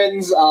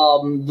Sirens,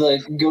 the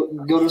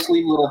go to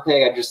sleep little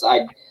pig.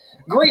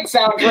 Great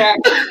soundtrack.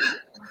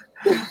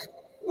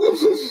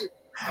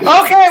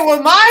 Okay,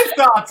 well, my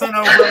thoughts on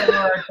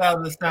Overlord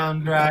of the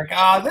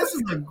soundtrack. This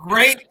is a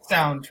great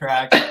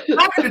soundtrack. I'm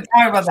not going to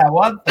talk about that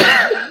one thing.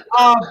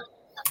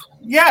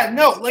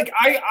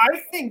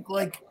 I think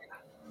like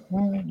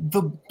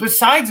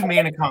besides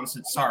Man of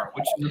Constant Sorrow,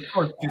 which is of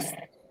course just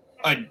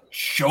a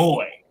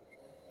joy.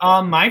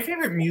 My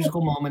favorite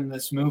musical moment in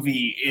this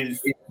movie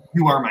is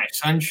 "You Are My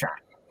Sunshine,"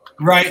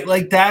 right?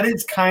 Like that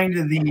is kind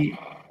of the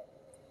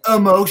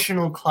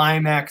emotional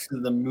climax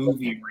of the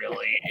movie.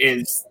 Really,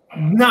 is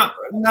not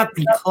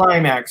the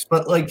climax,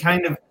 but like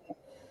kind of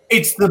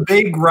it's the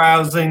big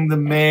rousing. The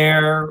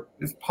mayor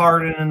is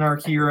pardoning our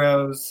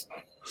heroes,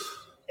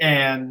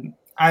 and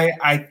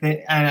I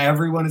think, and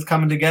everyone is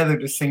coming together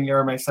to sing "You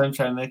Are My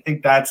Sunshine." And I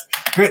think that's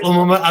a great little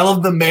moment. I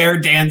love the mayor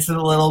dancing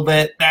a little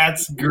bit.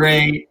 That's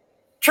great.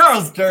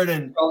 Charles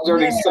Durden. Charles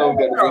Durden's so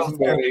good. Charles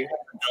Durden,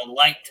 a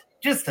delight,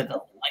 just a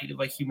delight of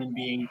a human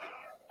being.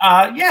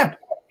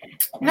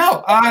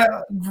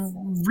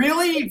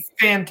 Really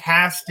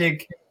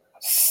fantastic,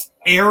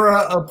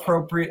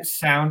 era-appropriate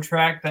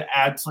soundtrack that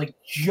adds like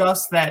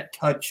just that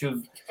touch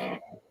of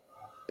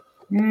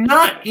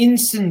not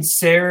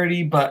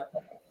insincerity, but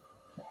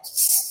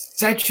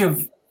such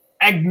of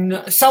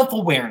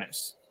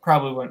self-awareness.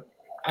 Probably what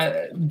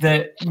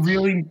that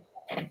really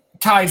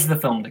ties the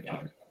film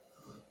together.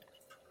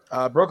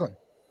 Brooklyn.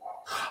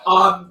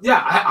 I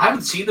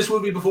haven't seen this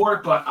movie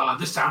before, but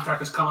this soundtrack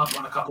has come up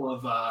on a couple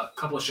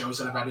of shows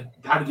that I've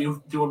had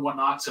to do and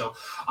whatnot. So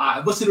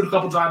I've listened to it a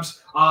couple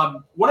times.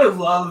 What I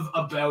love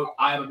about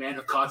I Am a Man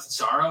of Constant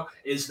Sorrow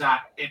is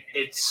that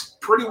it's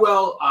pretty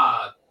well.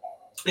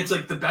 It's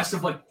like the best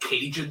of like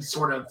Cajun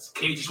sort of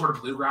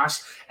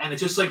bluegrass, and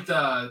it's just like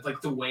the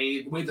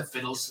way the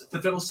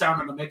fiddles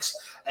sound in the mix,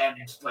 and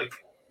like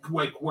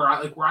where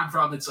I'm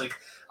from, it's like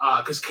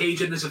because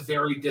Cajun is a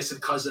very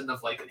distant cousin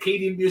of like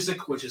Acadian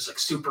music, which is like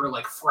super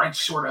like French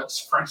sort of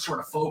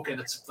folk, and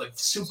it's like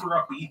super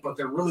upbeat, but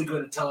they're really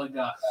good at telling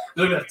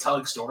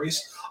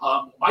stories.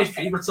 My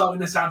favorite song in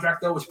the soundtrack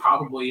though was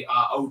probably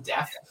 "Oh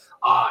Death."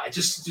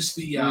 Just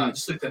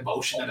like the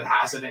emotion that it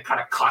has, and it kind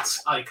of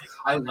cuts. Like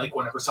I like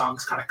whenever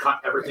songs kind of cut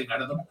everything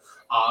out of them,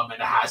 and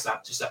it has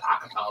that a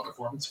cappella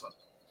performance. But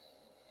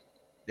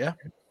yeah,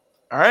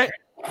 all right.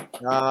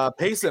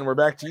 Payson, we're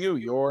back to you.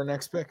 Your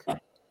next pick.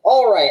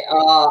 All right.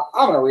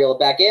 I'm going to reel it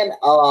back in.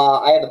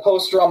 I have the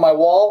poster on my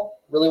wall.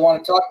 Really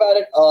want to talk about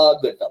it.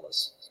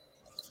 Goodfellas.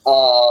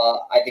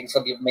 I think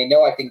some people may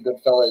know, I think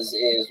Goodfellas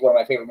is one of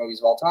my favorite movies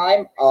of all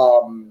time.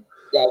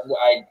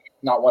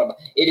 not one of my,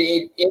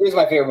 it is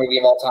my favorite movie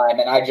of all time,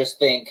 and I just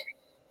think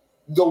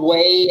the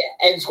way,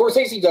 and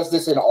Scorsese does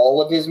this in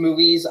all of his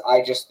movies,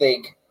 I just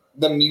think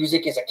the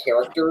music is a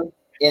character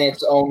in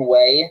its own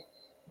way.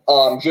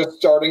 Just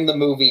starting the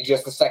movie,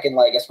 just the second,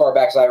 like, as far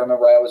back as I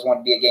remember, I always wanted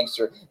to be a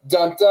gangster,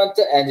 dun dun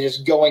dun, and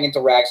just going into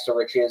Rags to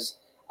Riches,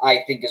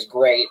 I think is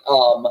great.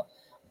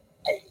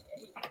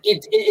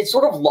 It's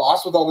sort of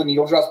lost with all the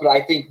needle drops, but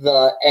I think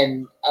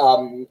and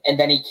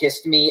then he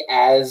kissed me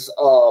as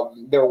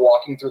they're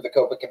walking through the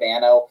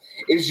Copacabana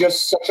is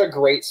just such a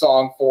great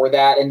song for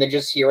that, and then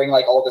just hearing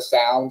like all the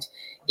sounds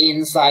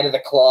inside of the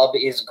club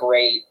is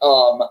great.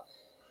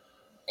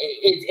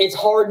 It's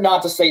hard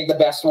not to say the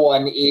best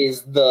one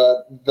is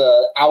the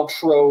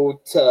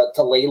outro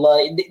to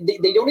Layla.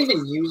 They don't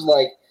even use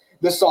like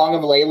the song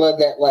of Layla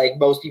that like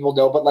most people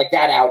know, but like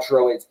that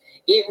outro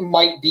it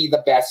might be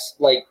the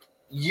best like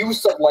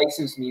use of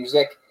licensed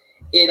music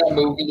in a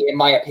movie, in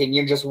my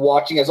opinion. Just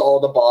watching as all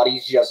the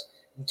bodies just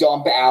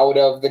dump out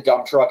of the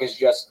dump truck is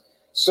just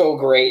so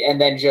great. And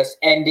then just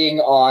ending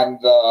on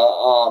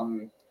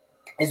the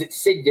is it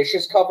Sid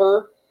Vicious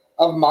cover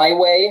of My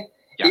Way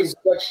is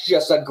such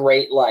just a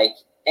great like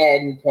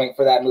end point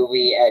for that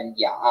movie. And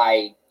yeah,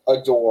 I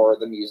adore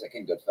the music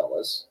in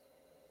Goodfellas.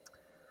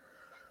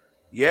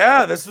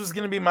 Yeah, this was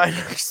gonna be my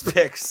next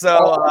pick.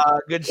 So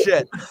good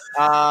shit.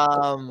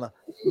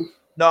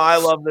 No, I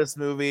love this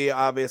movie.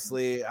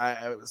 Obviously,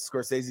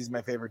 Scorsese's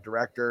my favorite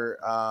director,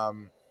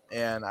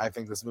 and I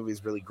think this movie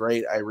is really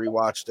great. I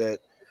rewatched it.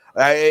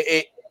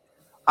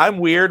 I'm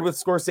weird with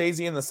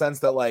Scorsese in the sense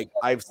that like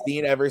I've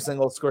seen every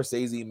single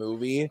Scorsese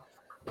movie,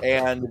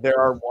 and there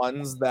are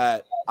ones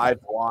that I've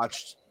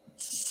watched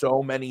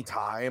so many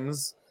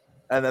times,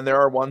 and then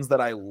there are ones that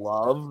I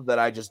love that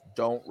I just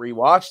don't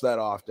rewatch that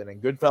often.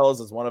 And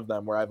Goodfellas is one of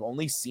them where I've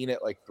only seen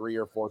it like 3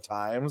 or 4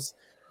 times.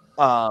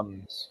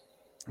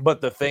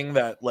 But the thing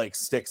that like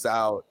sticks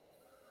out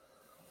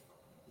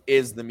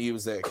is the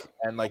music,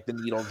 and like the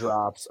needle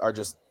drops are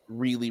just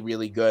really,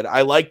 really good.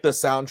 I like the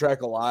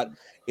soundtrack a lot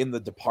in The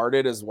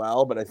Departed as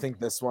well, but I think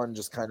this one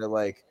just kind of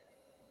like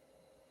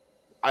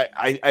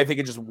I think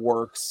it just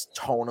works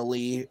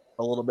tonally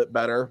a little bit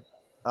better.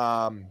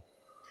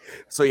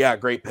 So yeah,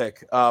 great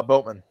pick.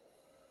 Boatman.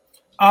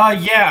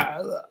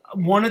 Yeah,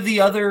 one of the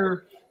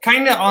other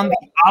kind of on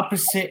the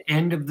opposite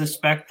end of the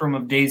spectrum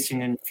of Dazed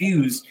and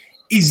Confused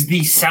is the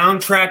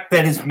soundtrack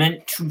that is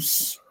meant to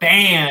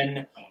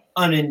span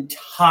an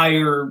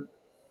entire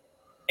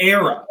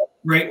era,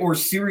 right? Or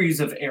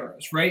series of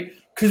eras, right?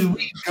 Because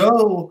we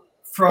go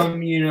from,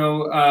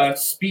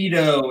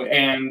 Speedo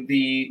and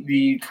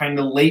the kind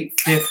of late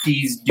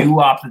 50s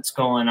doo-wop that's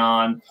going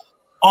on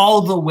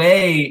all the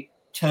way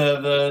to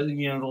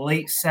the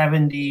late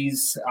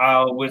 70s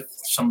with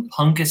some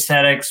punk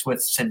aesthetics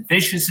with Sid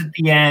Vicious at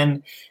the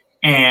end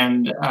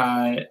and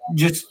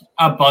just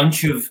a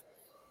bunch of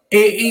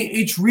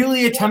it's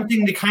really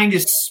attempting to kind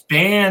of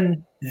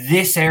span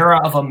this era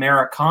of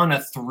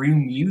Americana through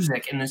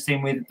music in the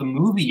same way that the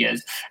movie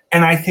is.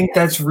 And I think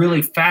that's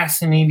really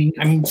fascinating.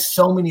 I mean,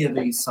 so many of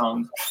these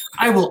songs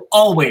I will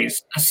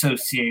always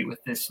associate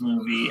with this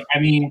movie. I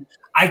mean,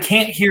 I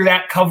can't hear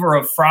that cover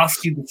of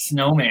Frosty the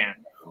Snowman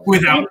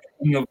without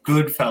thinking of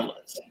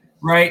Goodfellas,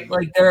 right?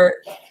 Like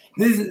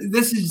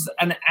this is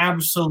an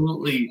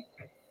absolutely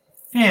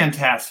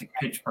fantastic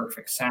Pitch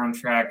Perfect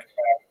soundtrack.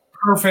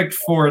 Perfect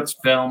for its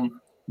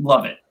film.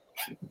 Love it.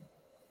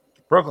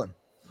 Brooklyn.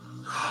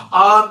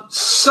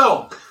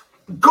 So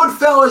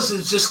Goodfellas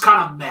is just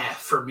kind of meh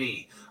for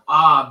me.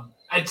 I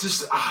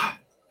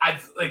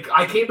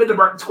came into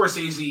Martin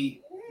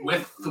Scorsese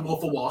with The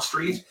Wolf of Wall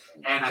Street,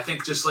 and I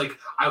think just like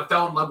I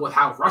fell in love with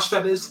how rushed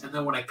that is. And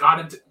then when I got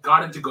into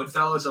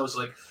Goodfellas, I was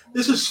like,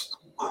 this is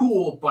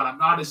cool, but I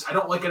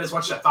don't like it as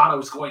much as I thought I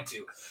was going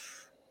to.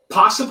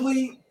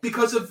 Possibly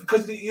because of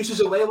the uses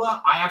of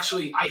Layla. I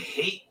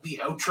hate the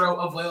outro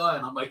of Layla,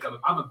 and I'm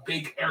a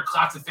big Eric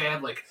Clapton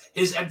fan. Like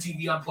his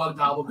MTV Unplugged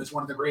album is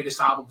one of the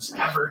greatest albums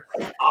ever.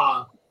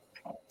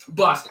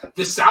 But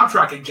this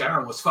soundtrack in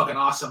general was fucking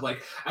awesome.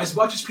 Like as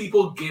much as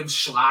people give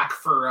slack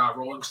for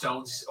Rolling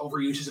Stones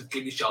overuses of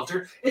 "Give Me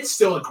Shelter," it's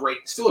still a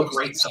great song.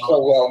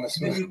 So well in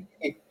this movie.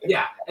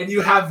 Yeah, and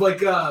you have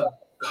like it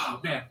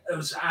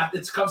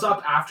comes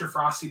up after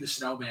Frosty the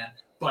Snowman.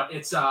 But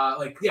it's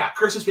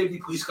Christmas Baby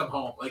Please Come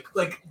Home. Like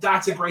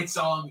that's a great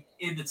song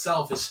in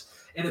itself is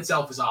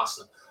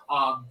awesome.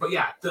 But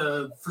yeah,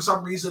 for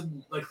some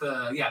reason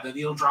the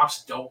needle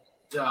drops don't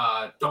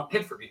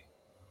hit for me.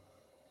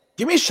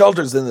 Give Me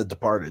Shelter's in The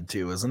Departed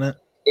too, isn't it?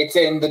 It's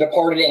in The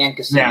Departed and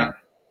Casino.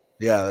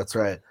 Yeah, that's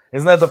right.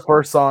 Isn't that the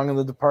first song in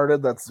The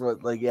Departed? That's what I'm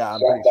pretty sure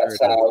that's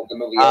how the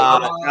movie is.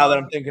 Now that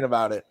I'm thinking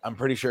about it, I'm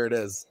pretty sure it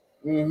is.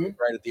 Mm-hmm.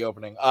 Right at the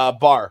opening.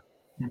 Bar.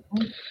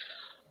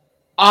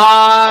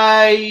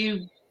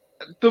 The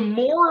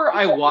more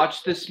I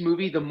watch this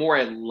movie, the more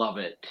I love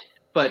it.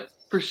 But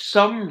for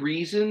some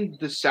reason,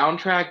 the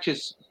soundtrack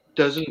just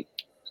doesn't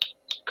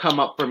come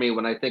up for me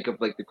when I think of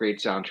like the great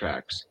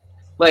soundtracks.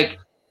 Like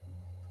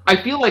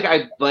I feel like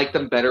I like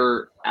them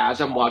better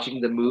as I'm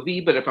watching the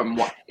movie, but if I'm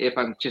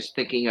just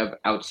thinking of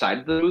outside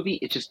of the movie,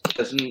 it just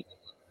doesn't,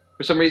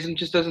 for some reason,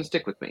 just doesn't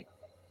stick with me.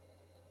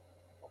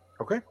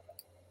 Okay.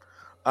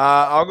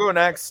 I'll go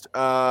next.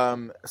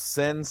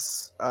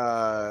 Since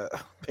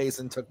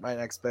Payson took my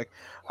next pick,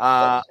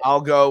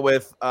 I'll go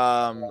with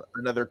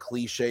another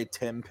cliche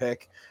Tim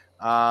pick.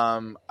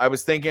 I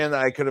was thinking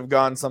I could have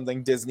gone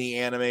something Disney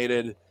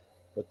animated,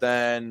 but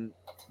then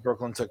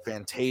Brooklyn took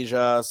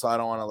Fantasia, so I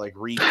don't want to like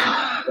repeat.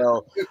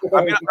 So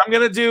I'm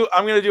gonna do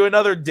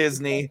another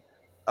Disney,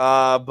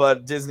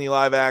 but Disney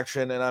live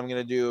action, and I'm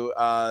gonna do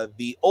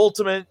the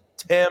ultimate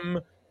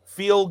Tim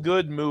feel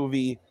good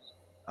movie.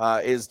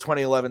 Is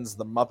 2011's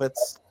The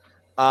Muppets.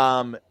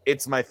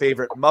 It's my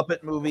favorite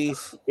Muppet movie.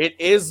 It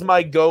is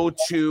my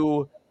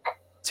go-to.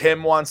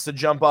 Tim wants to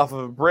jump off of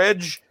a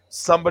bridge.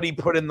 Somebody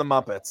put in The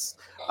Muppets.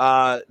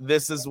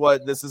 This is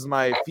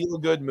my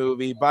feel-good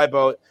movie by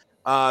boat.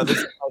 This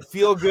is a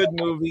feel-good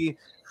movie,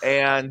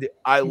 and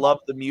I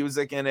love the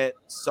music in it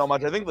so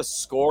much. I think the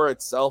score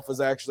itself is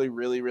actually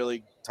really,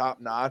 really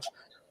top-notch,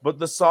 but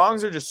the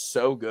songs are just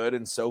so good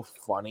and so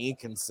funny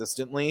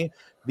consistently.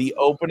 The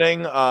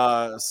opening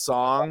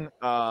song,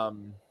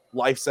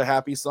 "Life's a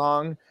Happy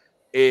Song,"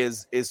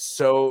 is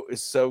so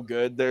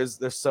good. There's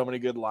so many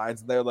good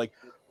lines in there, like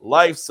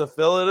 "Life's a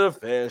fillet of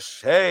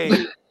fish." Hey,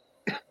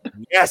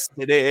 yes,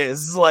 it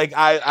is. Like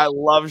I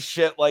love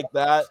shit like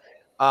that.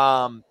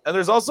 And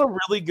there's also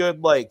really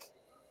good like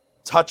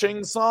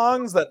touching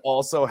songs that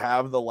also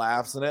have the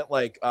laughs in it,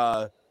 like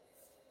the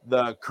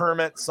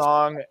Kermit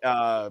song,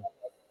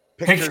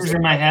 Pictures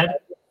in My Head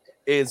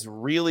is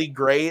really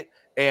great.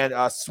 And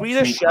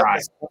Swedish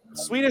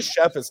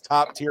Chef is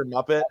top tier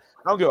Muppet.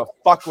 I don't give a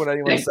fuck what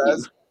anyone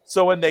says.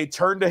 So when they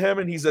turn to him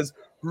and he says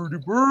birdie,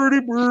 birdie,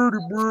 birdie,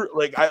 birdie,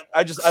 like I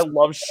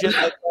love shit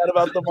like that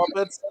about the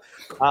Muppets.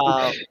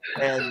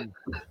 And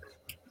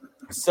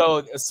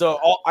so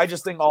I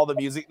just think all the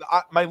music.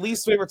 My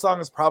least favorite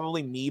song is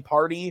probably "Me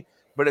Party,"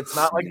 but it's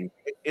not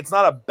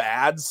a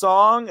bad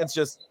song. It's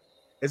just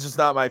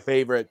not my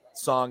favorite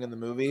song in the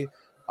movie.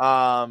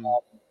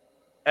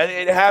 And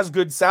it has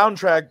good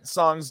soundtrack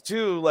songs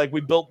too. Like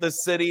 "We Built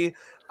This City,"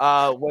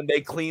 when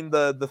they cleaned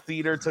the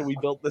theater to "We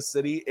Built This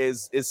City"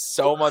 is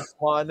so much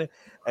fun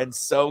and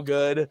so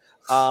good.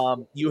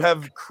 You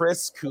have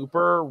Chris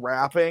Cooper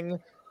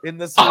rapping in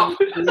this movie.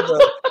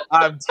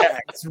 I'm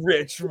tax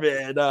rich,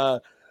 man,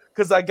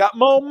 because I got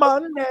more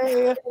money.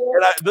 And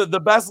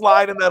the best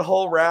line in that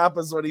whole rap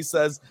is when he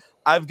says,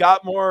 "I've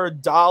got more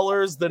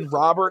dollars than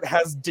Robert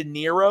has De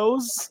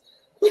Niro's."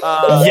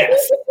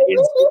 Yes,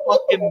 it's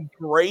fucking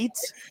great.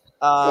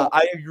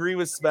 I agree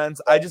with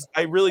Spence.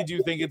 I really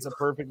do think it's a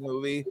perfect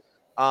movie.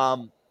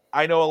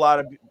 I know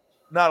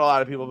not a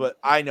lot of people, but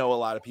I know a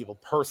lot of people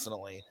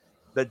personally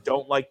that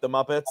don't like the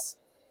Muppets,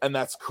 and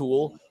that's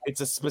cool. It's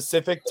a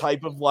specific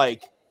type of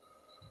like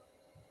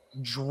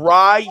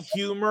dry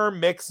humor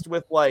mixed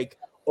with like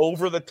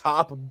over the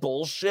top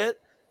bullshit,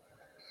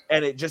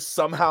 and it just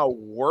somehow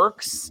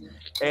works.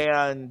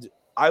 And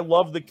I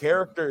love the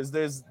characters.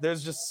 There's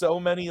just so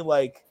many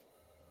like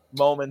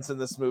moments in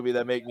this movie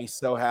that make me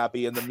so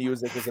happy, and the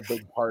music is a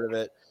big part of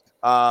it.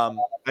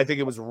 I think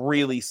it was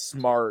really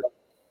smart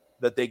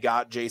that they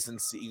got Jason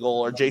Segel,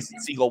 or Jason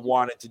Segel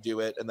wanted to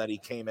do it, and then he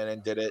came in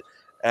and did it.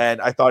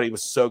 And I thought he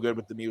was so good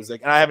with the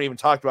music. And I haven't even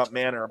talked about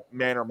Man or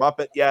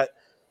Muppet yet.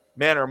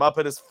 Man or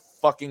Muppet is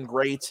fucking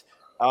great.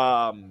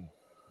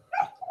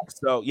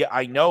 So yeah,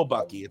 I know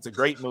Bucky. It's a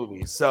great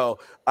movie. So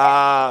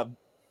I'm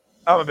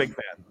a big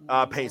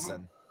fan.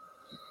 Payson.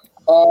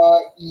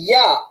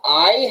 Yeah,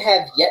 I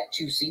have yet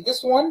to see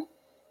this one.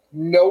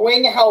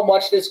 Knowing how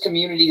much this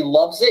community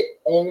loves it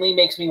only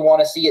makes me want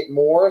to see it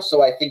more,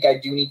 so I think I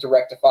do need to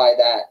rectify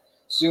that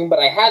soon. But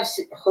I have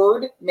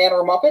heard Man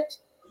or Muppet,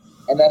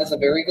 and that is a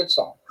very good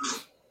song.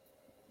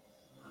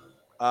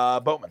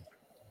 Boatman.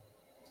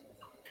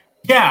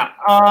 Yeah,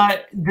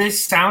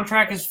 this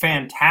soundtrack is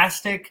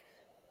fantastic.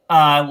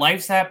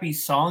 Life's Happy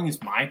Song is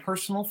my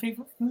personal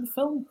favorite from the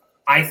film.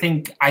 I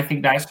think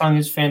that song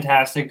is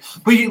fantastic.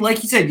 But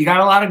like you said, you got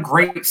a lot of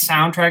great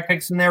soundtrack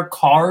picks in there.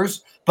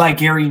 Cars by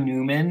Gary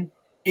Newman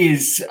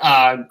is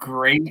a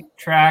great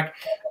track.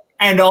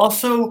 And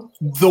also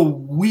the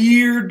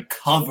weird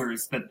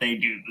covers that they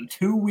do. The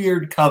two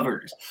weird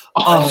covers.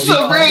 Oh,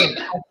 so great!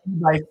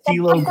 By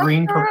CeeLo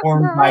Green,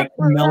 performed by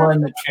Camilla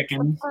and the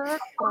Chickens.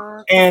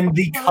 And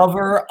the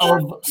cover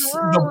of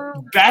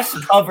the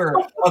best cover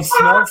of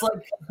Smells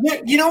Like...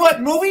 You know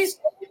what? Movies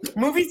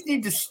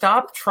need to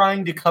stop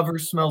trying to cover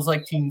Smells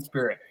Like Teen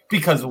Spirit,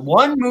 because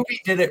one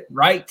movie did it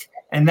right,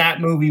 and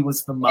that movie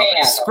was The Muppets.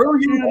 Yeah. Screw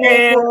you,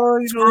 Dan.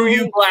 Screw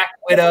you, Black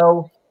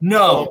Widow.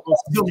 No,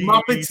 The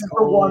Muppets is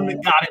the one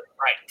that got it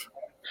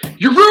right.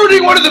 You're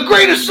ruining one of the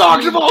greatest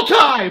songs of all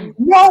time.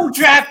 No,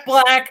 Jack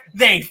Black.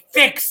 They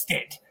fixed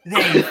it.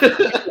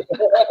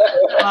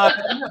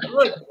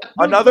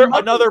 Another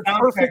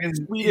perfect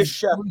Swedish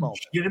Chef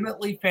moment.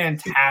 Legitimately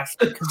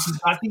fantastic, because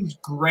you've got these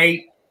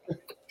great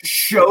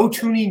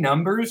show-tuny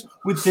numbers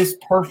with this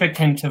perfect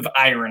hint of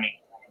irony.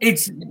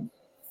 It's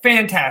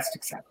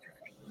fantastic soundtrack.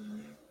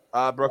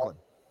 Brooklyn.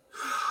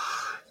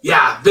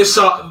 Yeah, this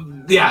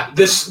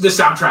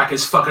soundtrack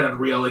is fucking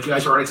unreal. Like you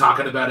guys were already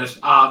talking about it.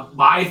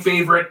 My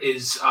favorite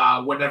is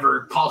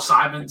whenever Paul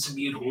Simon's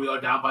 "Me and Julio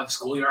Down by the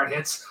Schoolyard"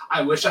 hits.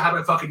 I wish I had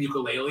my fucking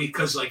ukulele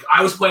because like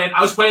I was playing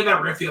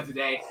that riff the other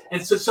day. And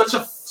it's just such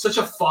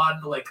a fun,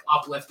 like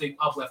uplifting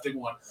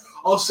one.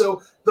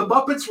 Also, the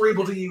Muppets were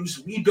able to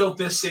use "We Built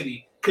This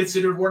City,"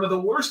 considered one of the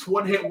worst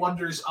one-hit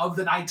wonders of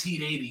the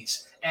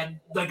 1980s, and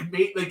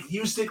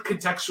used it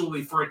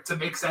contextually for it to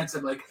make sense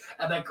and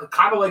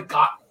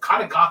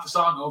got the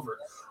song over.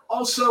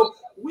 Also,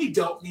 we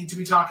don't need to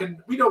be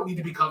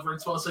covering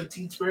 "Smells Like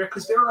Teen Spirit"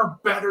 because there are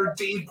better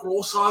Dave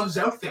Grohl songs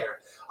out there.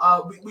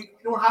 We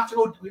don't have to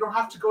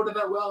go to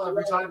that well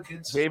every time,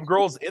 kids. Dave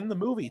Grohl's in the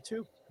movie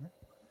too.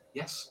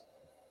 Yes.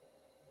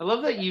 I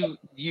love that you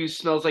use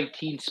 "Smells Like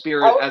Teen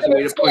Spirit" as a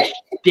way to push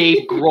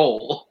Dave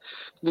Grohl.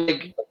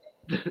 Like,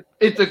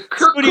 it's a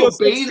Kurt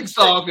Cobain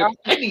song, if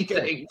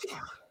anything.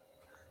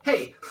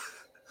 Hey.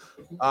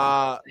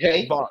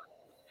 Hey.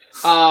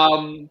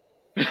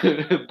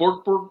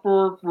 Bork, bork,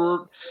 bork,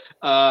 bork.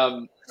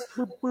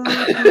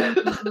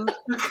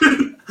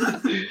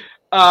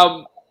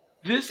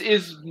 This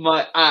is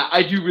my.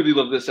 I do really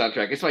love this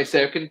soundtrack. It's my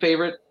second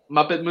favorite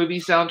Muppet movie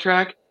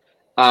soundtrack.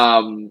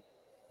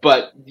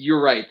 But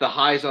you're right. The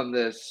highs on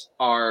this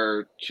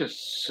are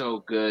just so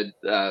good.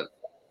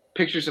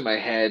 Pictures in My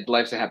Head,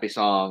 Life's a Happy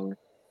Song,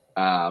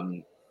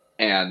 and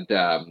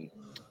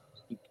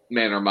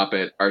Man or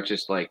Muppet are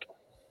just like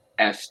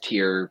S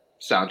tier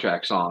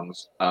soundtrack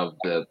songs of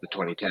the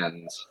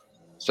 2010s.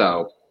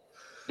 So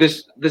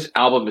this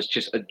album is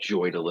just a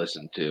joy to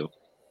listen to.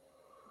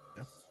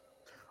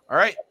 All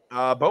right,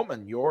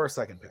 Boatman, your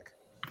second pick.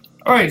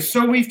 All right,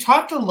 so we've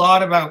talked a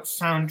lot about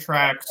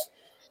soundtracks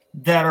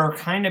that are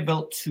kind of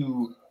built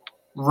to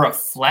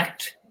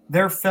reflect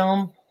their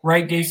film,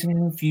 right? Dazed and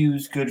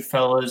Confused,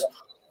 Goodfellas.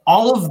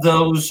 All of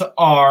those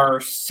are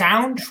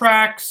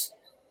soundtracks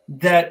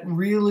that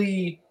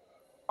really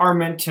are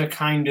meant to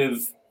kind of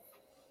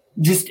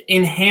just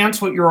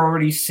enhance what you're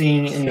already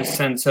seeing in the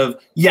sense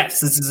of, yes,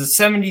 this is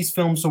a 70s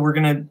film, so we're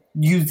going to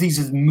use these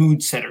as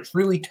mood setters,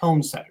 really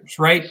tone setters,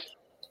 right?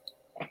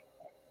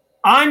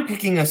 I'm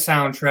picking a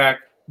soundtrack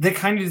that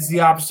kind of is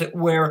the opposite,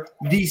 where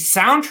the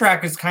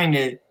soundtrack is kind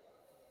of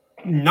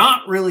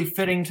not really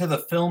fitting to the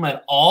film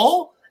at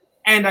all,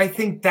 and I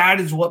think that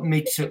is what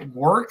makes it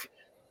work.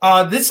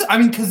 Because this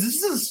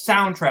is a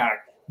soundtrack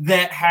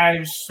that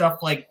has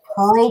stuff like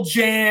Pearl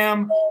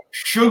Jam,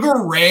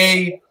 Sugar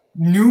Ray,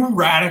 New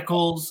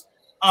Radicals,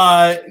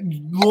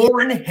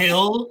 Lauryn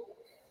Hill,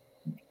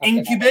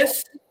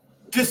 Incubus,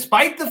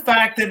 despite the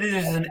fact that it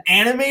is an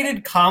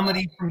animated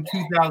comedy from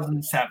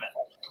 2007.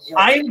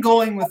 I am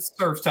going with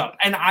Surf's Up,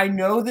 and I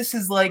know this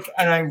is like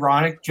an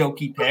ironic,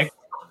 jokey pick,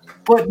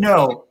 but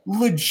no,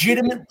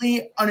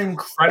 legitimately an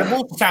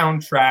incredible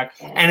soundtrack.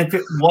 And if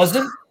it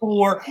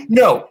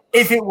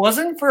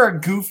wasn't for a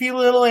goofy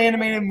little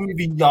animated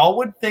movie, y'all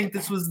would think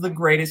this was one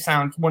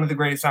of the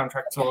greatest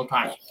soundtracks of all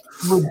time.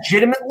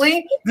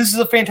 Legitimately, this is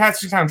a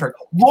fantastic soundtrack.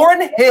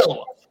 Lauryn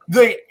Hill,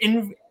 the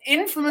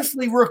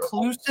infamously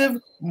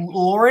reclusive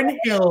Lauryn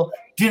Hill,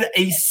 did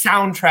a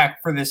soundtrack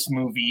for this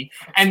movie,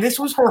 and this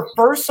was her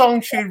first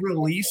song she had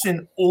released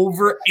in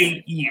over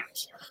 8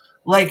 years.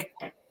 Like,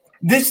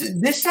 this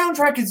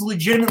soundtrack is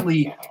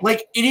legitimately,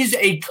 like, it is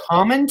a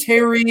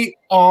commentary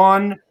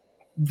on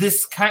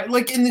this kind,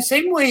 like, in the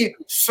same way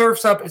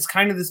Surf's Up is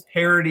kind of this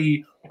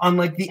parody on,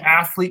 like, the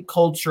athlete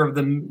culture of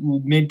the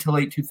mid to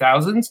late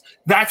 2000s.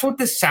 That's what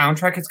this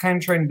soundtrack is kind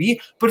of trying to be,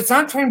 but it's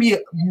not trying to be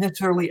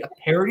necessarily a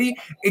parody.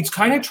 It's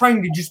kind of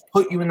trying to just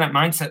put you in that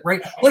mindset,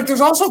 right? Like,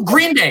 there's also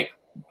Green Day.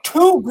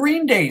 2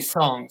 Green Day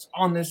songs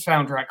on this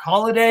soundtrack.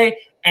 Holiday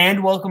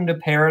and Welcome to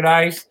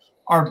Paradise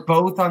are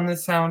both on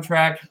this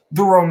soundtrack.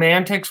 The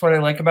Romantics, What I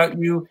Like About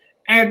You.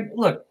 And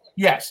look,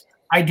 yes,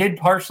 I did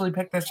partially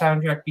pick the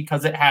soundtrack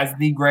because it has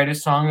the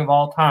greatest song of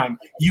all time.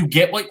 You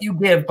Get What You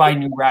Give by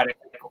New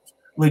Radicals.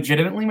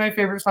 Legitimately my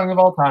favorite song of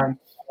all time.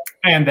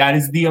 And that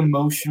is the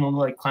emotional,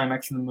 like,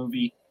 climax of the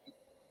movie.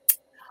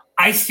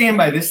 I stand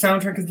by this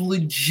soundtrack is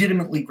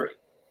legitimately great.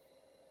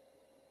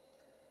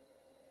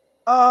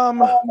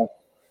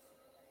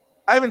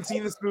 I haven't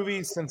seen this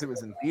movie since it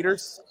was in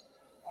theaters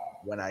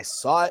when I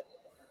saw it.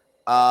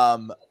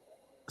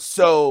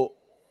 So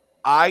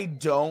I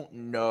don't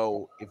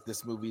know if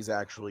this movie is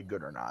actually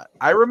good or not.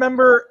 I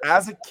remember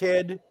as a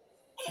kid,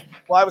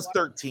 I was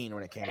 13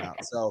 when it came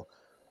out. So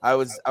I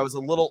was a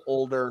little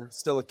older,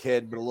 still a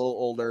kid, but a little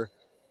older.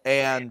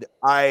 And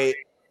I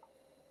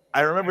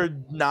remember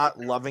not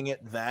loving it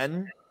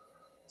then.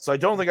 So I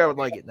don't think I would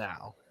like it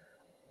now.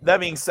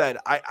 That being said,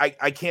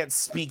 I can't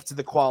speak to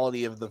the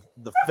quality of the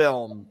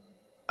film.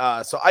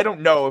 So I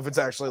don't know if it's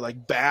actually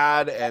like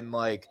bad and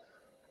like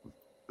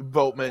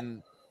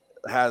Boatman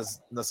has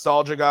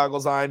nostalgia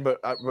goggles on, but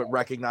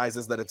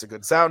recognizes that it's a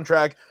good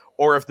soundtrack,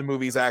 or if the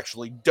movie's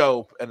actually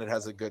dope and it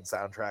has a good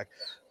soundtrack.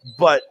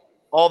 But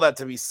all that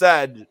to be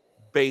said,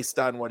 based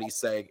on what he's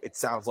saying, it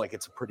sounds like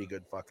it's a pretty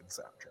good fucking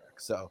soundtrack.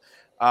 So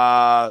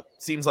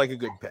seems like a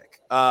good pick.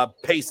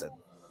 Payson.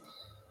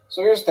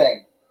 So here's the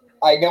thing.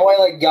 I know I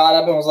like got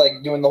up and was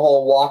like doing the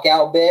whole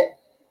walkout bit.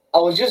 I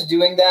was just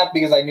doing that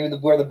because I knew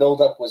where the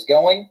buildup was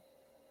going.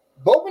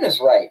 Bowman is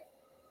right.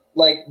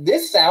 Like,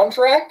 this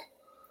soundtrack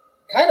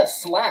kind of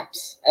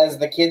slaps, as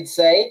the kids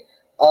say.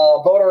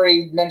 Bo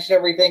already mentioned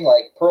everything.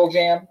 Like, Pearl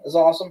Jam is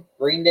awesome.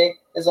 Green Day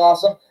is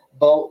awesome.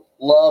 Bo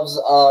loves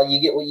You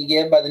Get What You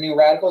Give by the New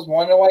Radicals.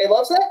 Want to know why he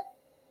loves that?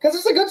 Because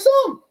it's a good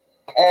song.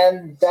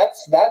 And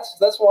that's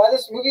why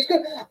this movie is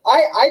good.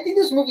 I think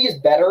this movie is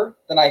better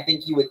than I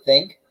think you would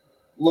think,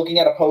 looking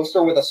at a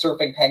poster with a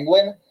surfing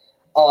penguin,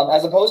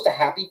 as opposed to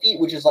Happy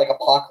Feet, which is like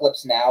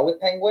Apocalypse Now with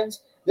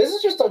penguins. This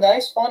is just a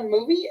nice, fun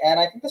movie, and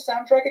I think the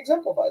soundtrack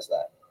exemplifies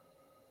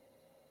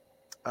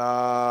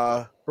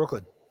that.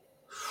 Brooklyn.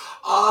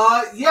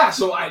 Yeah,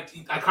 so I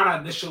kind of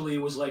initially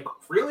was like,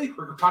 really?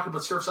 We're talking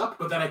about Surf's Up?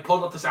 But then I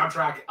pulled up the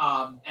soundtrack,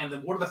 and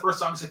then one of the first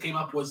songs that came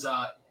up was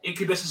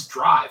Incubus's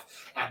Drive,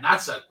 and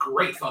that's a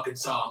great fucking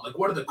song. Like,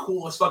 one of the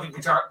coolest fucking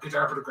guitar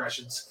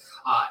progressions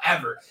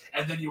ever.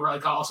 And then you were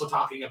like also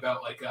talking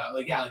about like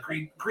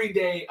Green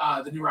Day,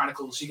 the New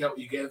Radicals, You Get What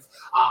You Give.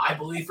 I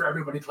believe for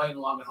everybody playing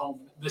along at home,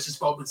 this is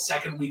Bowman's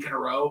second week in a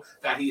row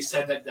that he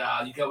said that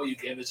You Get What You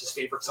Give is his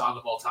favorite song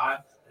of all time.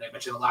 And I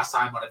mentioned the last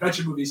time on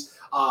Adventure Movies.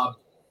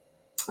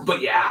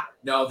 But yeah,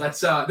 no,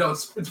 that's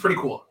it's pretty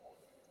cool.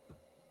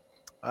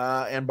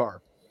 And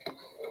Barb.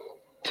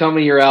 Tell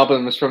me your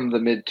album is from the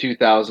mid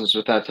 2000s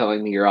without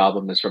telling me your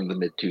album is from the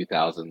mid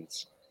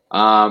 2000s.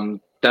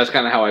 That's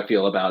kind of how I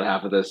feel about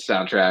half of this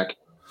soundtrack.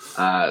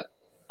 I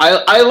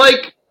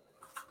like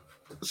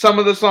some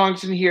of the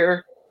songs in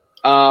here,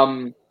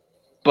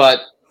 but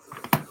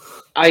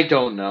I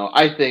don't know.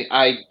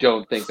 I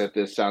don't think that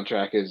this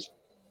soundtrack is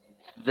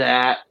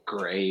that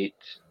great,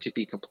 to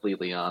be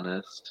completely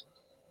honest.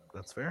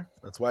 That's fair.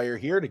 That's why you're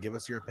here, to give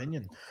us your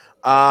opinion.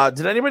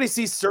 Did anybody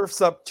see Surf's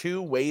Up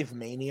 2 Wave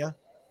Mania?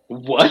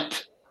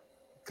 What?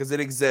 Because it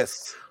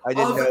exists. I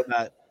didn't know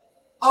that.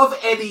 Of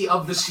any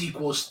of the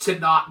sequels to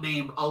not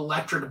name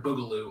Electric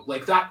Boogaloo,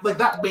 like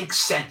that makes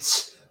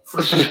sense for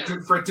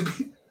it to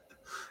be.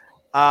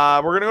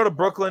 We're gonna go to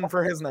Brooklyn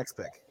for his next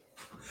pick.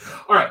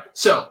 All right,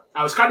 so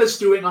I was kind of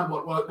stewing on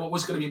what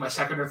was going to be my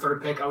second or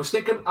third pick. I was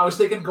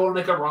thinking going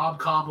like a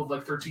rom-com of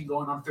like 13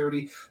 going on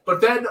 30, but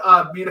then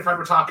me and a friend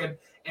were talking,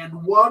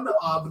 and one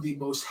of the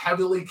most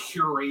heavily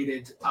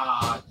curated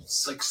like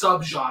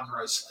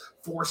subgenres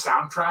for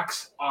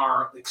soundtracks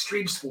are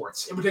extreme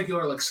sports, in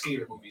particular like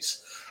skater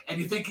movies. And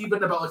you think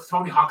even about like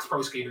Tony Hawk's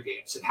Pro Skater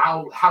games and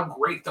how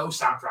great those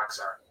soundtracks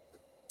are.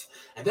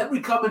 And then we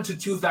come into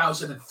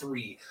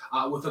 2003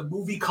 with a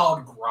movie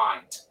called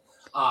Grind.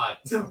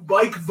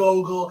 Mike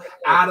Vogel,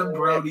 Adam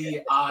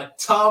Brody,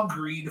 Tom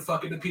Green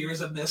fucking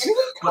appears in this.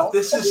 But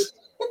this is...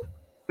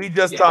 We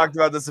just talked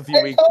about this a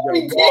few weeks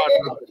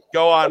ago.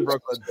 Go on,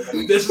 Brooklyn.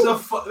 This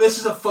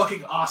is a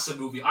fucking awesome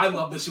movie. I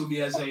love this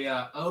movie as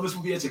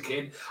a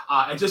kid.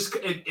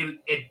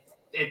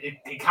 It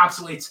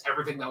encapsulates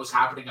everything that was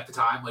happening at the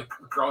time, like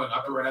growing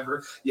up or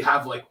whatever. You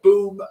have like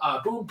Boom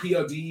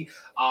POD.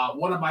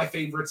 One of my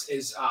favorites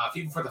is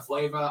Fever for the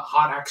Flava,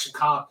 Hot Action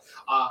Cop.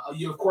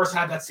 You of course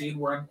had that scene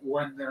where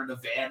they're in the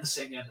van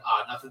singing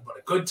Nothing But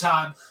a Good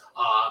Time.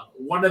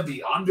 One of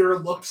the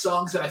underlooked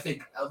songs that I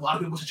think a lot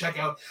of people should check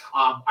out.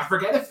 I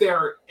forget if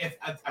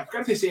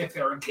they say if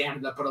they're in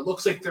Canada, but it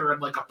looks like they're in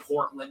like a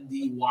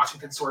Portlandy,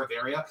 Washington sort of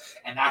area,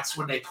 and that's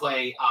when they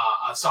play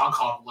a song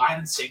called "Line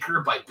and Sinker"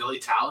 by Billy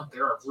Talent.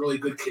 They're a really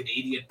good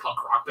Canadian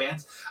punk rock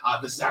band.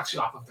 This is actually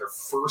off of their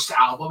first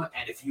album,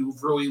 and if you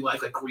really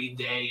like Green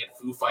Day and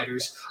Foo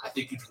Fighters, I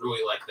think you'd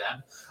really like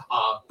them.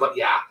 But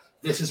yeah.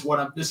 This is one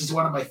of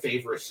my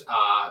favorite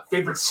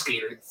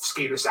skater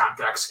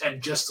soundtracks,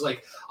 and just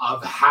like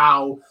of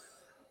how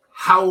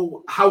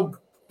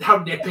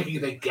nitpicky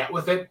they get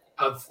with it,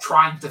 of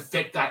trying to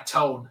fit that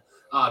tone.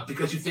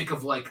 Because you think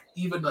of like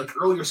even like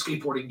earlier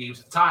skateboarding games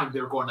at the time,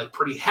 they were going like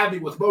pretty heavy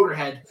with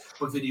Motorhead,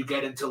 but then you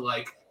get into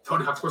like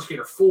Tony Hawk's Pro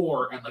Skater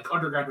 4 and like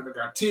Underground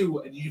 2,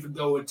 and you even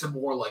go into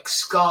more like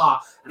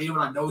ska, and even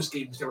on those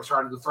games they were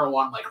starting to throw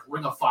on like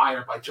Ring of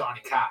Fire by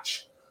Johnny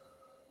Cash.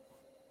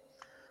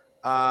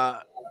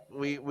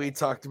 We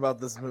talked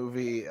about this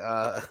movie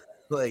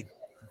like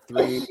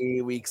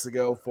 4 weeks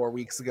ago,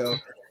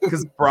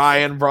 because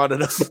Brian brought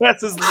it up.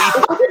 That's his lead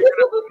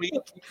week.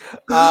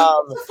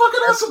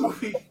 Fucking awesome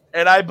movie.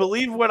 And I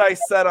believe what I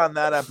said on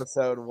that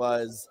episode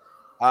was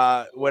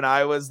when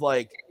I was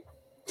like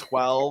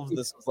 12,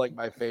 this was like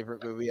my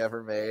favorite movie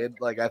ever made.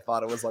 Like I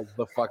thought it was like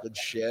the fucking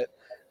shit.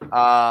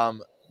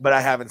 But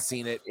I haven't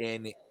seen it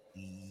in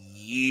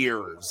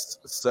years,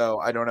 so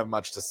I don't have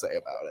much to say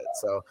about it.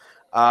 So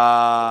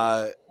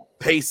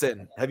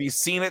Payson, have you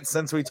seen it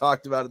since we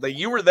talked about it? Like,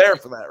 you were there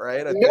for that,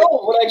 right?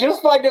 No, but I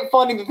just find it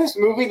funny that this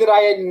movie that I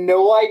had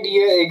no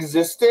idea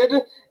existed,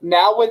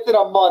 now within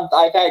a month,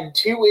 I've had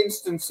 2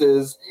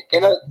 instances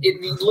in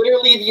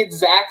literally the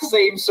exact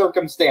same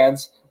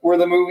circumstance where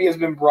the movie has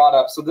been brought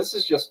up. So this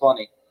is just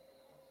funny.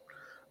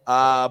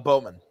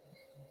 Bowman.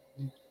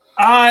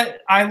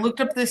 I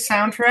looked up this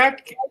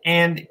soundtrack,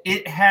 and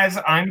it has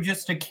 "I'm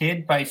Just a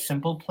Kid" by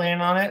Simple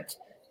Plan on it.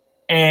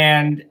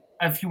 And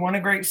if you want a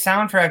great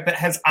soundtrack that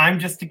has "I'm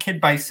Just a Kid"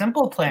 by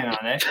Simple Plan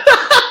on it,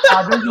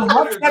 there's a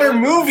much better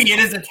movie it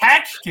is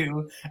attached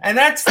to, and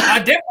that's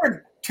a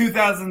different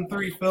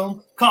 2003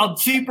 film called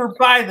Cheaper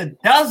by the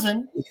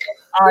Dozen.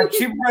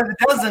 Cheaper by the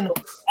Dozen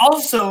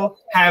also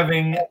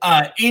having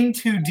In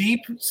Too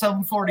Deep,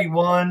 Sum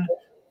 41.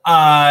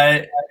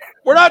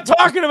 We're not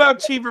talking about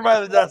Cheaper by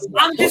the Dozen.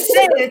 I'm just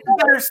saying it's a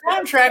better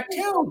soundtrack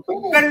too.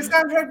 Better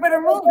soundtrack,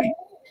 better movie.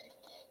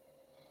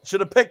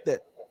 Should have picked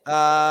it.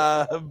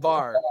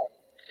 Bar.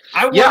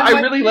 I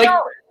really like.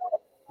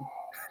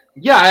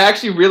 Yeah, I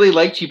actually really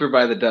like Cheaper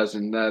by the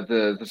Dozen.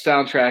 The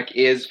soundtrack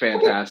is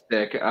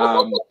fantastic.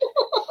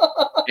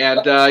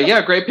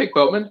 Great pick,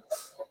 Boatman.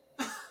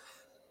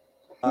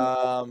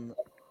 All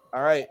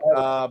right,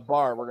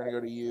 Bar, we're gonna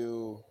go to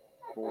you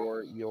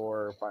for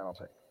your final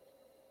pick.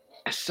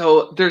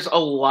 So there's a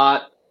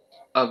lot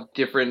of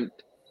different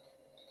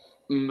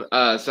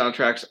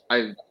soundtracks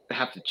I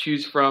have to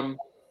choose from.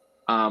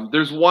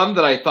 There's one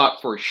that I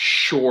thought for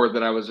sure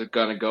that I was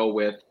gonna go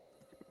with,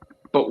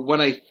 but when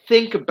I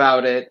think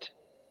about it,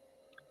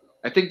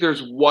 I think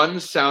there's one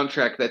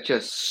soundtrack that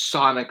just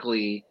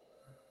sonically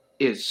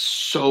is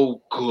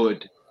so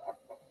good.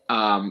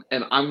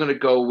 And I'm going to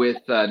go with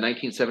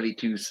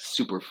 1972's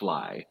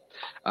Superfly.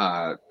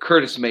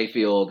 Curtis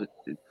Mayfield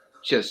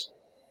just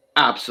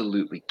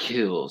absolutely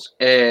kills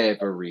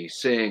every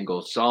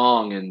single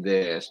song in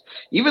this.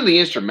 Even the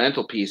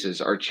instrumental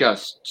pieces are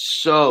just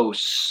so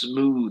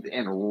smooth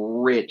and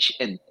rich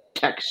and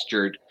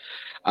textured.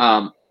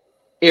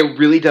 It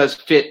really does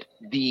fit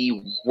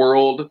the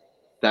world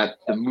that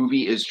the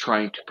movie is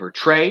trying to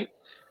portray.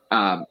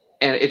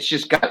 And it's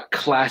just got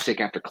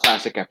classic after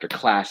classic after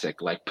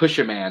classic. Like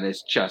Pusha Man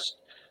is just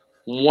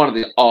one of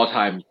the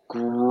all-time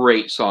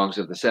great songs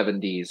of the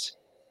 70s.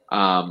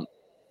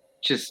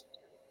 Just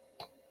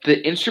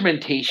the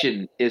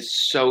instrumentation is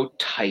so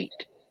tight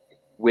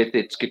with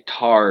its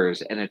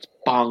guitars and its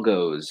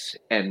bongos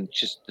and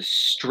just the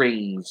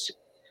strings,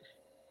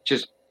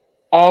 just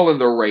all in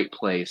the right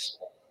place.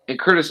 And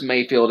Curtis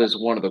Mayfield is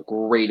one of the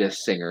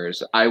greatest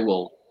singers. I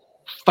will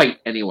fight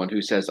anyone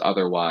who says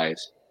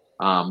otherwise.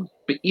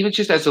 But even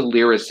just as a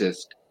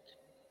lyricist,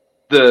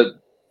 the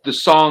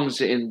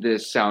songs in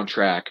this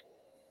soundtrack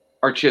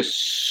are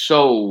just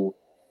so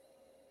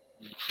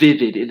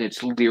vivid in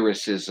its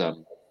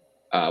lyricism.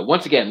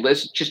 Once again,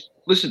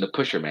 listen to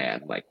Pusher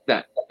Man. Like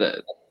that,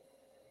 the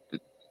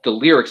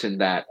lyrics in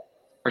that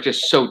are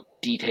just so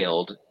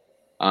detailed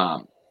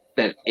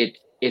that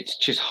it's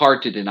just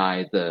hard to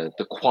deny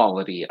the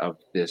quality of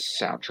this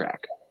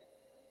soundtrack.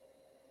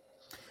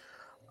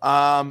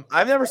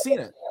 I've never seen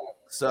it,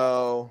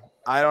 so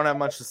I don't have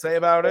much to say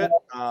about it.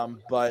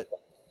 But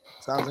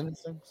sounds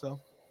interesting. So,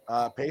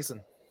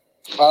 Payson.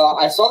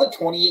 I saw the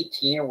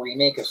 2018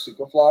 remake of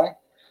Superfly.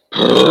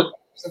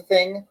 It's a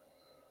thing,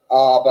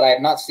 but I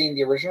have not seen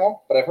the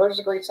original. But I've heard it's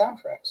a great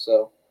soundtrack.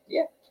 So,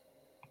 yeah.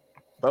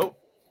 Boat?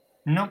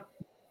 Nope,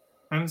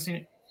 I haven't seen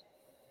it.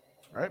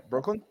 All right,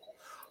 Brooklyn.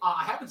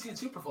 I haven't seen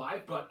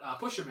Superfly, but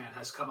Pusher Man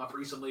has come up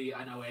recently.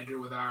 I know,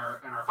 Andrew, with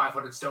our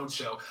 500 Stones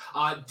show.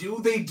 Do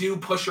they do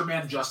Pusher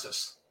Man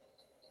justice?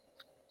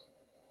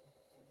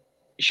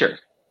 Sure.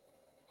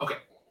 Okay.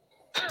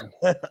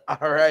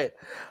 All right.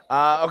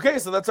 Okay,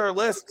 so that's our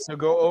list. So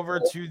go over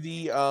to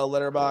the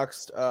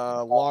Letterboxd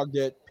Logged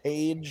It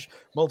page.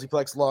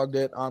 Multiplex Logged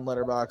It on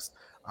Letterboxd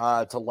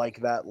to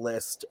like that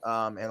list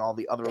and all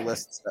the other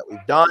lists that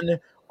we've done.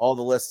 All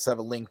the lists have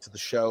a link to the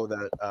show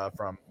that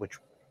from which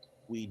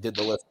we did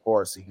the list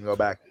for, so you can go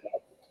back,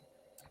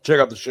 check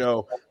out the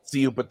show,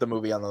 see who put the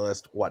movie on the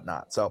list,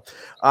 whatnot. So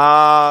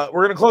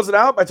we're gonna close it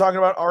out by talking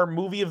about our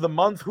movie of the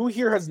month. Who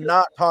here has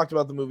not talked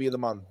about the movie of the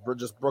month? We're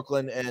just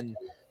Brooklyn and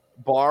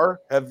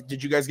Bar.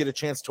 Did you guys get a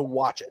chance to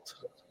watch it?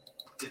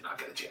 Did not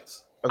get a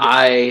chance.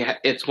 Okay.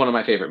 It's one of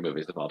my favorite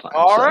movies of all time.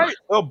 All right,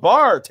 so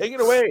Bar, take it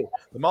away.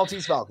 The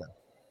Maltese Falcon.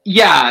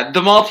 Yeah,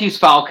 the Maltese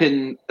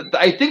Falcon.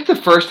 I think the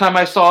first time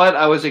I saw it,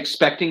 I was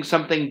expecting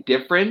something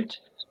different.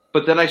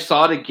 But then I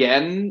saw it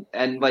again,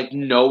 and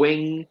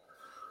knowing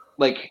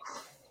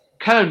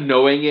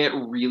it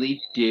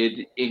really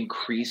did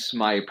increase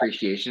my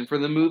appreciation for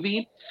the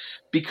movie,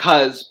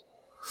 because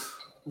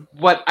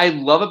what I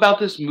love about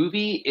this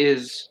movie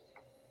is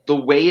the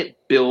way it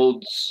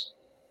builds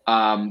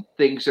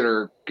things that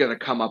are going to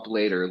come up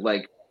later,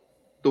 like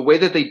the way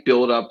that they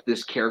build up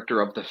this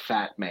character of the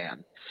Fat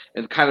Man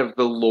and kind of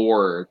the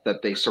lore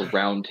that they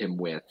surround him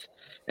with.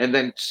 And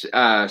then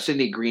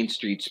Sidney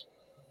Greenstreet's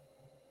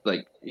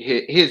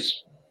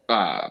his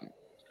wow,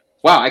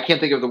 I can't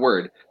think of the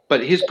word,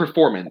 but his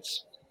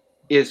performance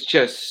is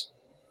just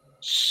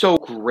so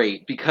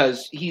great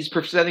because he's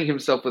presenting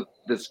himself with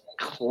this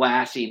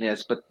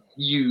classiness, but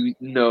you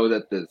know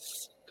that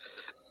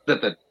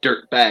the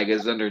dirt bag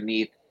is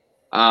underneath.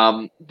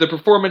 The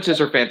performances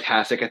are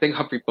fantastic. I think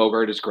Humphrey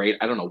Bogart is great.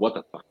 I don't know what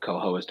the fuck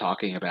Coho is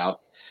talking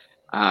about.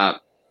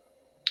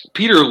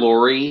 Peter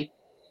Lorre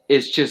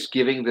is just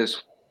giving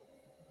this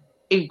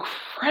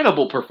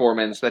incredible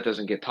performance that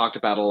doesn't get talked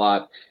about a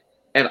lot.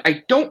 And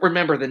I don't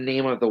remember the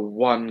name of the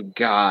one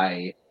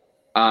guy.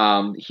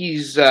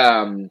 He's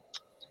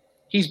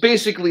he's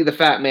basically the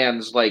Fat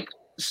Man's like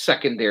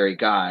secondary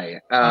guy.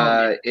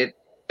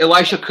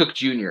 Elisha Cook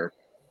Jr.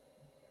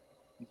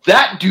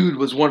 That dude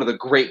was one of the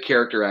great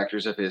character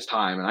actors of his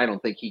time, and I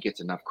don't think he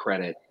gets enough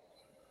credit.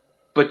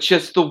 But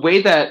just the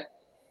way that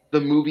the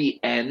movie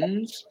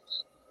ends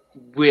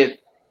with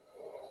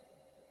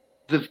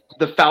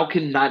the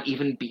Falcon not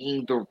even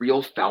being the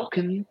real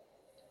Falcon.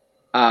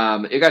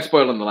 It got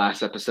spoiled in the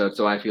last episode,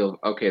 so I feel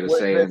okay to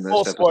say in this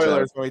full episode.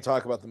 spoilers when we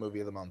talk about the movie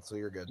of the month, so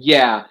you're good.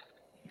 Yeah,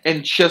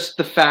 and just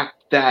the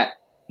fact that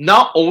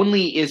not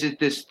only is it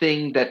this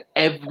thing that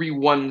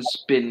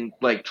everyone's been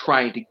like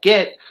trying to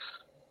get,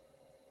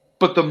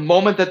 but the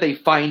moment that they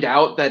find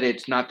out that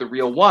it's not the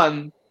real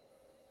one,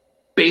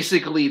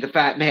 basically the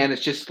Fat Man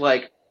is just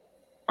like,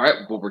 all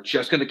right, well, we're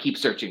just going to keep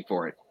searching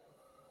for it.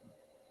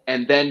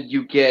 And then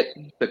you get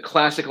the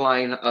classic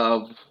line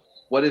of,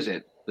 what is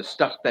it? The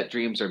stuff that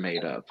dreams are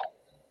made of.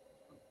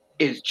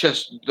 It's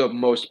just the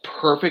most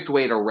perfect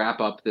way to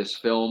wrap up this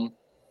film.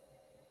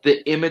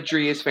 The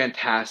imagery is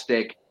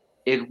fantastic.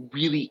 It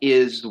really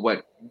is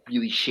what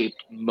really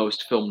shaped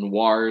most film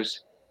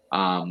noirs.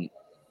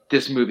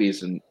 This movie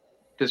is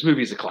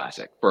a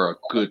classic for a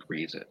good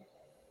reason.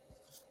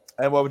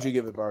 And what would you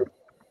give it, Barb?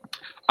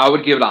 I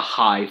would give it a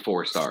high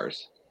 4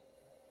 stars.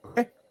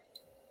 Okay.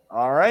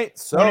 All right.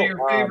 So, one of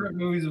your favorite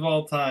movies of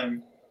all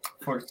time.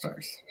 4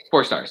 stars.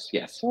 4 stars,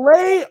 yes.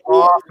 Lay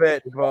off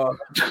it, Bob.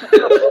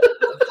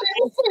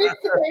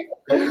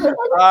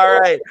 All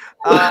right.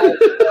 I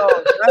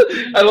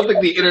don't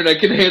think the internet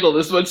can handle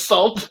this much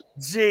salt.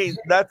 Geez,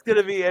 that's going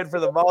to be it for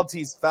the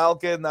Maltese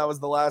Falcon. That was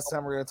the last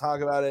time we're going to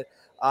talk about it.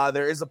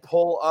 There is a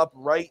poll up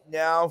right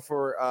now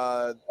for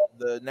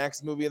the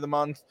next movie of the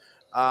month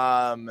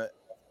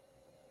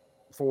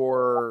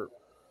for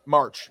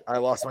March. I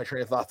lost my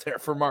train of thought there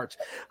for March.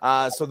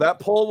 So that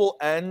poll will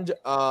end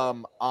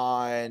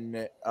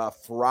on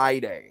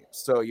Friday.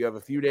 So you have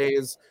a few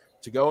days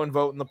to go and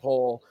vote in the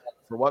poll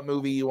for what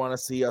movie you want to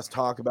see us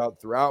talk about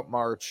throughout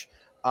March.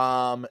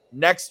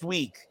 Next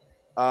week,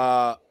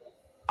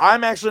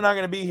 I'm actually not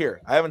going to be here.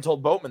 I haven't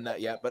told Boatman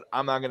that yet, but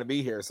I'm not going to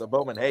be here. So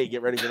Boatman, hey,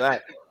 get ready for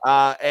that.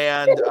 I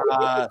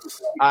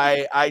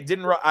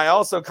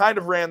also kind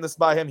of ran this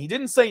by him. He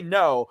didn't say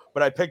no,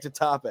 but I picked a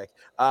topic.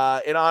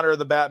 In honor of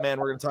the Batman,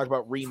 we're going to talk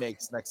about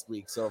remakes next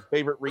week. So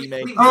favorite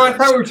remake. Oh, I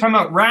thought we were talking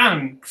about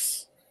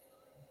ranks.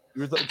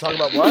 You were talking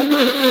about what?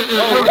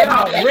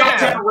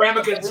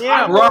 Ramekins.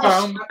 Yeah, I'm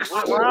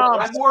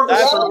more of a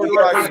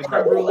kind of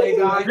creme brulee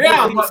guy.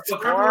 Yeah, But the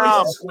creme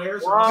brulee is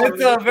squares.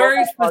 It's a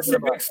very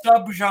specific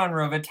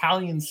subgenre of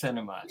Italian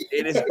cinema.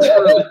 It is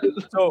true.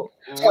 So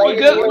we're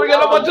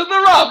gonna watch the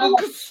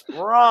Romsk.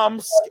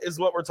 Romsk is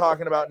what we're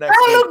talking about next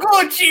Hello, week.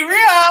 Gucci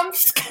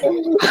Romsk.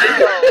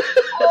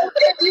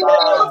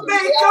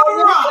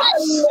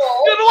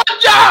 Good one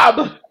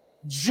job.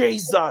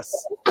 Jesus,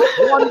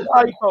 one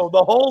typo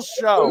the whole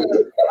show.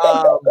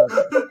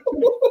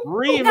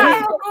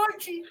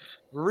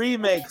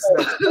 Remakes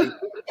next week,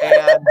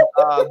 and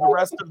the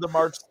rest of the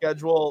March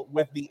schedule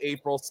with the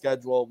April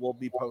schedule we'll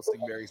be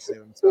posting very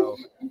soon. So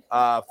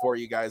for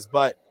you guys,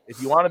 but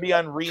if you want to be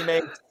on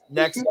remakes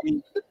next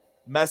week,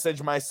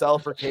 message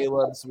myself or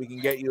Caleb so we can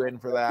get you in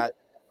for that.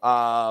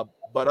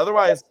 But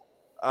otherwise,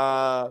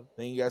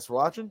 thank you guys for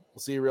watching.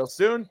 We'll see you real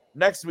soon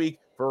next week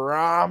for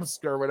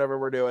Romsk or whatever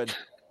we're doing.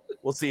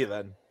 We'll see you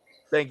then.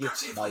 Thank you.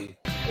 Bye.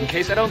 In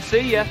case I don't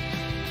see ya.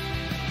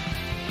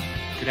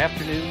 Good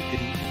afternoon, good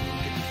evening.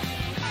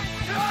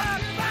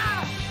 Goodbye!